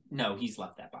 no, he's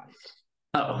left that body.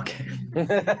 Oh, okay.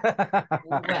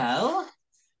 Well,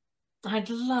 I'd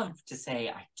love to say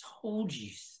I told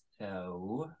you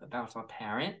so about our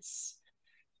parents,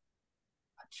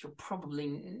 but you're probably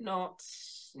not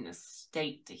in a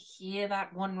state to hear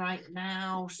that one right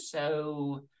now,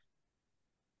 so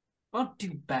I'll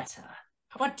do better.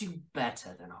 How about do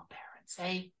better than our parents,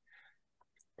 eh?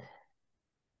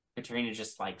 Katrina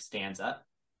just stands up.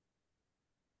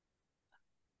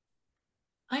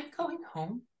 I'm going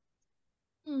home.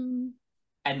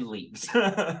 And leaves.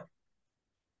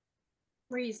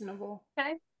 Reasonable.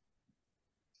 Okay.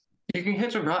 You can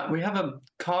hitch a ride. We have a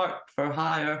cart for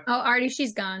hire. Oh, Artie,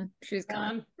 she's gone. She's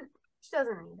gone. She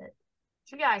doesn't need it.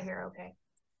 She got here okay.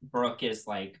 Brooke is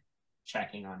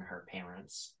checking on her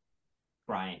parents.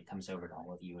 Bryant comes over to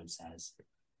all of you and says,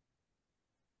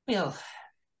 we'll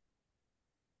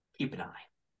keep an eye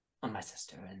on my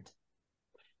sister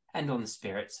and on the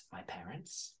spirits of my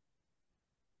parents.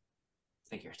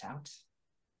 Figure it out.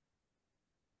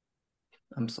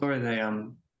 I'm sorry they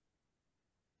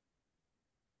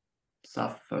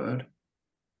suffered.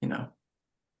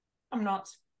 I'm not.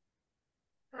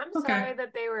 I'm Okay. sorry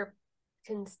that they were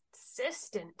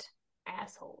consistent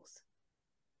assholes.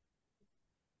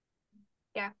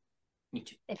 Yeah. Me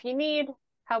too. If you need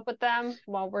help with them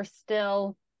while we're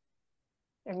still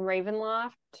in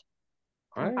Ravenloft,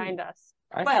 come find us.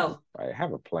 I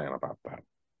have a plan about that.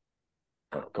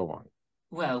 But go on.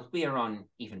 Well, we are on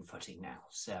even footing now,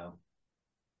 so.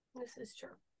 This is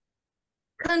true.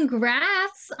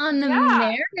 Congrats on the Yeah.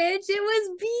 marriage. It was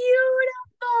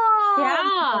beautiful.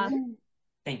 Yeah.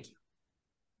 Thank you.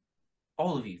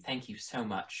 All of you, thank you so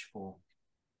much for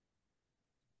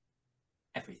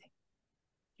everything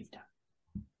you've done.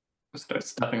 I start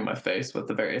stuffing my face with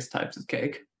the various types of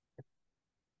cake.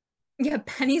 Yeah,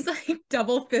 Penny's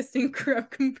double fisting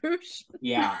croquembouche.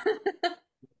 Yeah.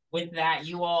 With that,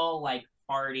 you all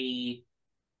party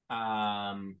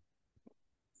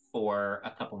for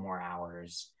a couple more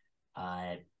hours.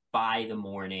 By the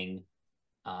morning,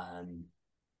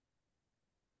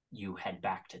 you head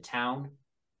back to town.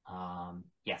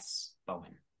 Yes,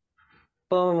 Bowen.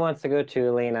 Bowen wants to go to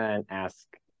Elena and ask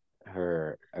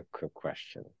her a quick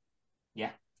question.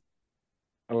 Yeah.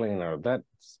 Elena, that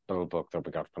spell book that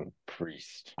we got from the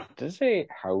priest, does it say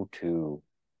how to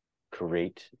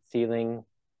create sealing?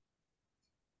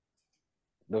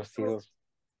 Those seals?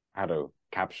 How to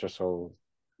capture souls?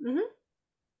 Mm-hmm.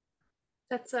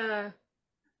 That's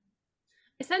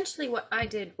essentially what I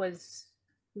did was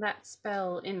that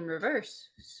spell in reverse.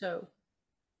 So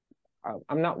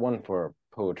I'm not one for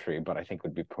poetry, but I think it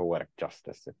would be poetic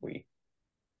justice if we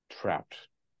trapped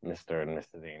Mr. and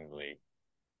Mrs. Ainsley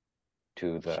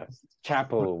to the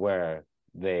chapel where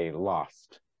they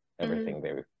lost everything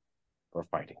they were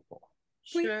fighting for.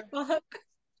 sure.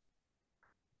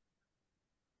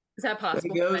 Is that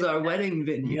possible? There goes our wedding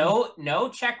venue. No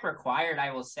check required,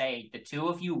 I will say. The two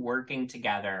of you working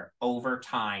together over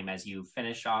time as you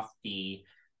finish off the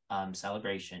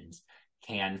celebrations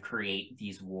can create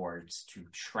these wards to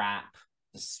trap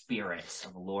the spirits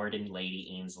of Lord and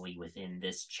Lady Ainsley within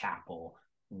this chapel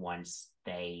once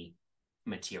they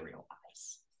materialize.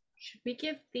 Should we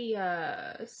give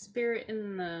the spirit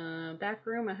in the back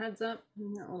room a heads up?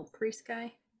 That little priest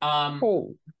guy.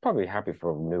 Oh, probably happy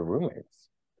for new roommates.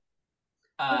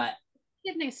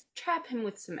 Goodness, trap him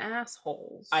with some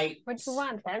assholes. What you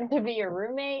want them to be your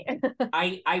roommate?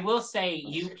 I will say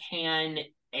you can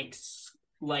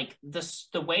like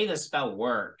the way the spell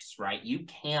works, right? You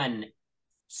can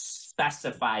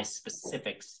specify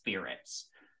specific spirits.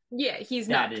 Yeah, he's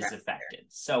that not is trapped affected,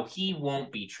 so he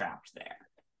won't be trapped there.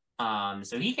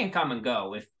 So he can come and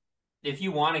go. If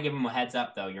you want to give him a heads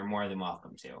up, though, you're more than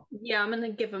welcome to. Yeah, I'm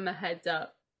gonna give him a heads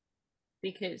up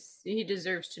because he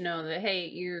deserves to know that hey,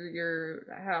 your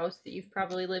house that you've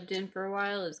probably lived in for a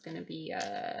while is gonna be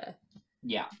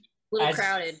yeah, a little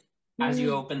crowded. As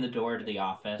you open the door to the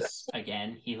office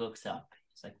again, he looks up.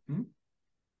 He's like,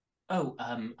 "Oh,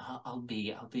 I'll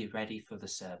be ready for the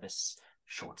service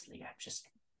shortly. I'm just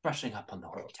brushing up on the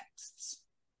holy texts."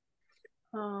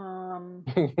 How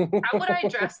would I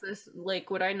address this? Like,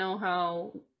 would I know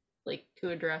how, like, to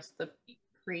address the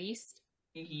priest?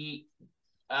 You're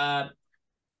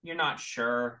not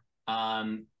sure.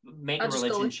 Make I'll a just go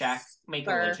religion with check. Make a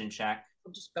sir. religion check.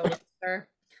 I'll just go with sir.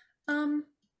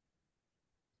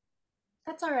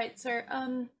 That's all right, sir.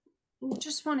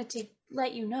 Just wanted to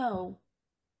let you know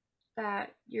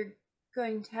that you're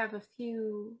going to have a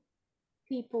few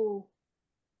people,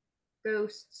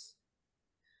 ghosts,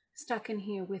 stuck in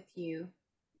here with you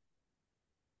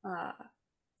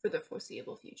for the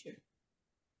foreseeable future.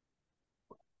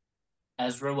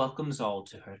 Ezra welcomes all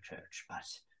to her church,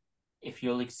 but if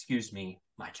you'll excuse me,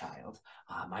 my child,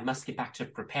 I must get back to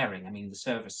preparing. I mean, the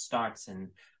service starts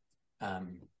in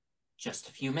just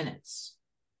a few minutes.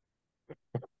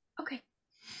 Okay.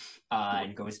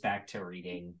 And goes back to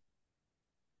reading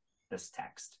this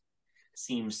text.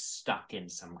 Seems stuck in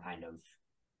some kind of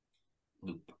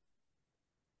loop.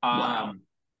 Wow.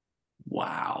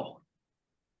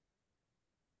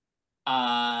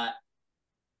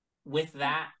 With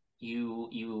that,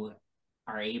 you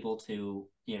are able to,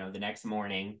 the next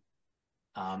morning,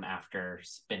 after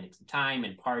spending some time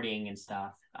and partying and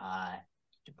stuff,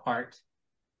 depart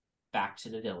back to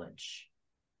the village.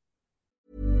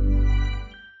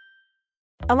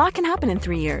 A lot can happen in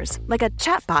 3 years, like a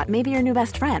chatbot may be your new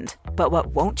best friend. But what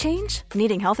won't change?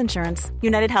 Needing health insurance.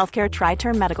 United Healthcare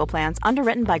Tri-Term Medical Plans,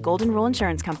 underwritten by Golden Rule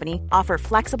Insurance Company, offer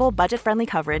flexible, budget-friendly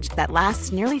coverage that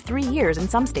lasts nearly 3 years in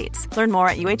some states. Learn more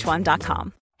at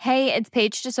uh1.com. Hey, it's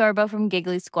Paige DeSorbo from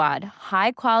Giggly Squad.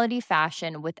 High quality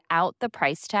fashion without the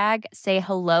price tag. Say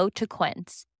hello to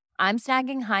Quince. I'm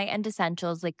snagging high-end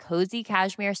essentials like cozy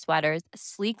cashmere sweaters,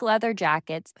 sleek leather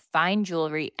jackets, fine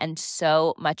jewelry, and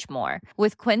so much more.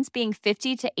 With Quince being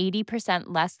 50 to 80%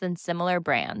 less than similar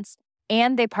brands.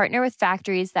 And they partner with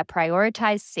factories that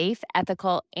prioritize safe,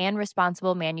 ethical, and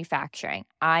responsible manufacturing.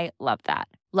 I love that.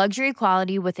 Luxury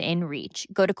quality within reach.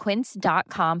 Go to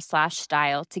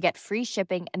quince.com/style to get free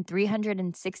shipping and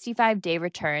 365-day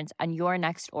returns on your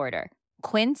next order.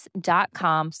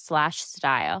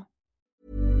 Quince.com/style.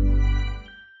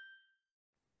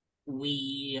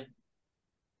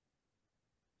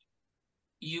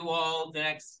 You all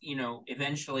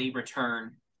eventually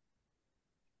return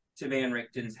to Van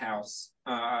Richten's house.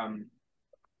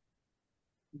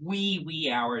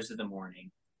 Wee hours of the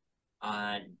morning.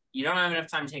 You don't have enough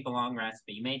time to take a long rest,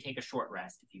 but you may take a short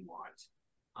rest if you want.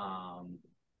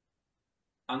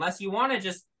 Unless you want to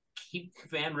just keep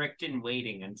Van Richten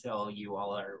waiting until you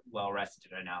all are well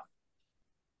rested enough.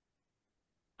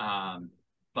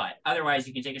 But otherwise,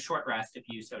 you can take a short rest if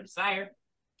you so desire.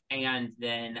 And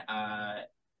then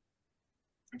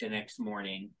the next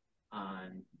morning,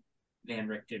 Van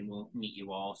Richten will meet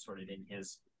you all sort of in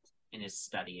his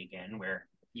study again, where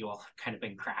you all have kind of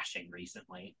been crashing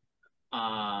recently.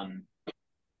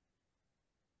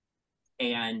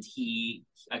 And he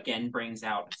again brings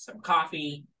out some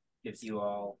coffee, gives you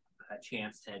all a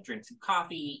chance to drink some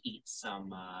coffee, eat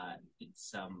some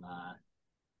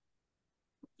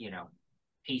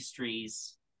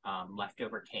pastries,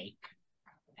 leftover cake,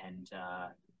 and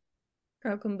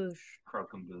Croquembouche.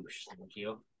 Thank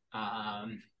you.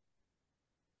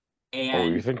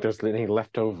 You think there's any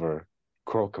leftover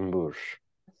croquembouche?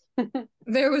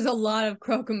 There was a lot of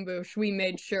croquembouche. We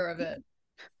made sure of it.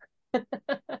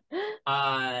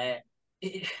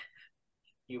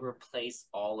 You replace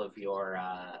all of your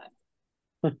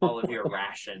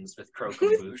rations with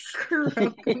croquembouche.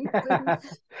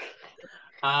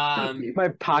 My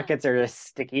pockets are just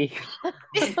sticky.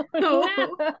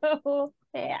 Oh,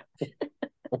 yeah.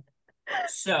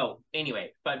 So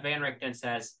anyway, but Van Richten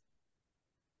says,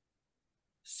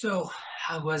 "So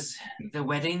how was the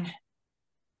wedding?"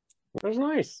 It was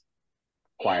nice.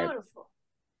 Quiet. Beautiful.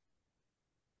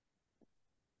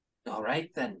 All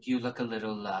right, then. You look a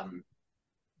little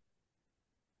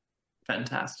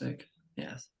fantastic.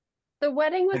 Yes. The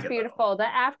wedding was I get that. beautiful. The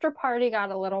after party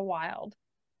got a little wild.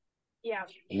 Yeah.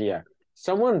 Yeah.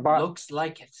 Someone bought looks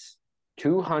like it.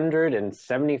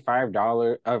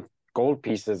 $275 of gold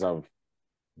pieces of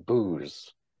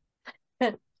booze.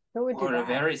 Or a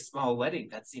very small wedding.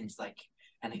 That seems like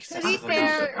an To be excessive amount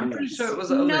fair, of booze.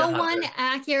 no one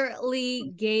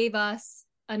accurately gave us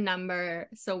a number,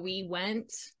 so we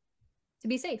went to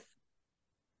be safe.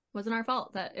 Wasn't our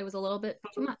fault that it was a little bit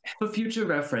too much. For future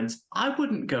reference, I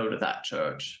wouldn't go to that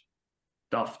church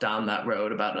off down that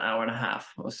road about an hour and a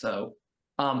half or so.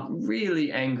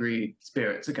 Really angry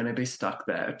spirits are going to be stuck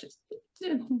there. Just,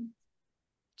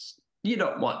 you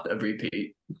don't want a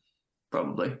repeat,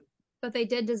 probably. But they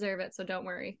did deserve it, so don't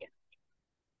worry.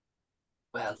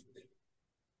 Well,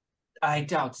 I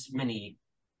doubt many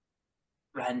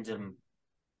random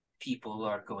people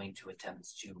are going to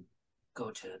attempt to go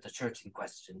to the church in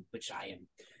question, which I am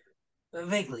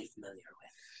vaguely familiar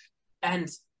with. And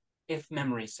if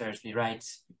memory serves me right,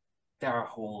 there are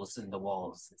holes in the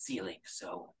walls and ceiling,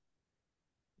 so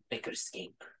they could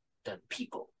escape. The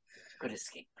people could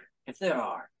escape if there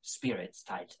are spirits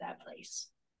tied to that place.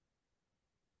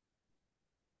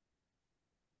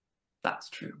 That's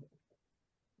true.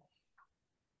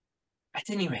 At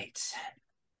any rate,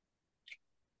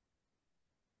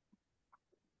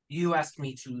 you asked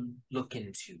me to look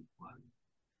into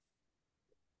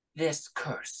this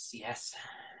curse, yes?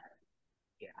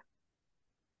 Yeah.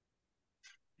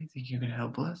 I think you could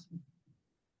help us.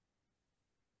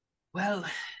 Well,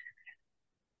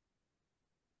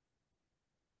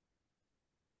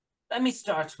 let me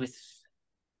start with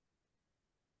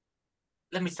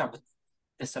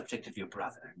the subject of your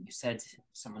brother. You said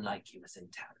someone like you was in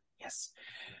town. Yes.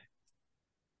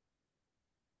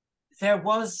 There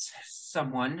was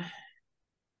someone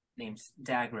named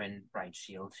Dagrin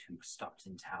Brightshield who stopped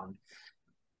in town.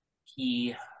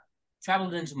 He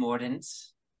traveled into Mordant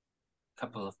a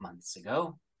couple of months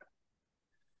ago.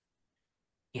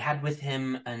 He had with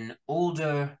him an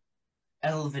older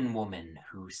elven woman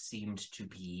who seemed to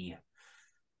be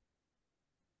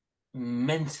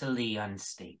mentally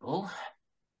unstable.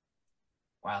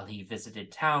 While he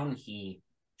visited town, he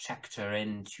checked her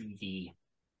into the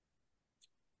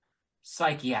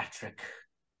psychiatric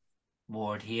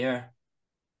ward here.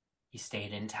 He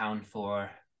stayed in town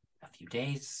for a few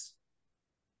days,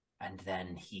 and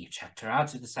then he checked her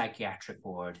out of the psychiatric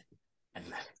ward and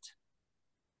left.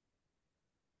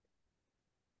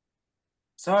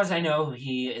 As far as I know,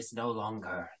 he is no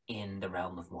longer in the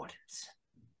realm of Mordant.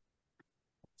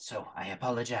 So I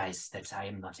apologize that I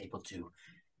am not able to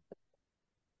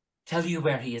tell you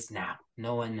where he is now.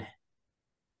 No one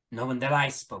that I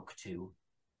spoke to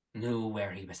knew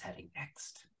where he was heading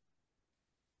next.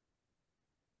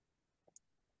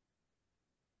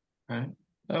 Right.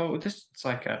 Oh, this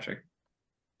psychiatric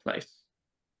place.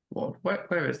 Ward.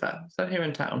 Where is that? Is that here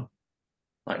in town?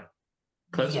 Like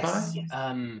close Yes,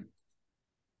 by?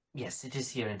 Yes, it is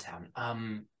here in town.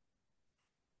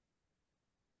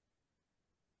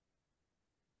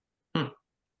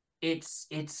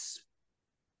 It's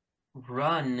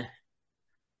run.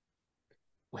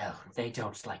 Well, they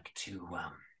don't like to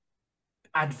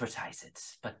advertise it,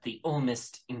 but the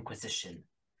Olmist Inquisition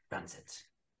runs it.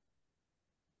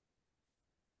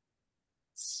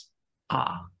 It's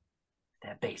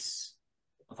their base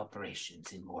of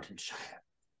operations in Mordenshire.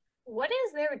 What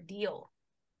is their deal?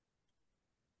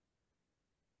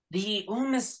 The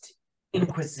Olmist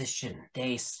Inquisition,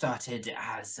 they started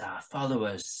as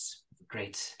followers of a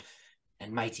great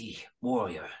and mighty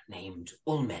warrior named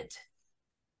Olmed.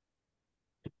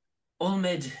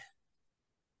 Olmed,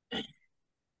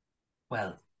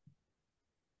 well,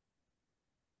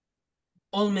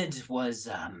 Olmed was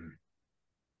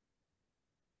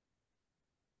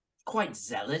quite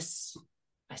zealous,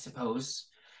 I suppose,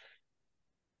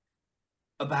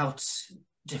 about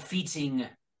defeating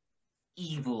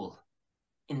evil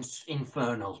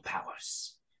infernal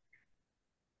powers.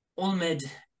 Olmed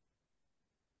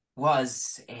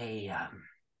was a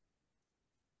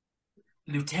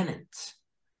lieutenant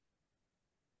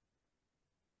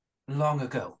long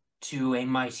ago to a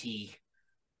mighty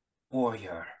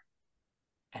warrior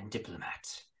and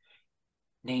diplomat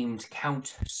named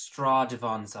Count Strahd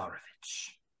von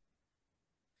Zarovich.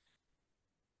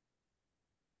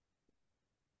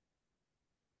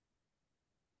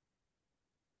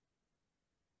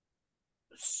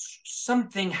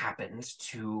 Something happened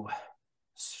to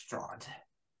Strahd.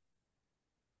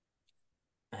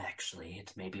 Actually,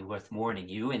 it may be worth warning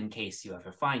you in case you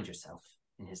ever find yourself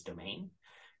in his domain.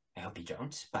 I hope you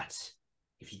don't, but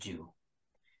if you do,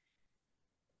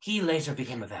 he later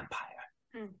became a vampire.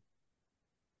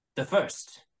 The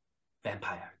first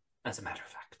vampire, as a matter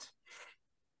of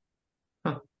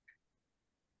fact.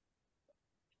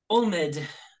 Olmed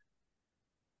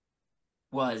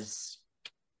was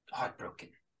heartbroken.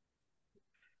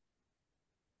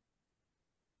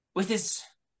 With his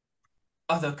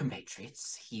other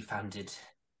compatriots, he founded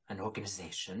an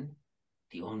organization,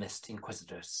 the Olmist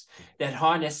Inquisitors, that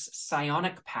harness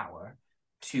psionic power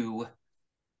to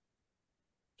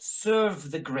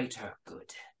serve the greater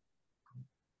good,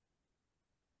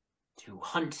 to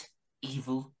hunt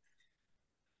evil,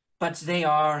 but they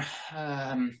are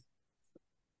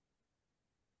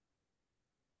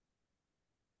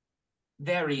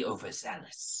very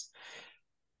overzealous.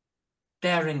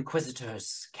 Their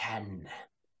inquisitors can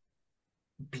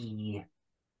be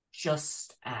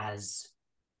just as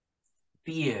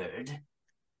feared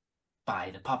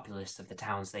by the populace of the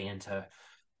towns they enter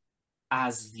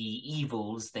as the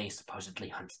evils they supposedly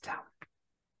hunt down.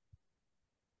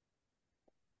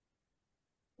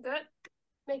 That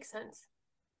makes sense.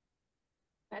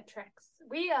 That tracks.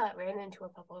 We ran into a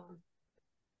couple of them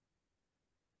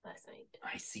last night.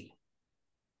 I see.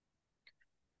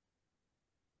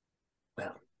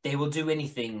 Well, they will do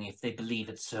anything if they believe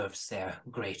it serves their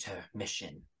greater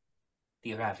mission,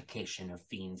 the eradication of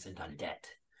fiends and undead.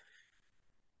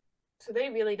 So they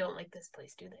really don't like this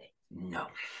place, do they? No,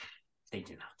 they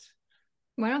do not.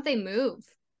 Why don't they move?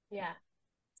 Yeah.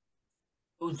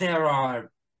 There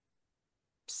are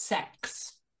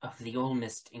sects of the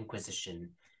Olmist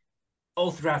Inquisition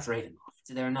all throughout Ravenloft.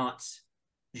 They're not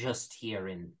just here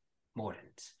in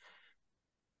Mordant.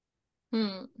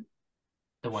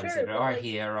 The ones that are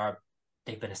here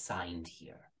they've been assigned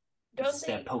here. It's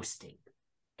their posting.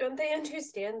 Don't they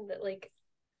understand that, like,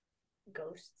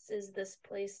 ghosts is this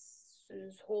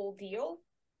place's whole deal?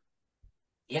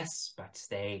 Yes, but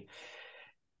they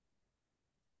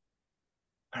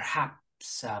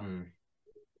perhaps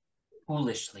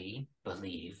foolishly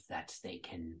believe that they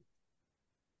can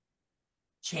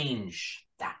change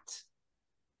that.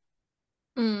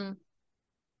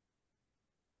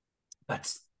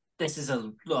 But this is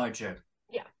a larger...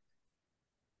 Yeah.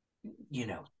 You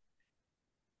know,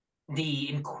 the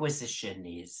Inquisition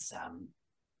is,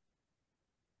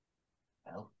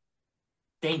 well,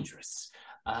 dangerous.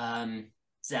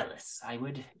 Zealous.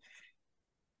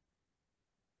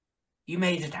 You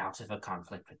made it out of a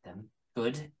conflict with them.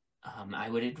 Good. I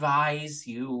would advise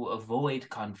you avoid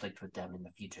conflict with them in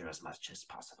the future as much as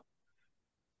possible.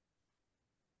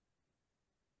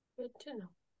 Good to know.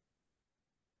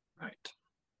 Right.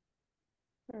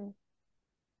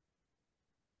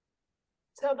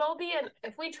 So they'll be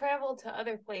if we travel to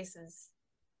other places,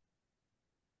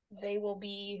 they will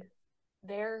be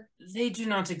there. They do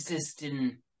not exist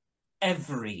in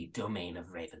every domain of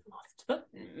Ravenloft, but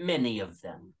many of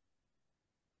them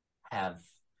have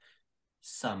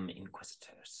some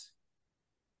inquisitors.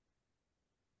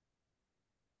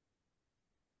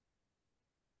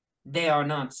 They are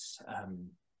not,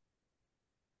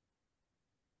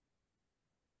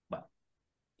 well,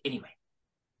 anyway.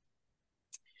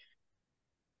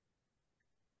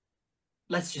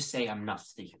 Let's just say I'm not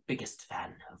the biggest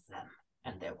fan of them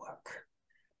and their work.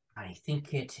 I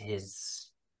think it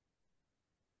is,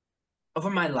 over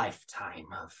my lifetime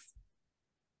of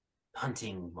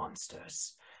hunting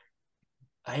monsters,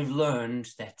 I've learned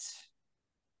that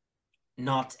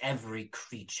not every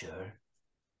creature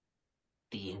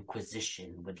the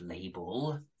Inquisition would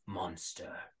label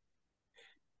monster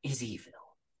is evil.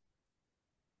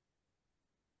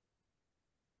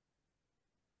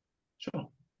 Sure.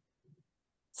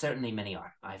 Certainly many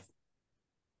are. I've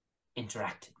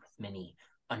interacted with many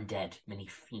undead, many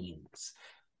fiends,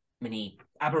 many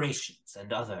aberrations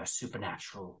and other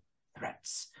supernatural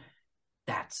threats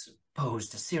that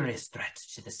posed a serious threat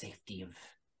to the safety of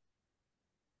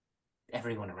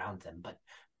everyone around them. But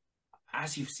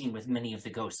as you've seen with many of the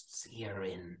ghosts here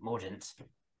in Mordant,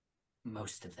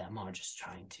 most of them are just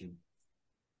trying to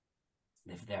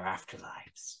live their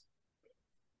afterlives.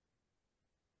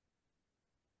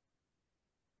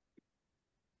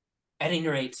 At any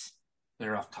rate,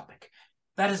 we're off topic.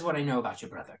 That is what I know about your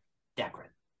brother,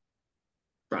 Dagran.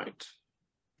 Right.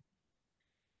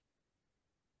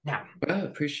 Now, well, I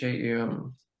appreciate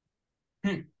you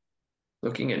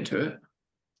looking into it.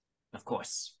 Of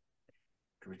course.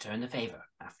 To return the favor,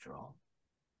 after all.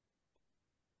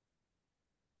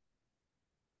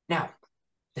 Now,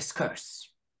 this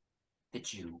curse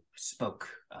that you spoke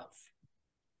of.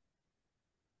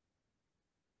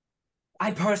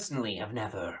 I personally have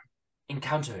never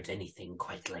encountered anything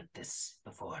quite like this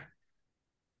before.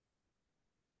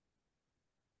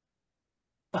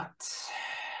 But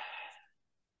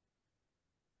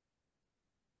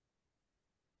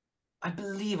I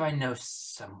believe I know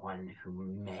someone who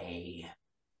may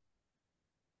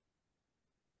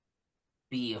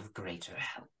be of greater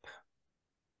help.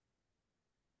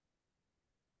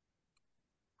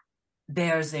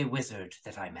 There's a wizard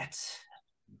that I met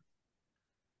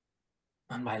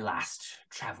on my last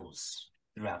travels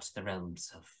throughout the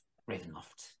realms of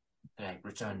Ravenloft that I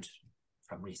returned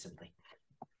from recently.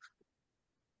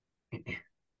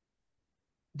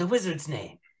 The wizard's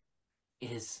name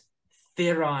is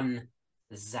Theron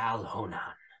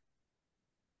Zalhonan.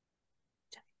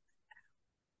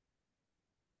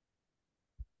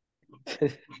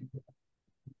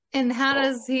 And how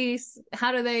do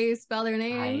they spell their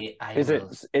name? Is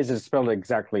it spelled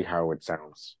exactly how it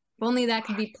sounds? If only that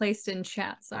could be placed in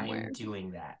chat somewhere. I'm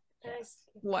doing that. Yes.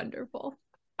 Wonderful.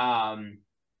 I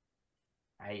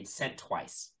sent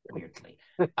twice, weirdly.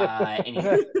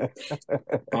 Anyway.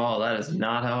 Oh, that is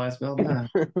not how I spelled that.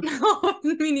 No,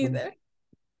 me neither.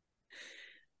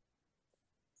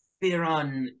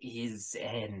 Theron is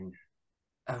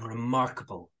a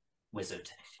remarkable wizard.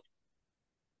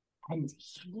 And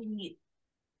he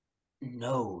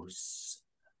knows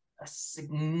a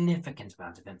significant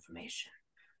amount of information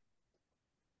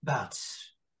about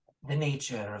the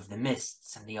nature of the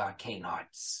mists and the arcane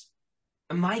arts.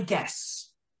 My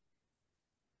guess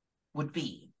would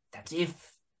be that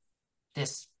if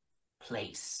this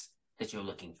place that you're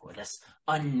looking for, this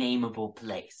unnameable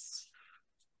place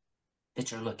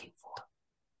that you're looking for,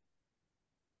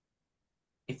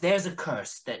 if there's a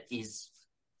curse that is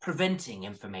preventing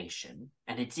information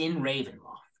and it's in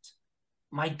Ravenloft,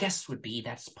 my guess would be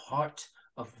that's part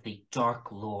of the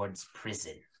Dark Lord's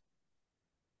prison.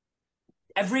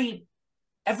 Every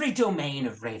domain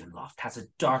of Ravenloft has a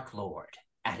Dark Lord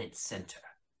at its center.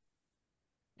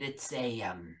 It's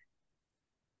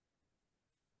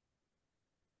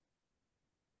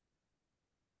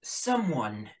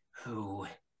someone who,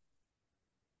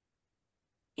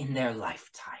 in their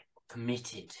lifetime,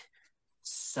 committed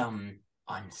some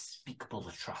unspeakable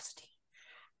atrocity.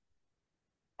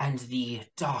 And the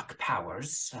dark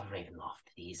powers of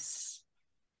Ravenloft, these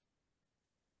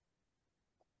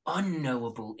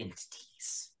unknowable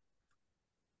entities,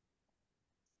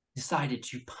 decided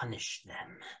to punish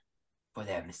them for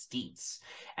their misdeeds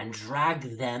and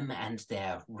drag them and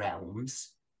their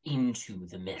realms into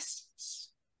the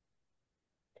mists.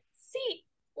 See,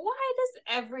 why does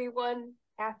everyone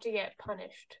have to get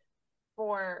punished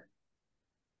for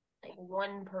like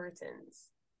one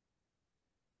person's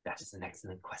That is an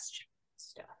excellent question.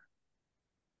 stuff?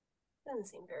 Doesn't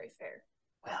seem very fair.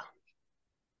 Well,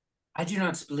 I do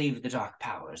not believe the dark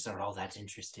powers are all that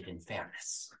interested in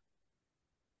fairness.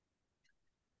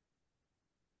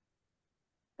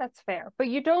 That's fair. But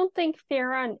you don't think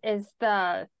Theron is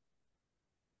the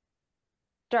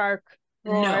Dark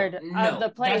Lord of the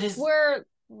place we're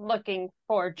looking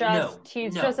for?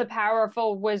 He's just a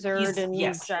powerful wizard in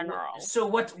general. So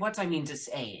what I mean to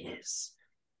say is,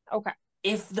 okay,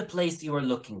 if the place you are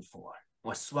looking for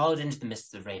was swallowed into the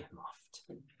mists of Ravenloft,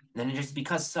 then it is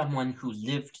because someone who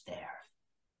lived there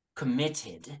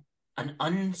committed an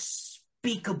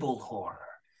unspeakable horror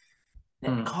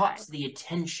that caught the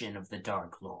attention of the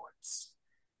Dark Lords.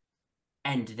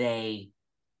 And they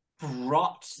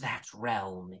brought that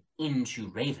realm into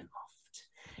Ravenloft.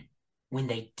 When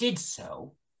they did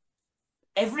so,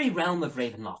 every realm of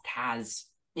Ravenloft has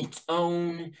its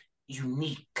own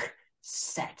unique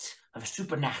set of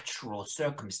supernatural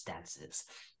circumstances.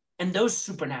 And those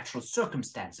supernatural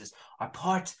circumstances are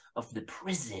part of the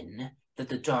prison that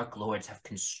the Dark Lords have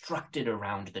constructed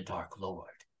around the Dark Lord.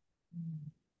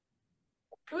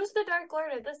 Who's the Dark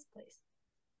Lord of this place?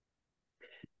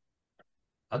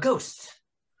 A ghost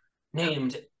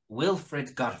named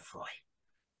Wilfred Godfroy.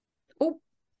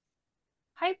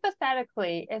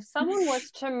 Hypothetically, if someone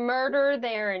was to murder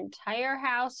their entire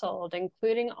household,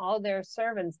 including all their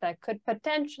servants, that could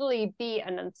potentially be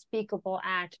an unspeakable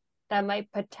act that might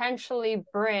potentially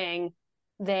bring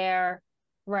their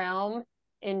realm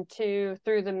through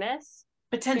the mist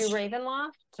to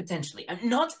Ravenloft? Potentially. And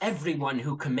not everyone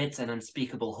who commits an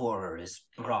unspeakable horror is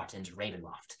brought into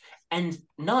Ravenloft. And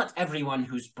not everyone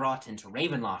who's brought into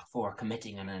Ravenloft for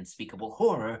committing an unspeakable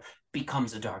horror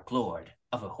becomes a Dark Lord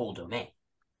of a whole domain.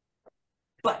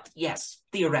 But yes,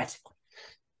 theoretically,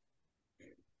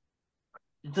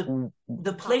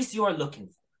 the place you are looking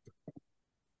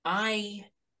for,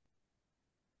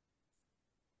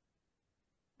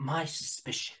 my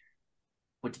suspicion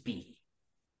would be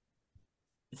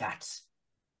that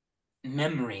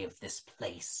memory of this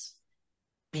place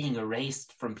being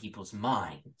erased from people's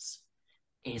minds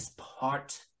is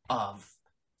part of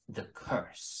the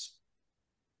curse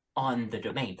on the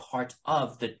domain, part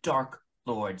of the Dark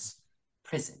Lord's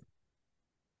prison.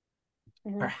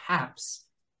 Mm-hmm. Perhaps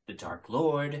the Dark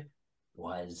Lord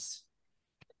was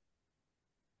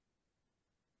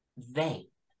vain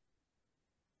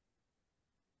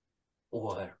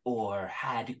or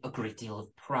had a great deal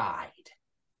of pride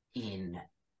in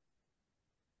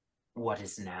what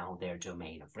is now their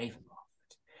domain of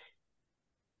Ravenloft.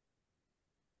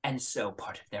 And so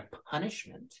part of their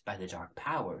punishment by the Dark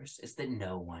Powers is that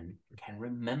no one can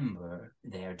remember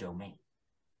their domain.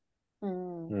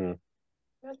 That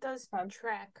does sound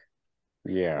track.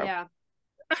 Yeah. Yeah.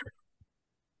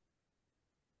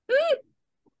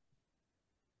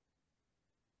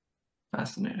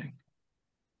 Fascinating.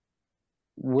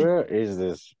 Where is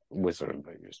this wizard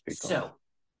that you speak of? So,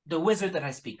 the wizard that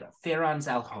I speak of, Firanz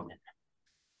Alhonen,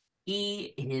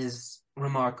 he is a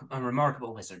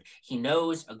remarkable wizard. He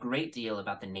knows a great deal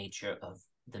about the nature of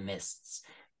the mists.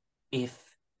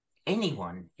 If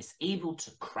anyone is able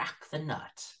to crack the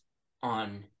nut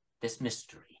on this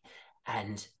mystery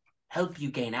and help you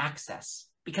gain access,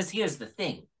 because here's the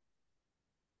thing.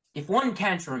 If one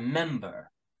can't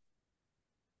remember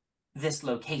this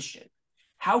location,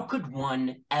 how could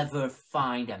one ever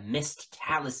find a mist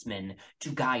talisman to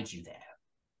guide you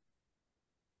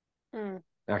there?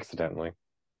 Accidentally.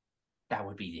 That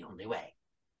would be the only way.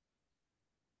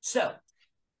 So,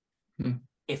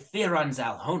 if Firanz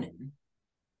Alhonen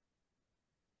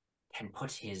can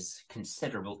put his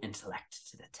considerable intellect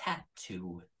to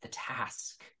the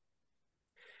task,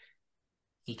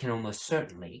 he can almost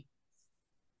certainly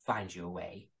find you a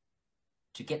way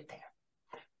to get there.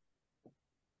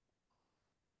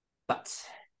 But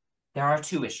there are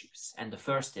two issues, and the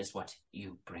first is what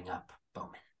you bring up,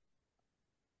 Bowman.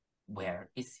 Where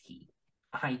is he?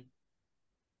 I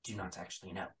do not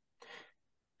actually know.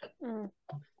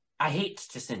 I hate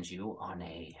to send you on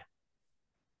a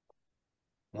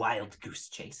wild goose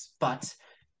chase, but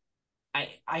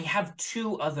I have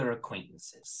two other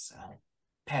acquaintances, a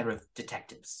pair of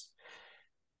detectives,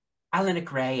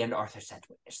 Alanic Ray and Arthur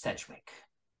Sedgwick.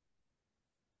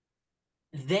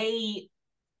 They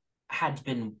had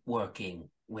been working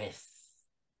with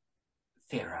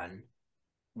Firan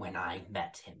when I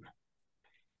met him.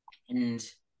 And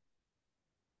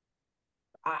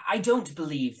I don't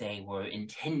believe they were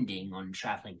intending on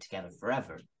traveling together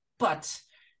forever, but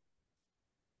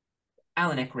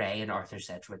Alanic Ray and Arthur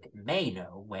Sedgwick may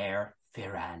know where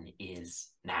Firan is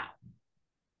now.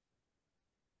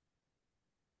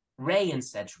 Ray and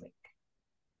Sedgwick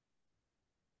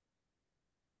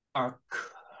are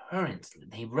currently,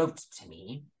 they wrote to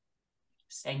me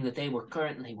saying that they were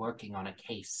currently working on a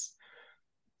case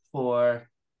for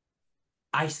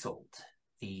Isold,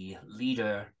 the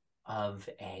leader of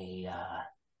a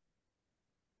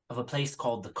place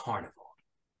called the Carnival.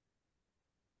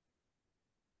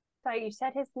 Sorry, you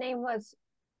said his name was,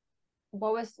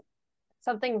 what was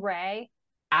something Ray?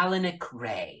 Alanic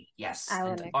Ray, yes,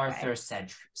 Alanic and Arthur Ray.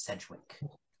 Sedgwick.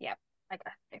 Yep, I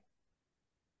got it.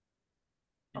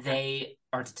 They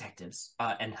are detectives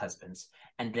and husbands,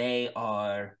 and they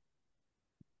are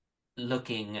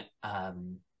looking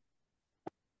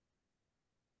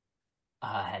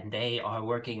and they are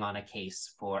working on a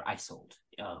case for Isold,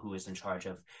 who is in charge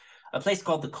of a place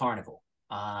called the Carnival.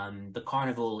 The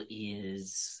Carnival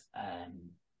is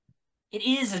it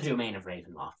is a domain of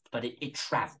Ravenloft, but it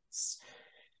travels.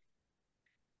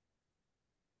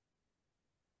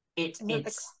 It's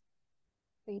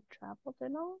we traveled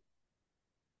in all?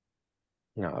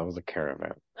 No, that was a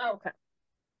caravan. Oh, okay.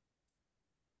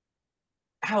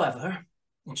 However,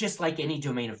 just like any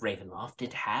domain of Ravenloft,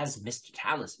 it has mist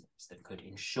talismans that could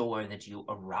ensure that you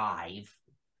arrive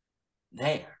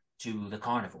there to the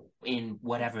Carnival in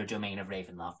whatever domain of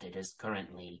Ravenloft it is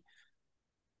currently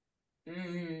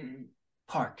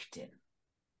parked in.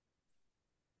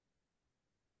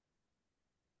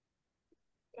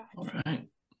 All right.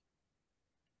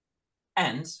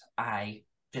 And I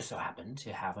just so happen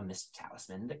to have a mist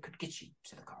talisman that could get you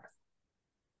to the Carnival.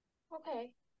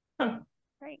 Okay.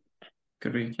 Great.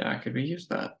 Could we use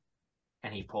that?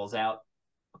 And he pulls out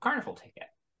a Carnival ticket.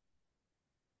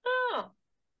 Oh,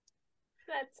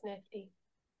 that's nifty.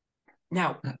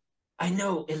 Now, I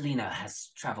know Elena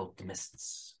has traveled the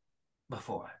mists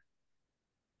before.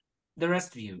 The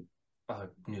rest of you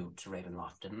are new to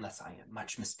Ravenloft, unless I am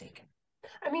much mistaken.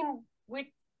 I mean,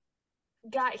 we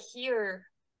got here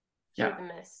through Yeah. the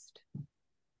mist.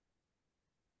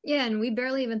 Yeah, and we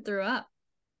barely even threw up.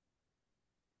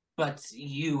 But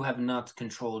you have not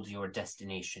controlled your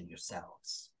destination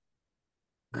yourselves.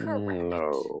 Correct.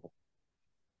 No.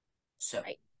 So,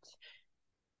 Right.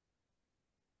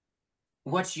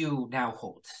 what you now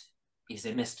hold is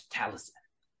a mist talisman.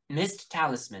 Mist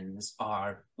talismans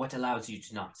are what allows you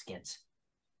to not get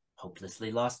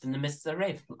hopelessly lost in the mists of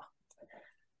Ravenloft.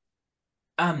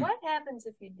 What happens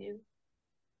if you do?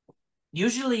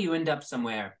 Usually you end up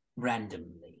somewhere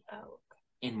randomly. Oh,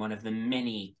 in one of the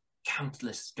many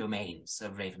countless domains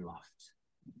of Ravenloft.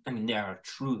 I mean, there are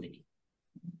truly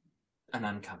an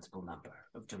uncountable number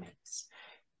of domains.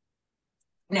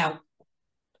 Now,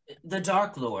 the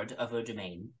Dark Lord of a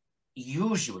domain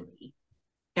usually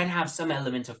can have some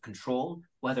element of control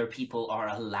whether people are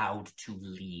allowed to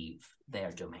leave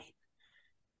their domain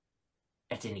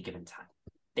at any given time.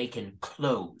 They can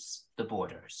close the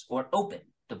borders or open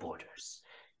the borders.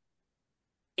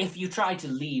 If you try to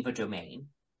leave a domain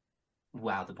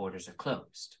while the borders are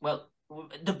closed, well,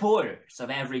 the borders of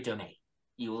every domain,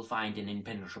 you will find an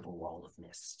impenetrable wall of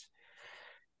mist.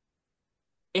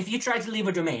 If you try to leave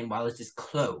a domain while it is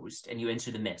closed and you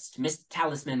enter the mist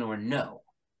talisman or no,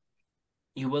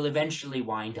 you will eventually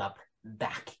wind up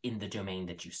back in the domain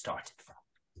that you started from.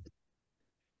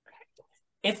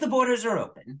 If the borders are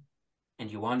open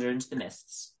and you wander into the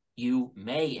mists, you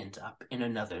may end up in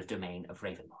another domain of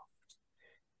Ravenloft.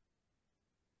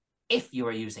 If you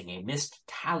are using a mist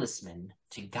talisman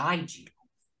to guide you,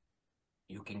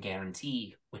 you can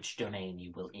guarantee which domain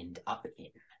you will end up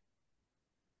in.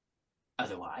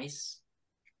 Otherwise,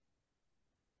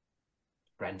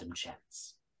 random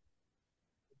chance.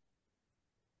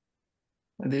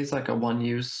 Are these like a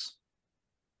one-use?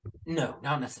 No,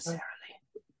 not necessarily.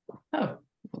 Oh,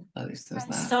 well, at least there's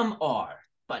that. Some are,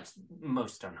 but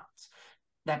most are not.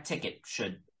 That ticket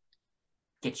should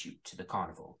get you to the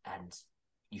carnival, and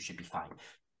you should be fine.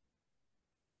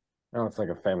 Oh, it's like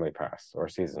a family pass or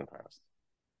season pass.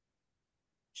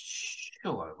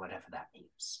 Sure, whatever that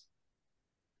means.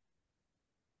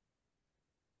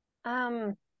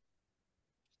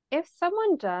 If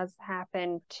someone does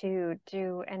happen to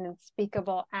do an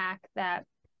unspeakable act that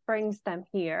brings them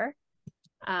here,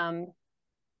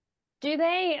 do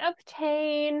they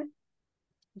obtain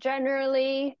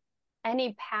generally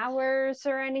any powers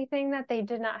or anything that they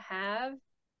did not have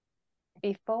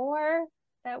before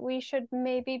that we should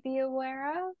maybe be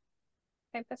aware of,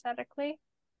 hypothetically?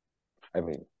 I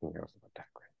mean, who knows about that,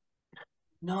 right?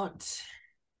 Not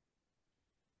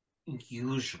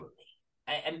usually.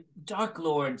 And Dark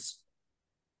Lords,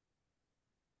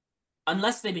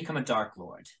 unless they become a Dark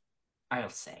Lord, I'll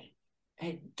say.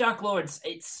 Dark Lords,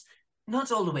 it's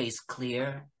not always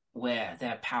clear where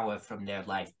their power from their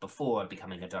life before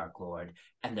becoming a Dark Lord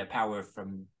and their power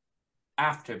from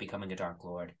after becoming a Dark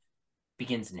Lord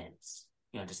begins and ends.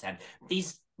 You understand?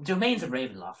 These domains of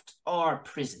Ravenloft are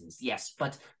prisons, yes,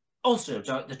 but also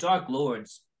the Dark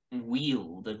Lords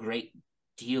wield a great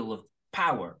deal of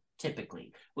power,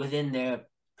 typically, within their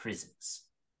prisons.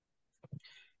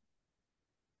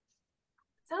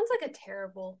 Sounds like a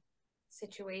terrible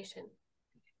situation.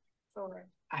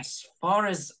 As far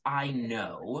as I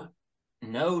know,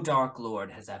 no Dark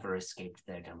Lord has ever escaped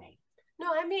their domain.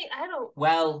 No, I mean, I don't...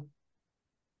 Well,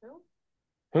 no?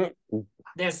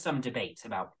 There's some debate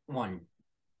about one,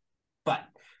 but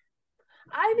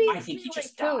I mean, I think he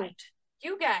just like, died.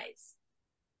 You guys.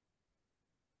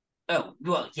 Oh,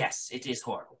 well, yes, it is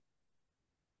horrible.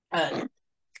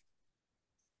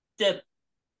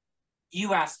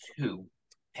 You asked who,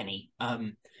 Penny.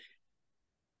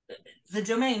 The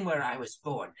domain where I was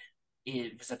born,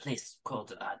 it was a place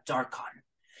called Darkon.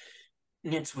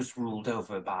 It was ruled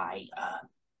over by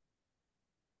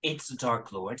its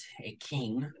Dark Lord, a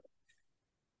king,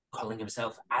 calling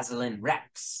himself Azalin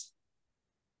Rex.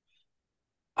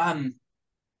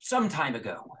 Some time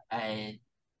ago, I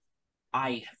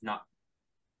have not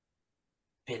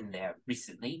been there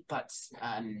recently, but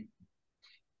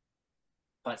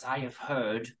I have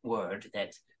heard word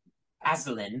that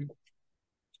Azalin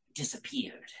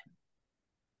disappeared.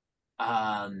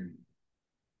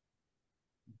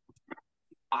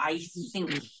 I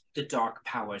think the Dark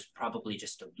Powers probably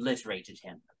just obliterated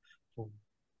him.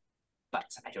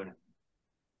 But I don't know.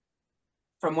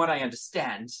 From what I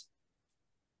understand,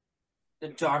 the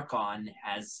Darkon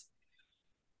has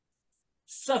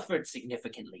suffered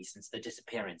significantly since the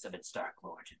disappearance of its Dark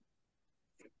Lord.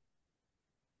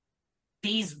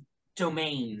 These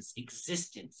domains'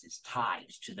 existence is tied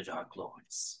to the Dark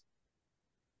Lords.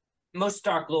 Most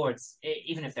Dark Lords,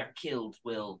 even if they're killed,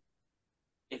 will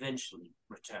eventually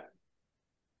return.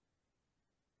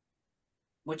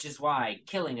 Which is why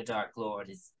killing a Dark Lord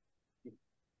is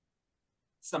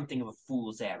something of a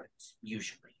fool's errand,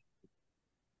 usually.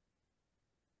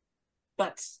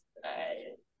 But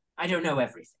I don't know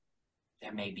everything.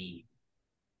 There may be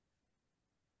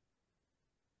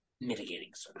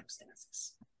mitigating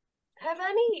circumstances. Have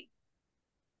any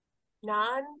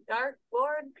non-Dark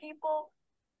Lord people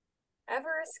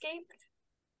ever escaped?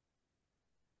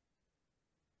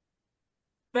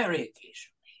 Very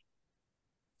occasionally,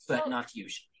 but not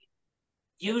usually.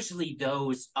 Usually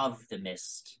those of the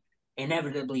mist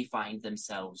inevitably find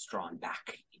themselves drawn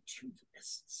back into the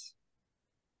mists.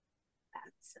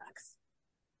 That sucks.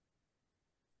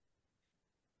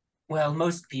 Well,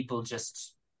 most people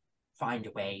just find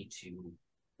a way to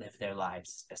live their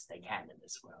lives as best they can in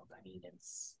this world. I mean,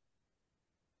 it's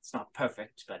not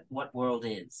perfect, but what world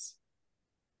is?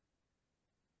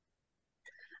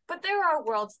 But there are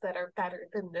worlds that are better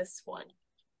than this one.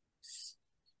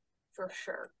 For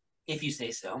sure. If you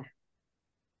say so.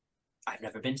 I've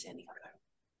never been to any other.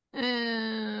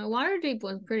 Waterdeep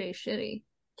was pretty shitty.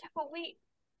 Yeah, but we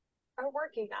are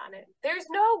working on it. There's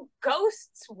no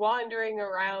ghosts wandering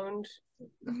around.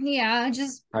 Yeah,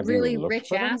 just Have you really looked rich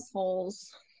for them?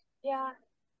 assholes. Yeah.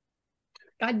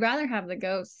 I'd rather have the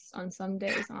ghosts on some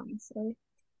days, honestly.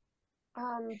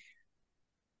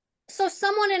 So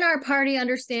someone in our party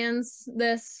understands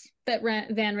this that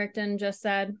Van Richten just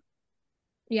said.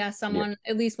 Yeah, someone,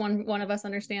 at least one of us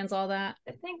understands all that.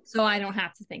 I think so. I don't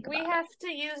have to think we about have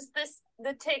to use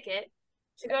the ticket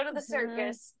to go to the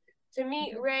circus to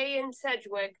meet Ray and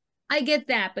Sedgwick. I get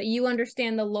that, but you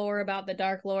understand the lore about the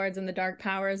Dark Lords and the Dark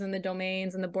Powers and the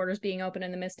domains and the borders being open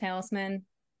and the Mist Talisman.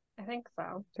 I think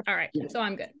so. All right, so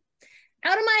I'm good.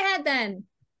 Out of my head then.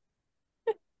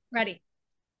 Ready.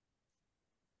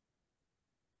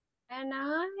 And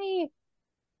I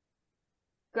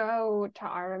go to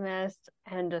Artemis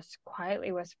and just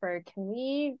quietly whisper, can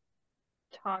we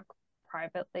talk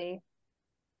privately?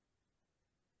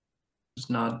 Just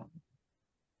nod.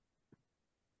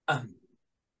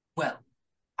 Well,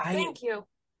 Thank you.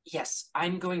 Yes,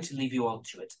 I'm going to leave you all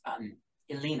to it.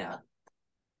 Elena,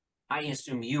 I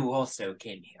assume you also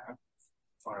came here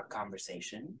for a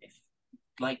conversation. If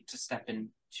you'd like to step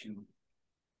into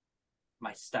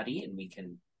my study and we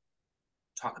can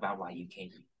talk about why you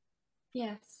came.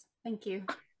 Yes, thank you.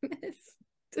 It's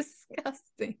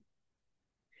disgusting.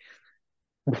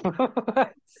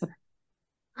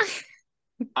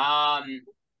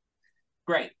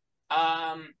 Great.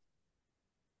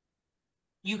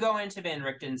 You go into Van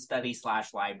Richten's study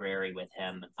 / library with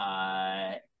him,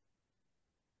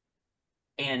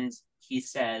 and he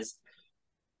says,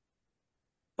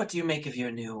 what do you make of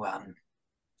your new,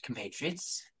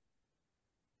 compatriots?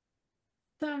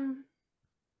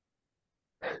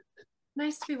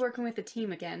 Nice to be working with a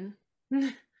team again.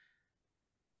 I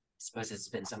suppose it's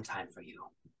been some time for you.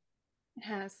 It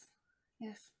has,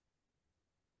 yes.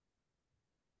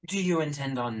 Do you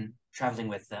intend on traveling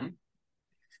with them?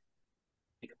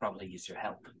 We could probably use your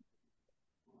help.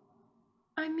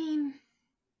 I mean,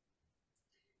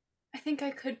 I think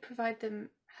I could provide them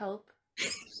help.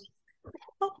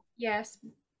 Yes,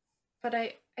 but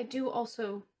I do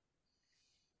also.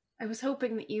 I was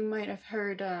hoping that you might have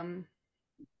heard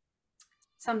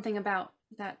something about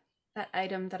that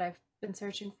item that I've been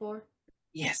searching for.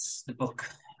 Yes, the book.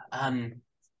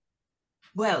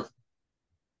 Well,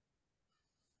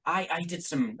 I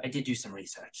did do some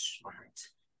research on it.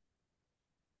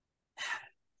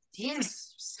 It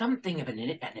is something of an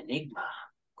enigma,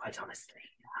 quite honestly.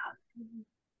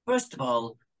 First of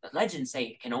all, the legends say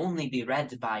it can only be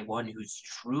read by one who's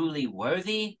truly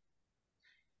worthy.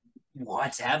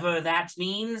 Whatever that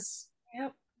means.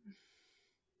 Yep.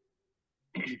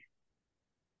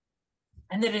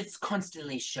 And that it's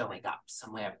constantly showing up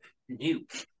somewhere new.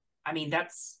 I mean,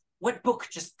 what book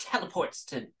just teleports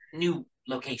to new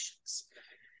locations?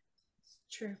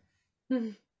 True.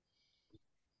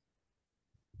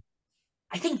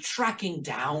 I think tracking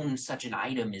down such an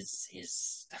item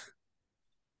is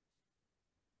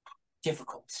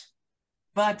difficult.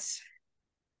 But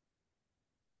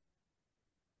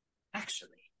actually,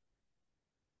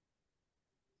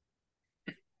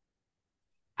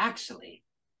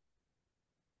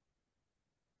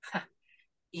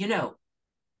 you know,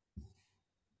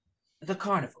 the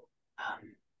carnival.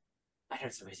 I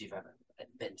don't suppose you've ever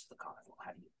been to the carnival,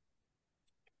 have you?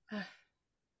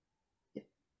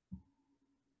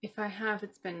 If I have,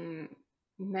 it's been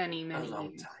many, many a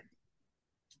long years. time.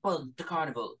 Well, the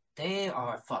carnival, they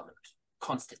are followed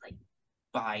constantly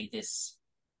by this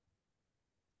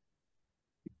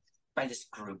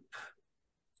group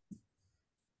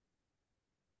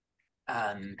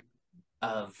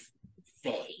of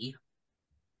Fae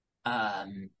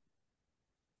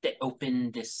that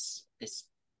opened this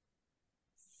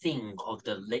thing called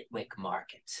the Litwick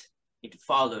Market. It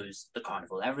follows the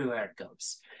carnival everywhere it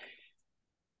goes.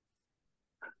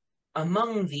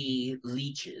 Among the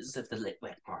leeches of the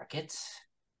Litwick Market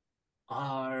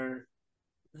are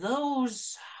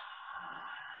those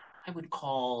I would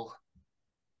call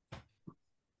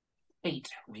fate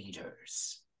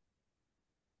readers.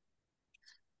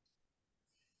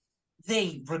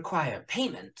 They require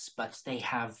payment, but they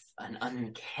have an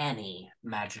uncanny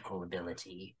magical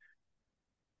ability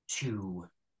to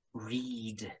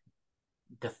read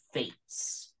the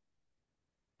fates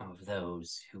of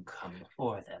those who come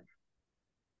before them.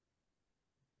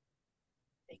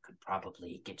 They could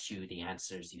probably get you the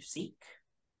answers you seek.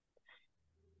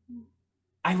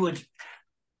 I would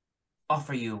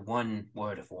offer you one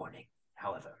word of warning,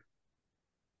 however.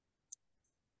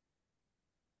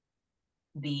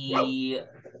 The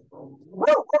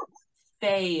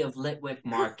Fae of Litwick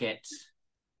Market,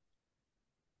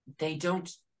 they don't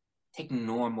take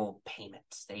normal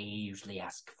payments. They usually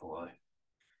ask for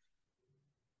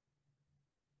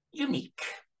unique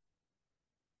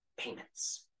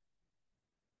payments.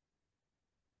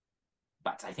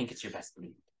 But I think it's your best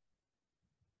lead.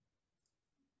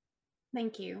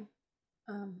 Thank you.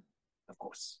 Of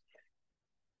course.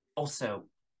 Also,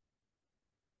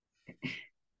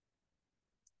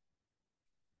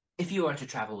 if you are to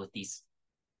travel with these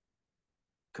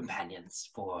companions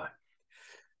for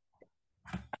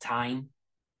a time,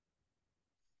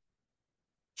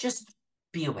 just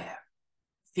be aware.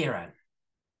 Firan,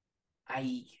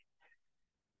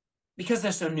 because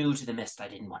they're so new to the mist, I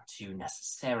didn't want to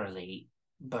necessarily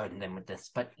burden them with this,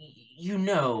 but you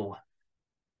know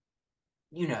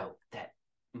that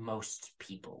most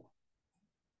people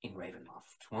in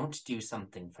Ravenloft won't do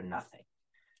something for nothing.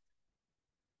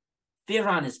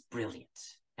 Firan is brilliant,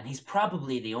 and he's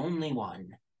probably the only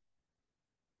one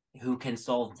who can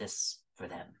solve this for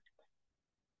them.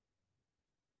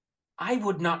 I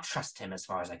would not trust him as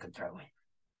far as I could throw him.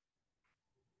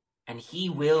 And he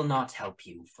will not help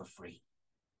you for free.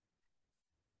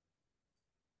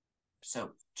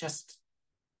 So just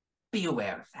be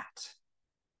aware of that.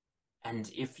 And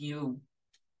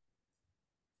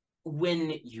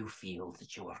when you feel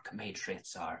that your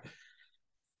compatriots are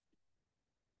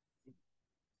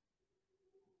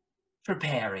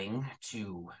preparing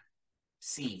to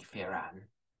see Firan,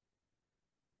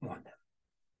 warn them.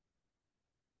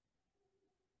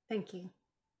 Thank you.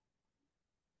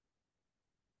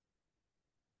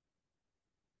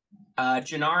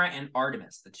 Janara and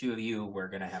Artemis, the two of you were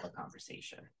going to have a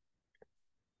conversation.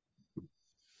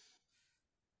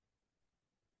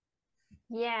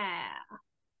 Yeah.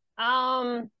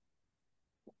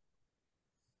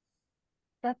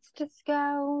 Let's just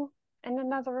go in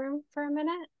another room for a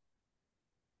minute.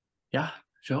 Yeah,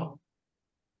 sure.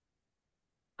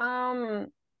 Grab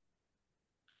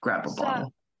a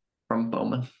bottle from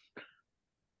Bowman.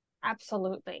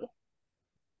 Absolutely.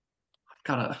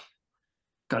 Gotta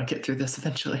get through this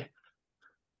eventually.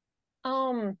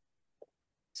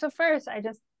 So first, I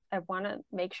want to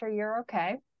make sure you're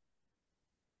okay.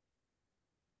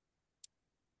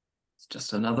 It's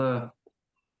just another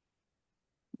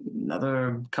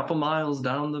couple miles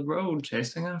down the road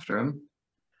chasing after him.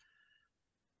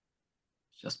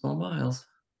 Just more miles.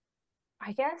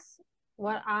 I guess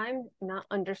what I'm not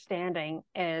understanding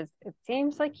is it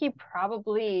seems like he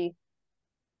probably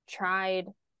tried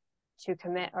to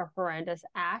commit a horrendous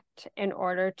act in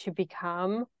order to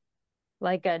become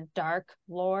like a Dark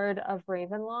Lord of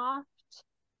Ravenloft.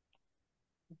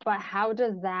 But how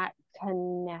does that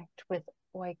connect with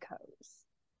Oikos?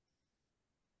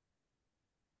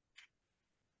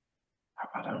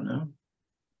 I don't know.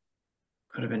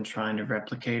 Could have been trying to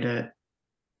replicate it,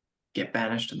 get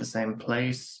banished to the same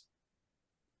place.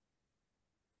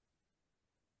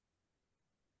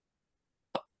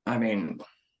 I mean,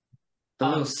 the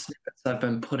little snippets I've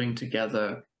been putting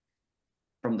together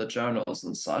from the journals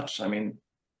and such, I mean,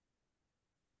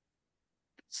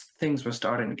 things were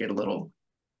starting to get a little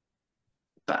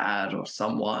bad, or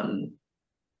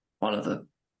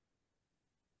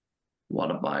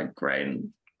one of my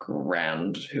grand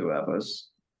whoever's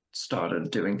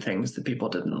started doing things that people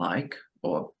didn't like,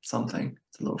 or something.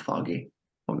 It's a little foggy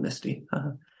or misty.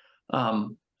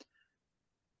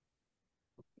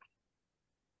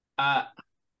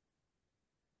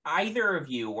 Either of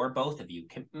you or both of you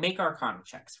can make Arcana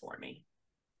checks for me.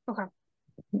 Okay.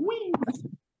 Whee!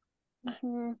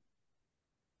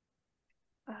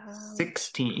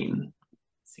 16.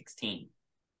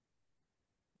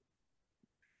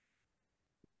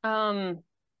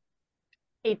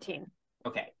 18.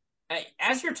 Okay.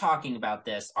 As you're talking about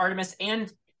this, Artemis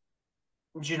and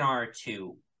Janara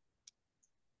too,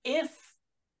 if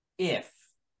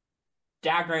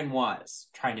Dagran was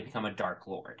trying to become a Dark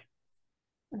Lord,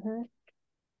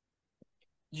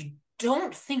 you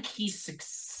don't think he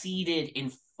succeeded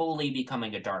in fully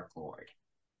becoming a Dark Lord.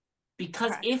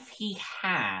 Because if he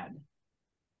had,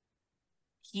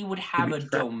 he would have a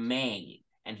domain,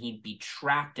 and he'd be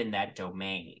trapped in that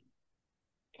domain.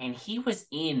 And he was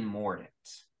in Mordant.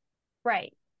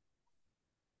 Right.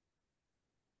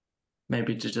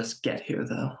 Maybe to just get here,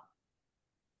 though.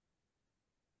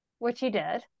 Which he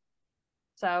did.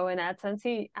 So in that sense,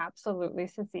 he absolutely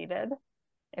succeeded,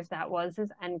 if that was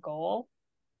his end goal.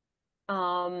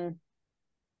 I'm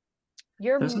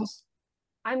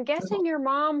guessing your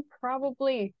mom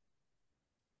probably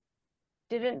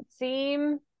didn't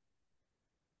seem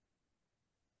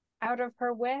out of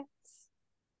her wits.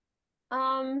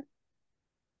 I'm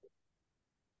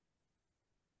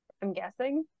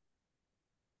guessing.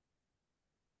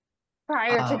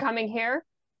 Prior to coming here.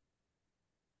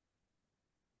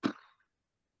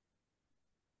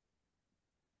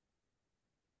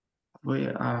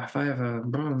 If I have a...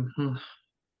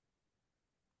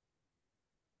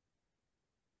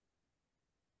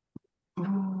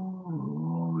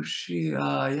 Oh, she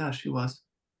was.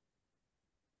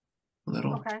 A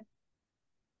little. Okay.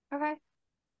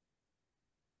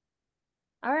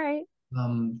 All right.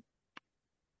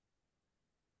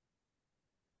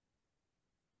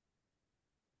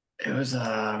 It was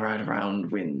right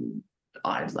around when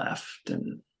I left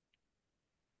and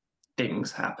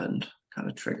things happened, kind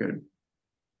of triggered.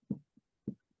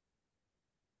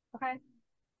 Okay.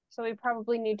 So we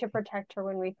probably need to protect her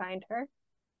when we find her.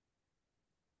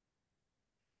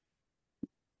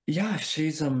 Yeah, if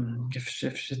she's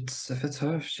if it's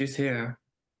her, if she's here.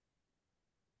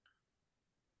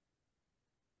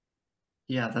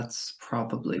 Yeah, that's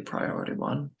probably priority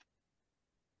one.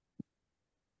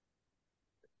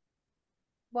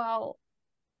 Well,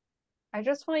 I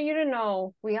just want you to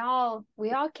know we all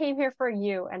came here for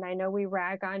you, and I know we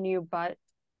rag on you, but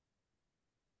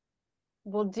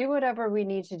we'll do whatever we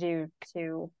need to do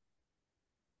to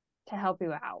help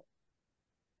you out.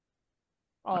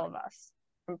 All of us.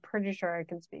 I'm pretty sure I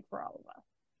can speak for all of us.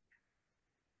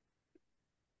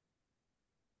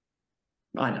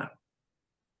 I know.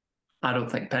 I don't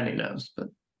think Penny knows, but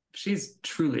she's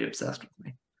truly obsessed with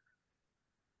me.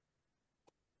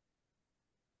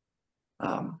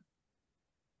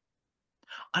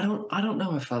 I don't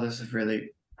know if others have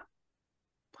really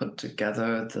put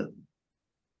together the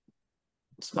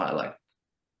it's my like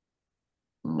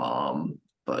mom,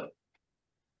 but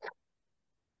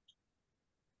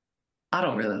I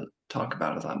don't really talk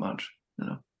about it that much, you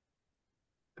know.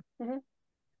 Mm-hmm.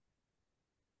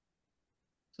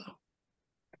 So,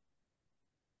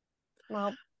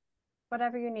 well,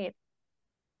 whatever you need.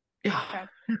 Yeah.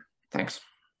 Okay. Thanks.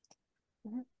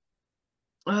 Mm-hmm.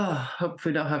 Hope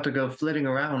we don't have to go flitting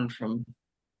around from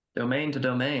domain to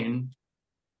domain,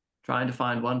 trying to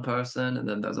find one person, and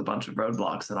then there's a bunch of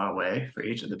roadblocks in our way for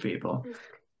each of the people.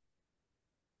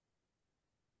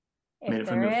 If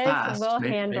there is, fast, we'll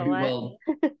handle maybe it. We'll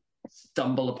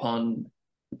stumble upon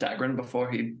Dagran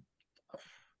before he,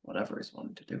 whatever he's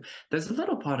wanting to do. There's a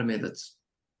little part of me that's,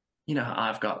 you know,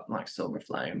 I've got like Silver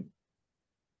Flame.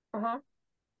 Uh-huh.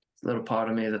 There's a little part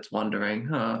of me that's wondering,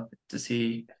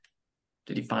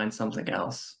 did he find something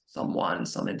else, someone,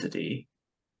 some entity?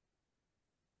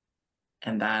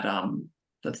 And that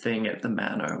the thing at the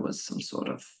manor was some sort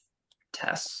of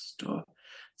test, or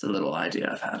it's a little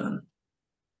idea I've had. And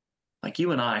like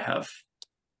you and I have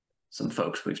some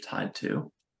folks we've tied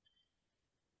to.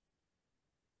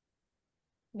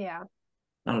 Yeah.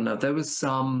 I don't know. There was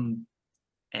some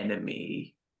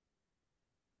enemy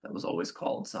that was always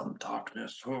called some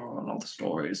darkness, and all the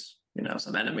stories. You know,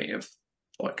 some enemy of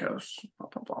Oikos, blah,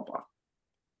 blah, blah, blah.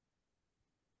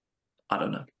 I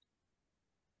don't know.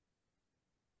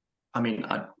 I mean,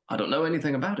 I don't know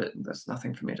anything about it. There's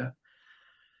nothing for me to...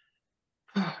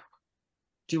 Do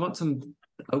you want some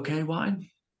okay wine?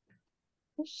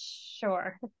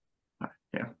 Sure.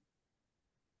 Yeah.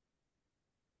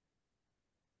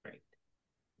 Great.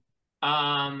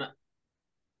 I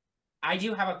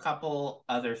do have a couple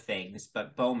other things,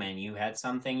 but Bowman, you had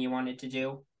something you wanted to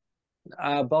do?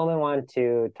 Bowman wanted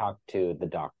to talk to the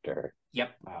doctor.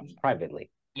 Yep.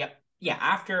 Privately. Yep. Yeah,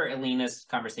 after Alina's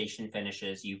conversation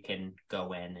finishes, you can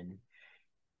go in, and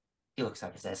he looks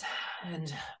up and says,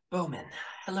 "And Bowman,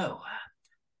 hello.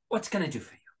 What's gonna do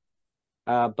for you?"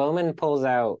 Bowman pulls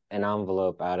out an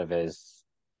envelope out of his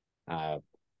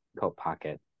coat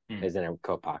pocket, his inner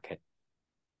coat pocket.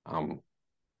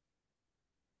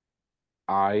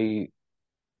 I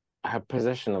have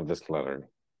possession of this letter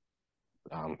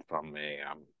from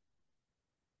an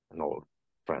old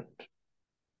friend.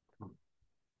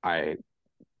 I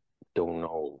don't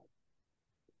know.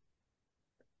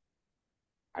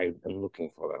 I am looking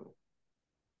for them,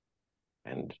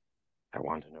 and I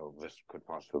want to know if this could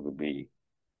possibly be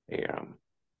a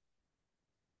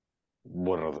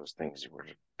one of those things you were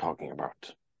talking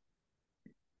about.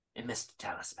 A missed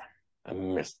talisman. A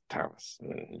mist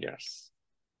talisman, yes.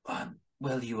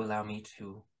 Will you allow me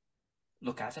to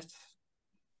look at it?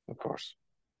 Of course.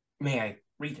 May I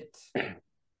read it?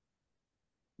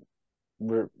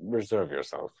 Reserve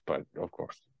yourself, but of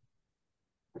course.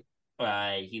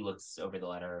 He looks over the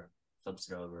letter, flips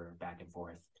it over, back and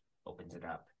forth, opens it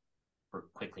up,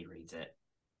 quickly reads it,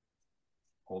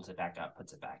 holds it back up,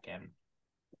 puts it back in,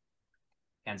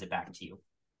 hands it back to you.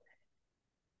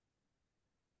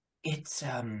 It,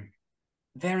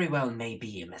 very well may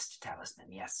be a mist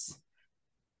talisman, yes.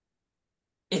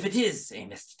 If it is a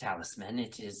mist talisman,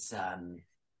 it is,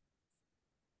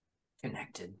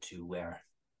 connected to where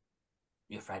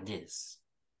your friend is.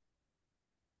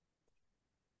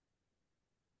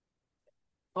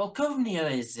 Volkovnia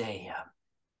is a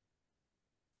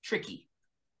tricky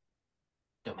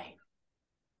domain.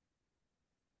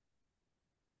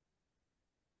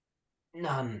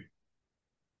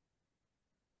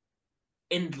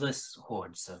 Endless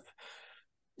hordes of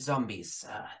zombies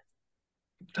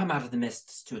come out of the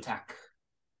mists to attack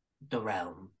the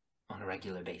realm on a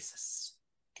regular basis.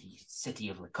 The city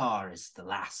of Lakar is the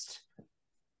last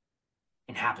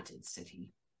inhabited city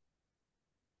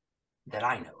that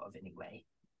I know of, anyway,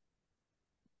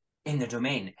 in the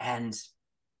domain, and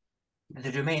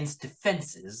the domain's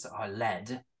defenses are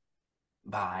led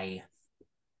by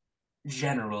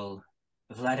General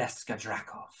Vladeska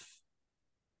Drakov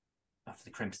of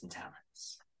the Crimson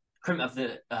Talons, of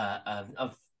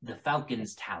the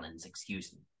Falcon's Talons,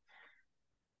 excuse me.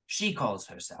 She calls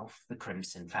herself the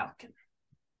Crimson Falcon.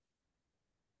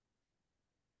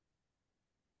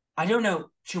 I don't know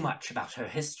too much about her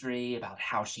history, about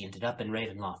how she ended up in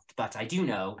Ravenloft, but I do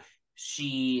know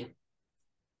she's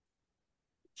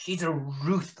a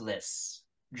ruthless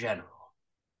general.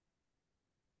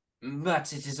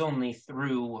 But it is only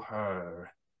through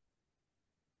her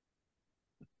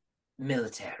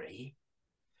military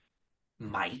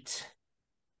might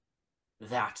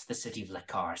that the city of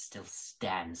Lakar still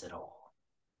stands at all.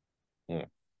 Hmm.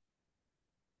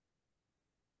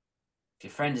 If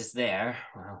your friend is there,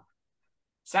 well,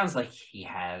 sounds like he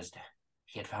had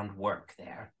found work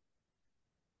there.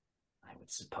 I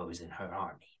would suppose in her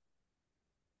army.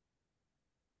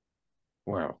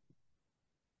 Well,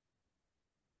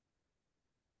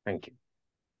 thank you.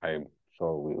 I'm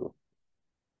sure we'll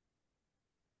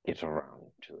get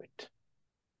around to it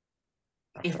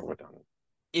after we're done.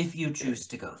 If you choose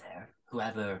to go there,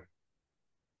 whoever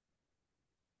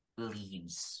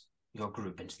leads your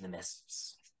group into the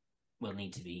mists will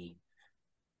need to be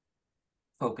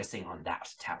focusing on that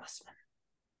talisman.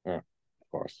 Yeah,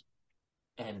 of course.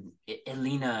 And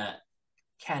Elena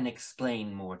can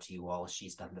explain more to you all.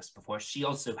 She's done this before. She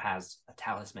also has a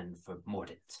talisman for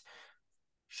Mordant,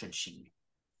 should you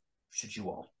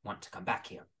all want to come back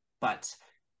here. But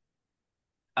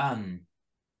as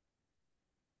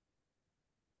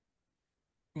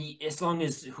long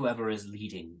as whoever is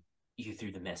leading you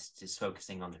through the mist is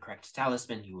focusing on the correct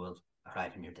talisman, you will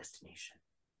arrive in your destination.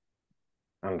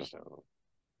 Understandable.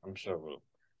 I'm sure we'll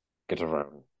get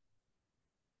around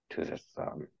to this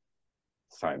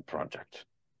side project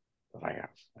that I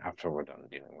have after we're done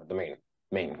dealing with the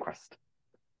main quest.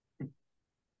 Very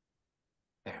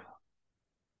well.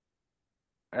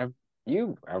 Have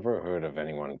you ever heard of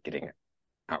anyone getting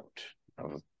out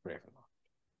of Ravenloft?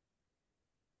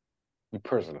 You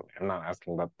personally. I'm not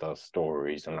asking about the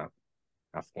stories. I'm not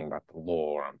asking about the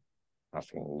lore. I'm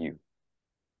asking you.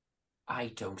 I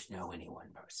don't know anyone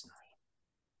personally.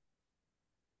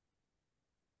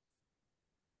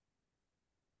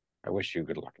 I wish you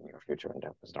good luck in your future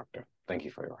endeavors, Doctor. Thank you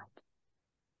for your help.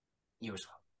 You as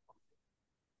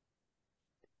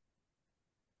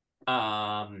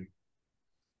well.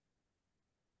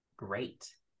 Great.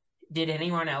 Did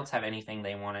anyone else have anything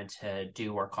they wanted to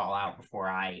do or call out before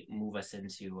I move us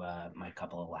into my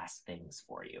couple of last things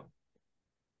for you?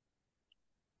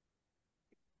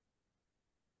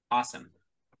 Awesome.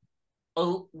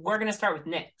 Oh, we're going to start with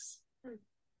Nyx.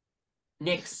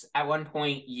 Nyx, at one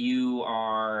point you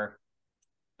are,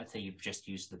 let's say you've just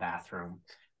used the bathroom,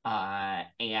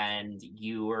 and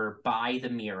you are by the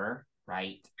mirror,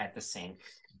 right, at the sink.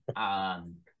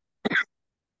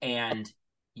 And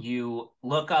you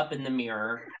look up in the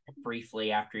mirror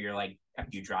briefly after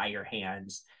you dry your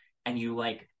hands, and you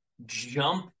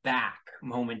jump back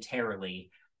momentarily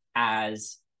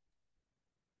as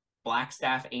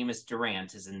Blackstaff Amos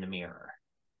Durant is in the mirror.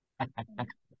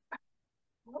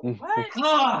 What?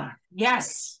 Oh,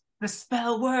 yes! The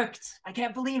spell worked! I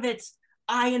can't believe it!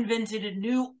 I invented a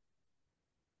new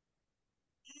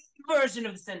version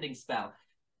of the sending spell.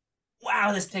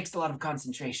 Wow, this takes a lot of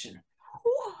concentration.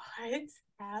 What's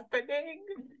happening?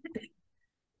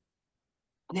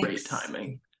 Great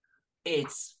timing.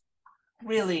 It's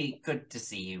really good to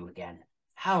see you again.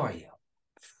 How are you?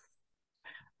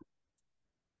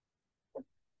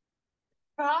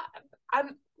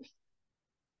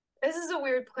 This is a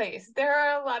weird place. There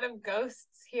are a lot of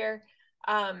ghosts here.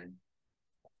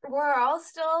 We're all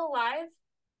still alive.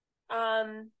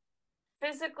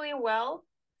 Physically well.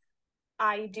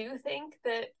 I do think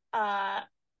that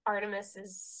Artemis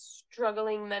is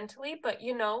struggling mentally, but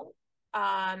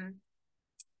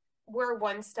we're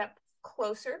one step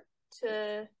closer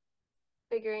to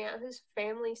figuring out his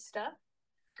family stuff.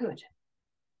 Good.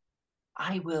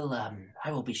 I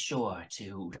will be sure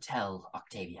to tell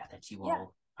Octavia that you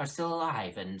all are still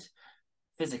alive and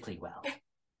physically well.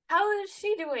 How is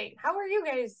she doing? How are you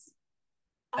guys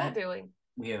all doing?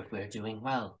 We're doing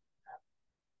well.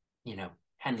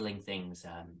 Handling things.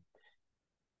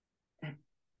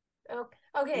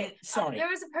 Okay. Sorry. There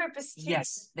was a purpose to.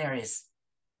 Yes, there is.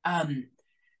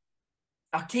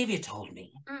 Octavia told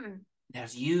me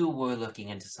that you were looking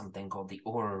into something called the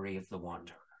Orrery of the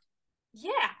Wanderer.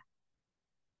 Yeah.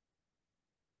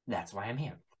 That's why I'm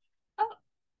here. Oh,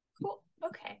 cool.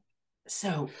 Okay.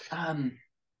 So,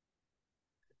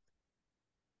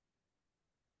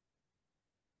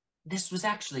 this was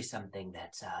actually something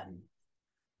that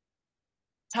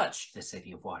touched the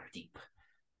city of Waterdeep.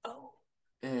 Oh.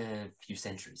 A few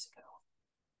centuries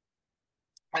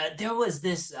ago. There was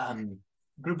this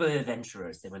group of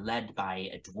adventurers. They were led by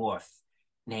a dwarf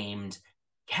named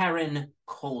Karen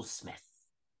Colesmith.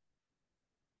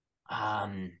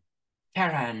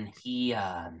 Karen, he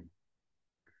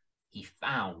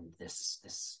found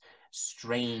this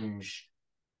strange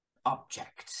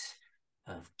object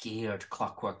of geared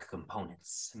clockwork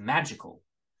components, magical,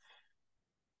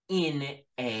 in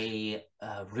a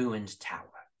ruined tower.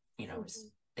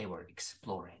 They were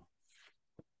exploring.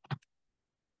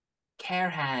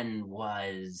 Kerhan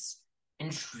was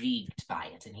intrigued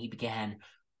by it, and he began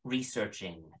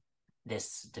researching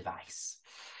this device.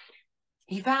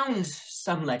 He found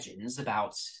some legends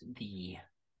about the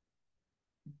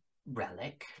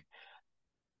relic,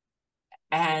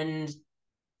 and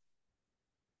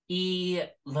he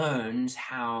learned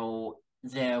how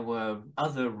there were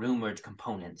other rumored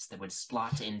components that would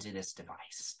slot into this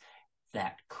device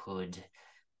that could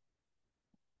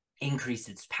increase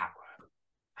its power.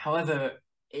 However,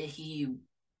 he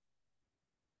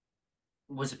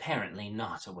was apparently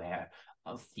not aware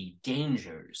of the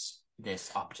dangers this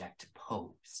object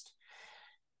posed.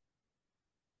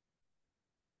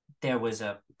 There was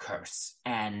a curse,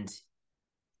 and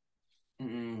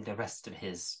the rest of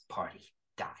his party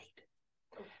died.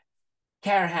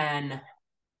 Kerhan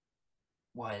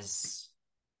was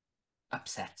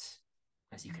upset,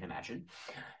 as you can imagine,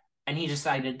 and he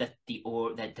decided that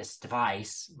that this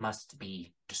device must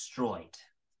be destroyed.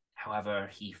 However,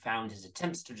 he found his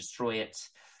attempts to destroy it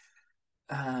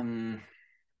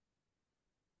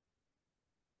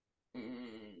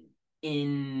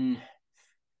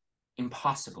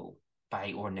impossible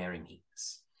by ordinary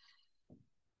means.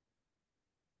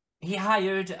 He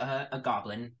hired a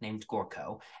goblin named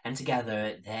Gorko, and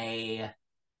together they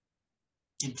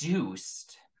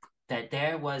deduced that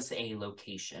there was a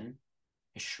location,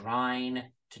 a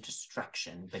shrine to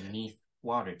destruction beneath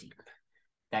Waterdeep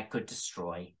that could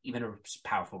destroy even a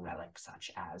powerful relic such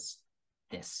as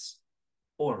this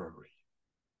orrery.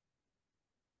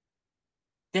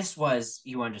 This was,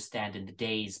 you understand, in the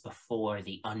days before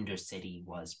the Undercity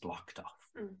was blocked off.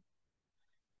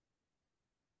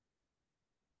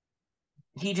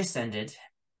 He descended,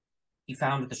 he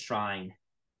found the shrine,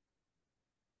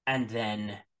 and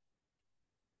then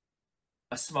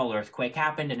a small earthquake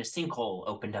happened and a sinkhole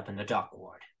opened up in the dock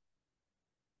ward.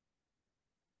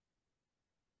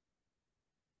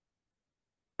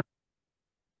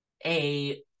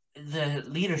 The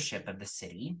leadership of the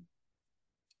city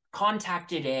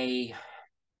contacted I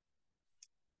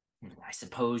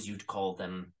suppose you'd call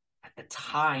them at the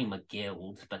time a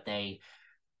guild, but they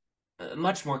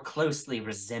much more closely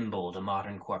resembled a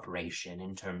modern corporation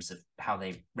in terms of how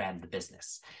they ran the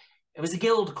business. It was a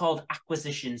guild called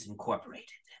Acquisitions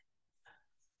Incorporated.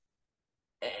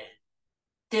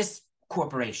 This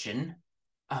corporation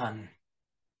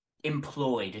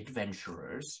employed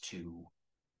adventurers to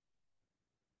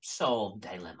solve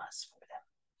dilemmas for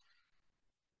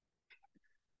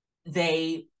them.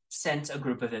 They sent a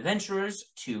group of adventurers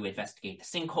to investigate the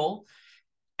sinkhole,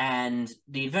 and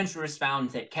the adventurers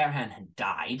found that Kerhan had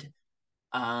died,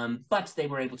 but they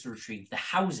were able to retrieve the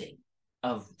housing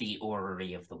of the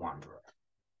Orrery of the Wanderer.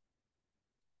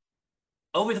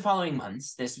 Over the following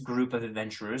months, this group of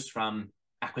adventurers from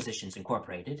Acquisitions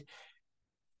Incorporated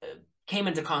came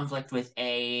into conflict with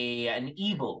an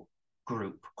evil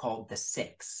group called the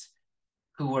Six,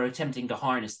 who were attempting to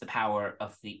harness the power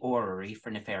of the orrery for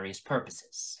nefarious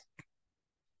purposes.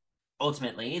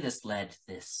 Ultimately, this led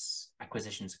this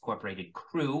Acquisitions Incorporated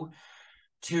crew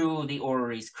to the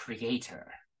orrery's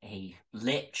creator, a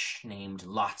lich named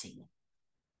Lottie.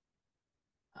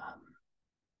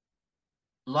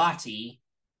 Lottie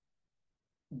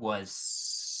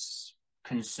was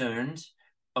concerned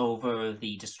over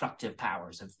the destructive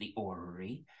powers of the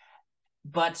orrery,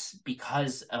 but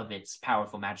because of its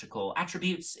powerful magical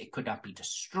attributes, it could not be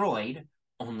destroyed,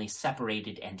 only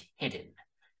separated and hidden,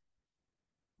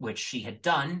 which she had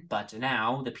done, but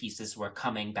now the pieces were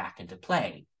coming back into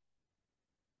play.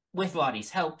 With Lottie's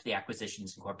help, the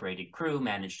Acquisitions Incorporated crew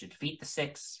managed to defeat the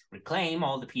Six, reclaim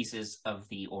all the pieces of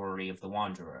the Orrery of the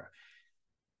Wanderer.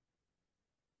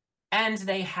 And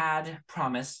they had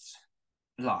promised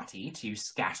Lottie to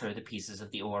scatter the pieces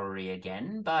of the Orrery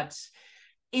again, but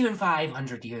even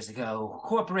 500 years ago,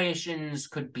 corporations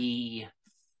could be,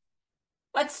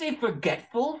 let's say,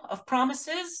 forgetful of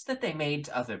promises that they made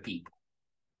to other people.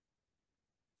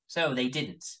 So they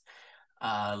didn't.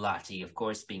 Lottie, of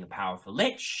course, being a powerful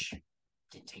lich,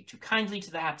 didn't take too kindly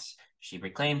to that. She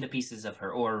reclaimed the pieces of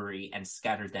her orrery and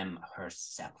scattered them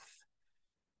herself.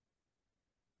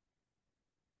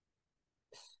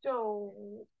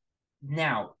 So...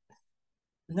 Now,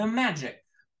 the magic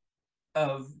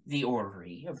of the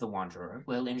orrery of the Wanderer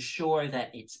will ensure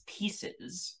that its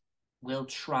pieces will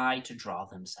try to draw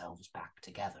themselves back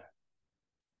together.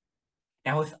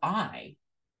 Now, if I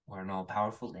were an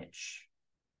all-powerful lich,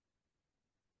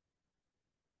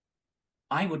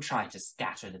 I would try to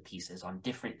scatter the pieces on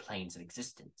different planes of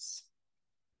existence,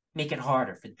 make it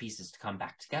harder for the pieces to come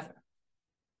back together.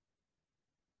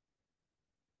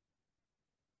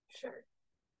 Sure.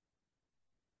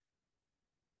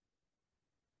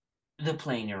 The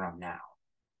plane you're on now,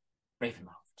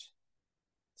 Ravenloft,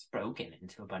 it's broken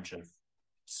into a bunch of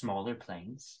smaller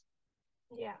planes.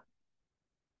 Yeah.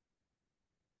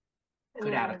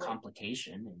 Could add a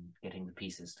complication in getting the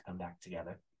pieces to come back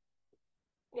together.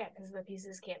 Yeah, because the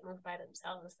pieces can't move by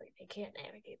themselves. Like, they can't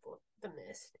navigate the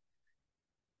mist.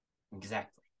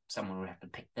 Exactly. Someone would have to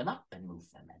pick them up and move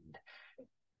them. And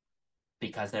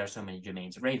because there are so many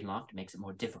domains of Ravenloft, it makes it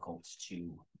more difficult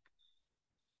to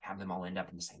have them all end up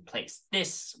in the same place.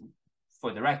 This,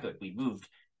 for the record, we moved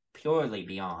purely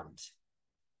beyond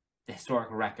the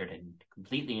historical record and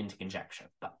completely into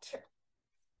conjecture, but... Sure.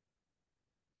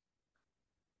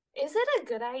 Is it a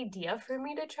good idea for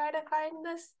me to try to find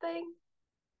this thing?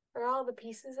 Or all the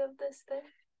pieces of this thing?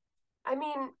 I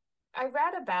mean, I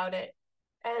read about it,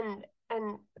 and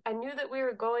I knew that we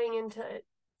were going into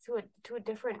to a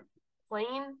different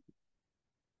plane.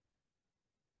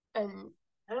 And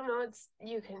I don't know,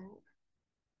 you can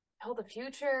tell the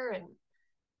future, and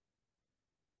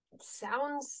it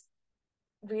sounds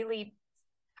really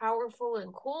powerful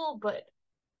and cool, but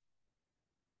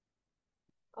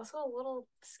also a little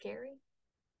scary.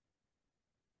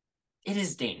 It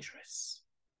is dangerous.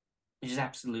 It is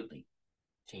absolutely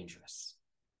dangerous.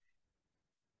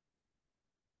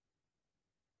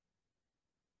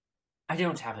 I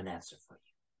don't have an answer for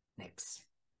you, Nyx.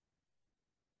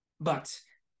 But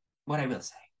what I will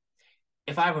say,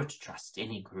 if I were to trust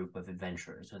any group of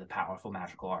adventurers with a powerful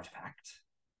magical artifact,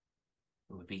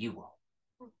 it would be you all.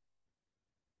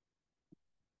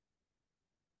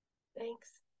 Thanks.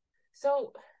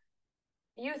 So,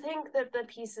 you think that the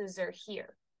pieces are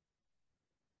here?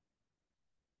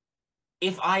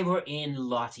 If I were in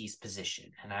Lottie's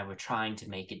position and I were trying to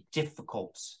make it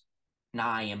difficult,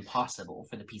 nigh impossible,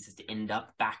 for the pieces to end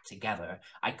up back together,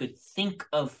 I could think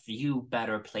of few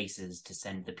better places to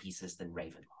send the pieces than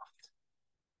Ravenloft.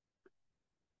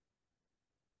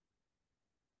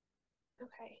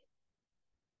 Okay.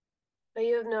 But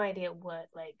you have no idea what,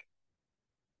 like,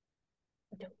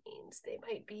 domains they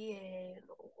might be in,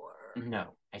 or...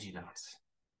 No, I do not.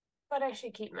 But I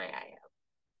should keep my eye out.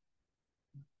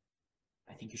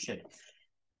 I think you should.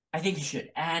 I think you should.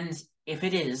 And if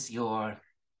it is your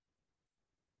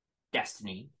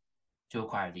destiny to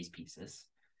acquire these pieces,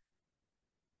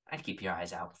 I'd keep your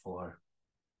eyes out for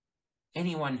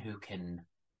anyone who can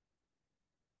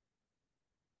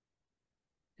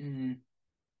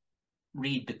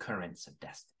read the currents of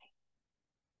destiny.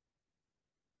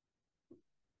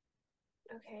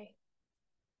 Okay.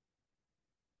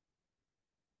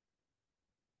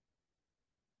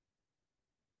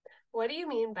 What do you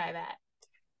mean by that?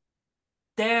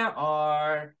 There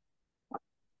are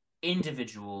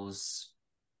individuals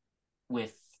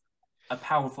with a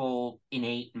powerful,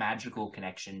 innate, magical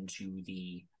connection to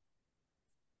the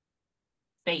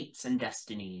fates and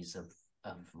destinies of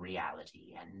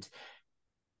reality, and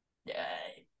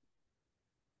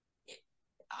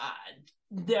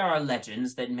there are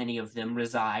legends that many of them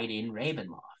reside in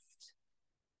Ravenloft.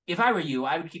 If I were you,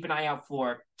 I would keep an eye out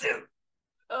for.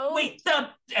 Oh. Wait,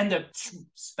 and the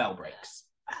spell breaks.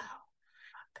 Oh,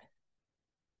 fuck.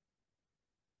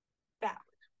 That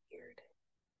was weird.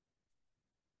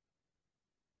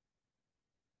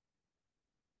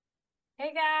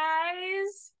 Hey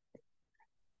guys.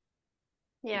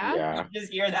 Yeah. Yeah. You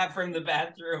just hear that from the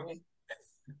bathroom.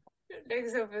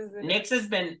 Nix opens the door. Nix has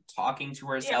been talking to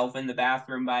herself in the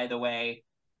bathroom, by the way.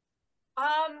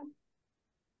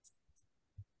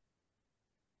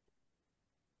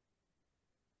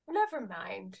 Never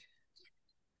mind.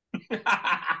 Never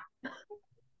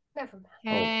mind.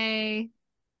 Hey.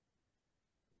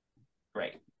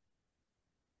 Great.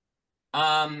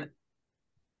 I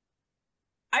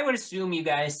would assume you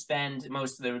guys spend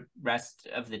most of the rest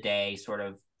of the day sort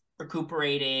of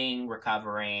recuperating,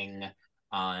 recovering.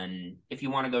 If you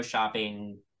want to go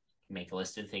shopping, make a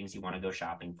list of things you want to go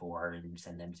shopping for and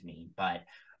send them to me. But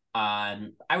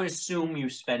I would assume you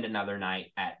spend another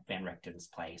night at Van Richten's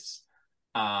place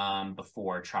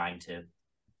before trying to,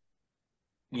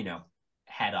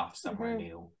 head off somewhere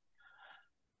new.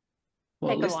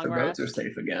 Well, Take at a least long the roads are rest.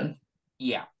 safe again.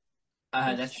 Yeah,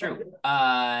 that's true.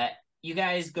 You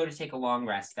guys go to take a long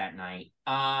rest that night.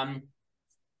 That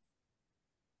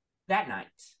night,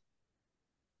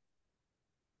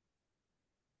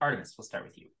 Artemis, we'll start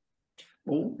with you.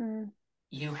 Oh.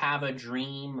 You have a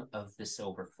dream of the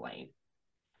silver flame.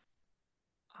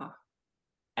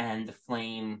 And the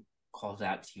flame calls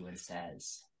out to you and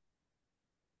says,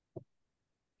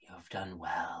 "You have done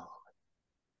well.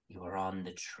 You are on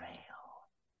the trail.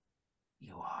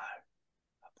 You are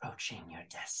approaching your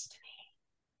destiny."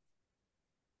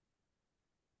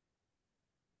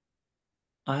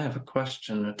 I have a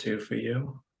question or two for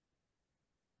you.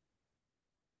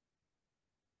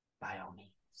 By all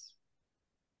means.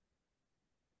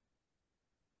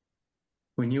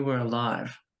 When you were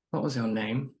alive, what was your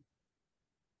name?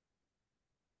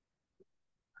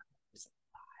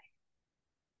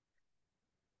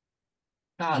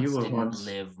 Gods You were didn't once-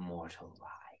 live mortal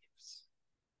lives.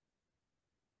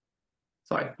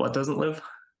 Sorry, what doesn't live?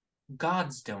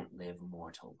 Gods don't live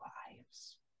mortal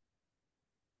lives.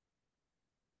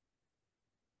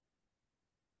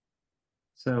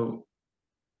 So,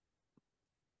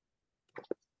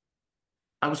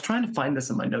 I was trying to find this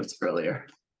in my notes earlier.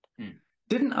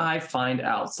 Didn't I find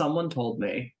out? Someone told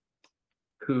me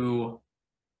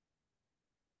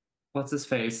what's his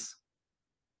face?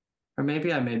 Or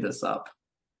maybe I made this up.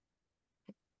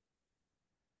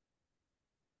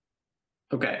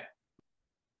 Okay.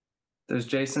 There's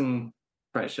Jason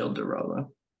Brightshield Derulo.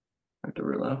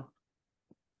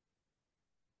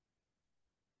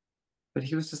 But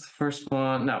he was just the first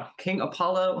one. No, King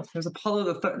Apollo. There's Apollo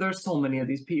the Third. There's so many of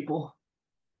these people.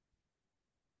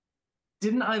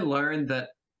 Didn't I learn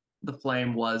that the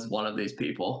flame was one of these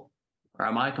people? Or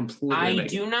am I completely I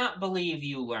do not believe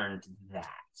you learned that.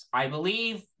 I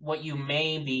believe what you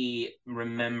may be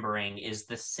remembering is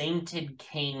the sainted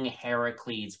king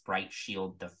Heracles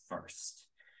Brightshield the First.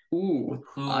 Ooh,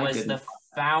 who was the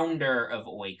founder of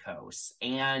Oikos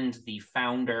and the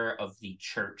founder of the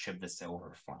Church of the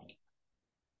Silver Flame.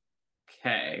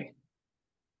 Okay.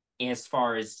 As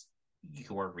far as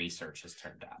your research has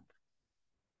turned up.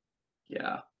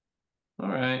 Yeah. All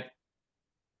right.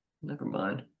 Never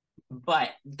mind. But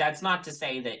that's not to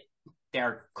say that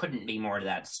there couldn't be more to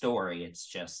that story. It's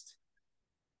just...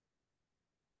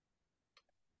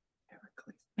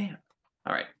 Heracles. Man.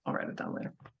 All right. I'll write it down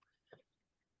later.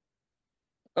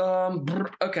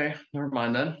 Okay. Never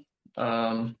mind then.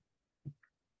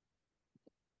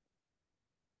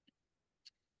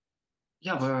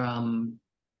 Yeah, we're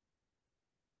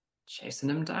chasing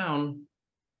him down.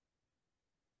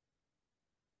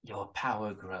 Your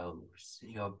power grows.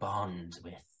 Your bond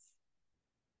with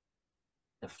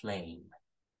the flame,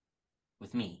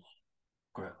 with me,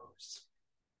 grows.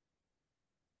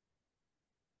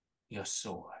 Your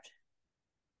sword.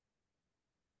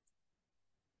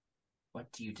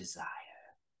 What do you desire?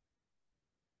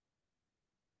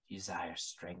 Do you desire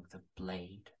strength of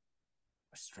blade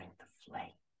or strength of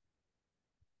flame?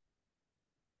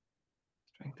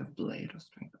 Strength of blade or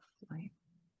strength of flame?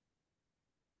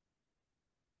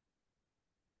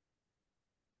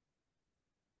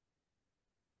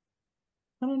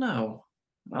 I don't know.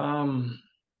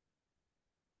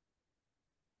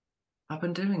 I've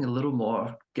been doing a little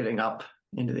more getting up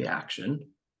into the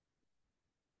action.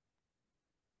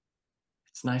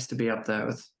 It's nice to be up there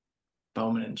with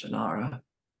Bowman and Janara.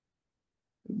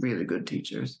 really good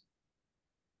teachers.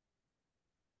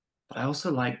 But I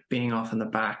also like being off in the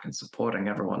back and supporting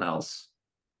everyone else.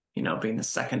 You know, being the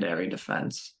secondary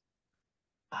defense.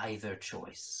 Either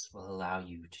choice will allow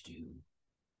you to do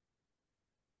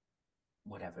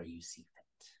whatever you see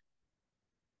fit.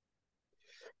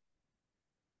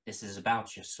 This is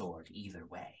about your sword either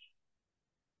way,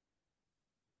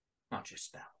 not your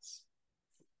spells.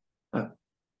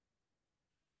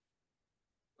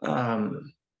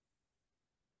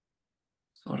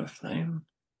 Sword of flame.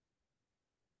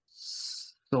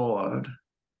 Sword.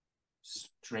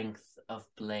 Strength of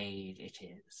blade it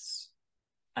is.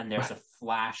 And there's a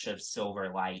flash of silver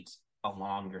light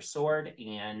along your sword,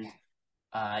 and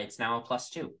it's now a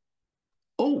 +2.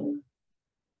 Oh!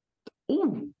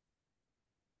 Oh!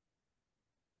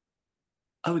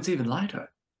 Oh, it's even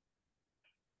lighter.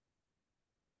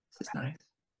 This is nice.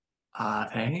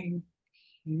 Thank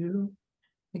you.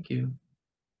 Thank you.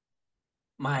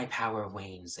 My power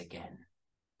wanes again.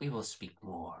 We will speak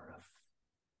more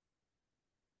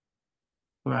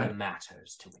of the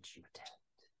matters to which you attend.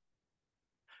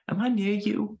 Am I near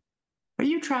you? Are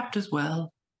you trapped as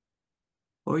well?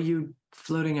 Or are you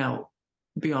floating out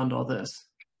beyond all this?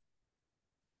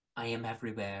 I am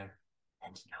everywhere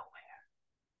and nowhere.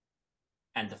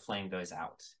 And the flame goes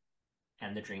out.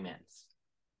 And the dream ends.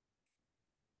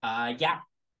 Yeah.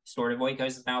 Sword of Oikos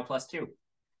is now a +2.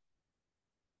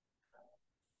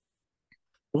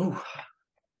 Whoa.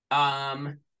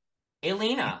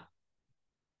 Elena,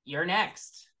 you're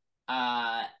next.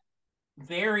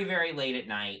 Very, very late at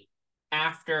night,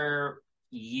 after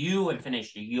you have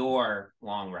finished your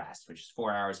long rest, which is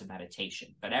 4 hours of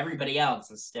meditation, but everybody else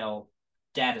is still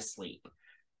dead asleep.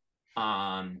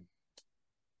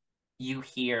 You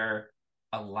hear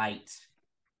a light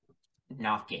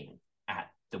knocking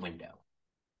at the window.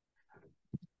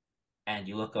 And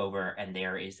you look over, and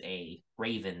there is a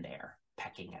raven there,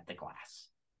 pecking at the glass.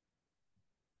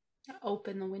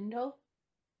 Open the window.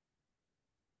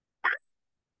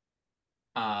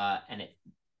 And it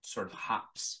sort of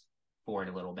hops forward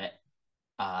a little bit.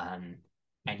 And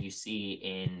you see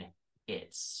in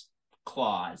its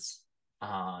claws,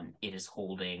 it is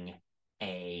holding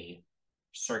a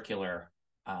circular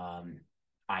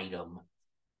item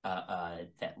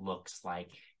that looks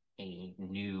like a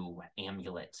new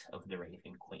amulet of the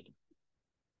Raven Queen.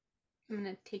 I'm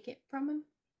gonna take it from him.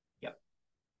 Yep.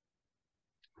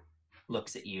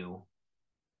 Looks at you,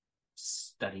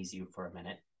 studies you for a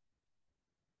minute.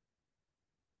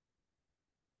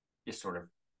 Just sort of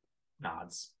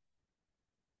nods.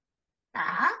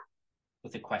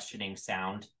 With a questioning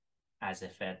sound, as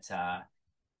if it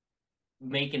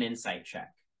make an insight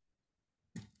check.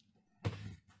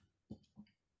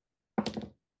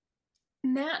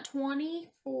 Nat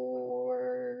 20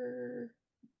 for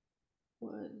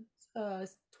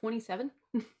 27.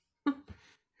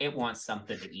 It wants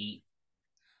something to eat.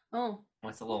 Oh,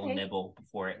 wants a little nibble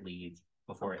before it leaves.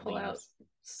 Before it pull out leaves,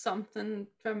 something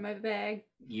from my bag.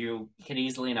 you can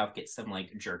easily enough get some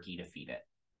like jerky to feed it.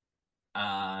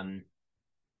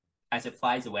 As it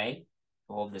flies away,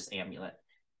 you hold this amulet,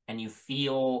 and you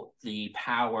feel the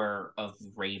power of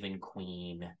Raven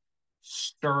Queen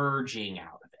surging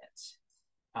out of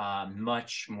it,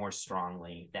 much more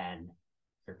strongly than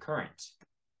your current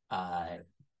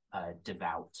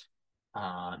devout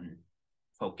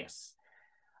focus.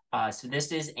 So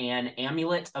this is an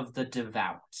amulet of the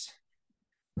devout.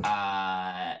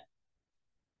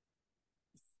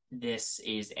 This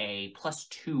is a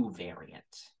 +2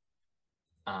 variant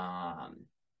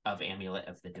of Amulet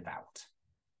of the Devout.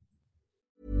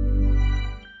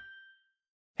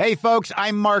 Hey, folks,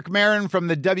 I'm Mark Maron from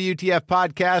the WTF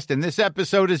Podcast, and this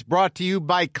episode is brought to you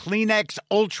by Kleenex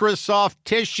Ultra Soft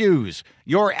Tissues,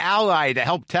 your ally to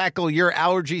help tackle your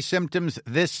allergy symptoms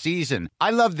this season. I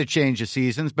love the change of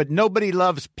seasons, but nobody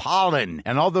loves pollen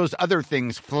and all those other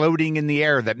things floating in the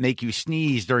air that make you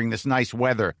sneeze during this nice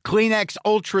weather. Kleenex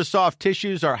Ultra Soft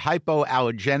Tissues are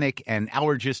hypoallergenic and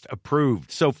allergist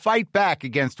approved, so fight back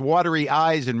against watery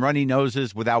eyes and runny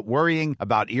noses without worrying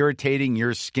about irritating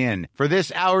your skin. For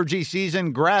this allergy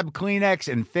season, grab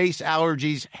Kleenex and face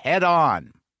allergies head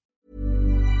on.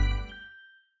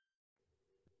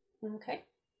 Okay.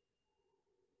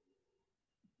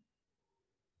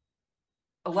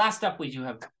 Last up, we do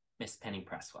have Miss Penny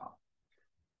Presswell.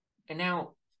 And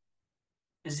now,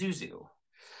 Zuzu,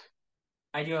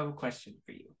 I do have a question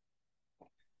for you.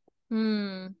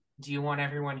 Do you want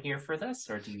everyone here for this,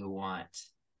 or do you want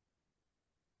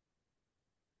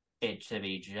it to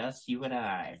be just you and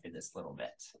I for this little bit?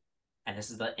 And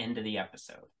this is the end of the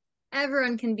episode.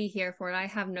 Everyone can be here for it. I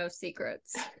have no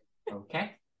secrets.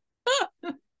 Okay.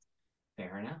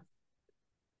 Fair enough.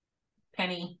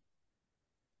 Penny,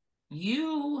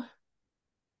 you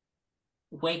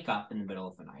wake up in the middle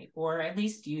of the night, or at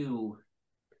least you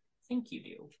think you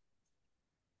do.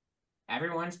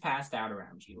 Everyone's passed out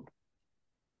around you.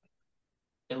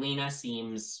 Elena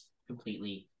seems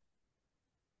completely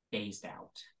dazed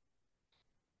out.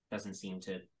 Doesn't seem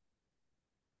to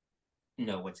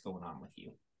know what's going on with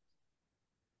you.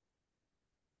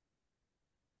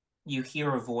 You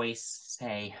hear a voice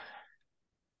say,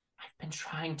 I've been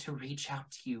trying to reach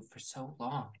out to you for so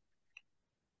long.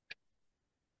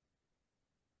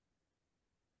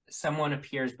 Someone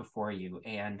appears before you,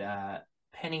 and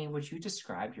Penny, would you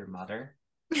describe your mother?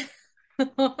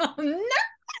 No!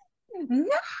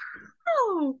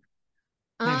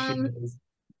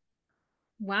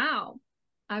 Wow.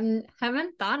 I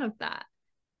haven't thought of that.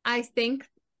 I think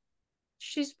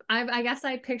I guess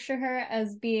I picture her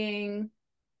as being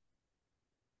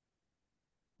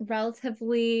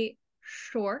relatively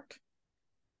short.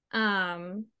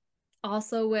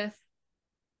 Also with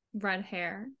red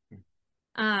hair.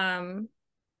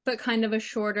 But kind of a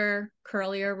shorter,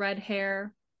 curlier red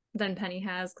hair than Penny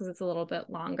has because it's a little bit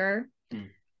longer.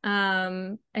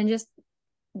 And just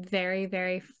very,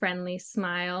 very friendly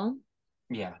smile.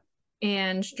 Yeah.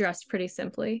 And dressed pretty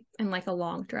simply in like a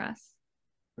long dress.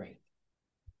 Great.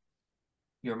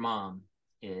 Your mom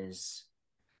is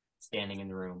standing in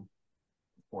the room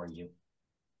before you.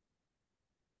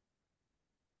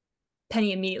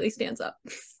 Penny immediately stands up.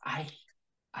 I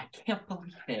can't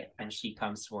believe it. And she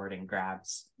comes forward and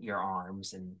grabs your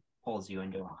arms and pulls you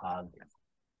into a hug.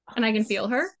 And I can feel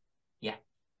her? Yeah.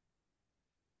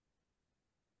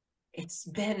 It's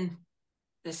been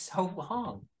so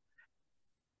long.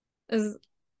 Is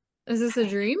this a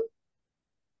dream?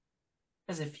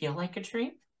 Does it feel like a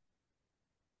dream?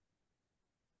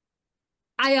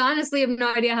 I honestly have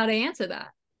no idea how to answer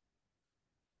that.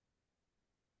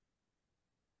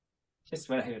 Just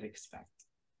what I would expect.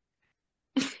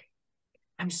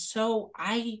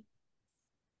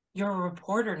 You're a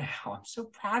reporter now. I'm so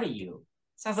proud of you.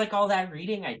 Sounds like all that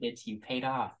reading I did to you paid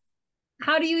off.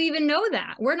 How do you even know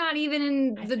that? We're not even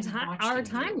in our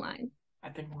timeline.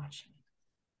 I've been watching.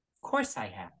 Of course I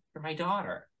have. You're my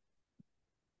daughter.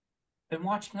 Been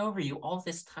watching over you all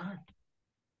this time.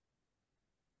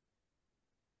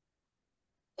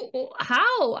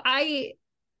 How?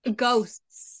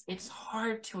 Ghosts. It's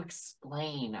hard to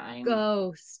explain.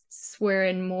 Ghosts. We're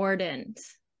in Mordant.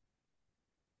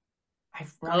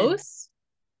 Ghosts?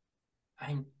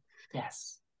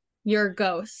 Yes. You're a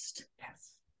ghost.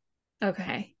 Yes.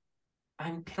 Okay.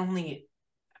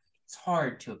 It's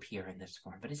hard to appear in this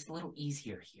form, but it's a little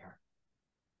easier here.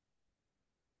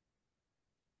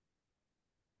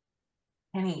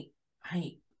 Penny,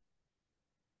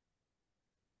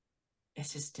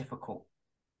 this is difficult.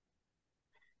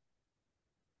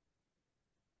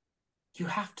 You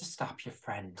have to stop your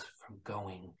friend from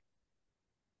going.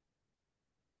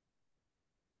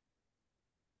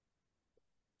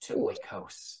 To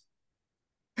Oikos.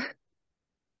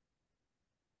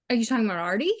 Are you talking about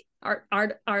Artie?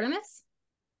 Artemis?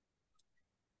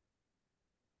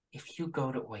 If you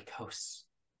go to Oikos,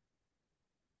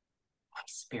 my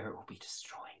spirit will be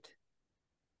destroyed.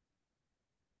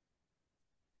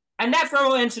 And that's where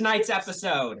we'll end tonight's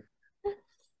episode.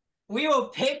 We will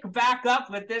pick back up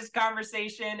with this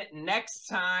conversation next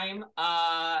time.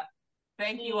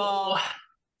 Thank you all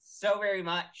so very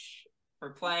much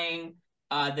for playing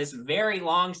this very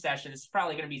long session. This is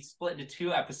probably going to be split into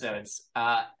 2 episodes.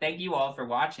 Thank you all for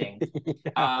watching.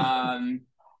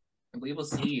 We will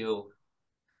see you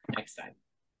next time.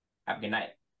 Have a good night.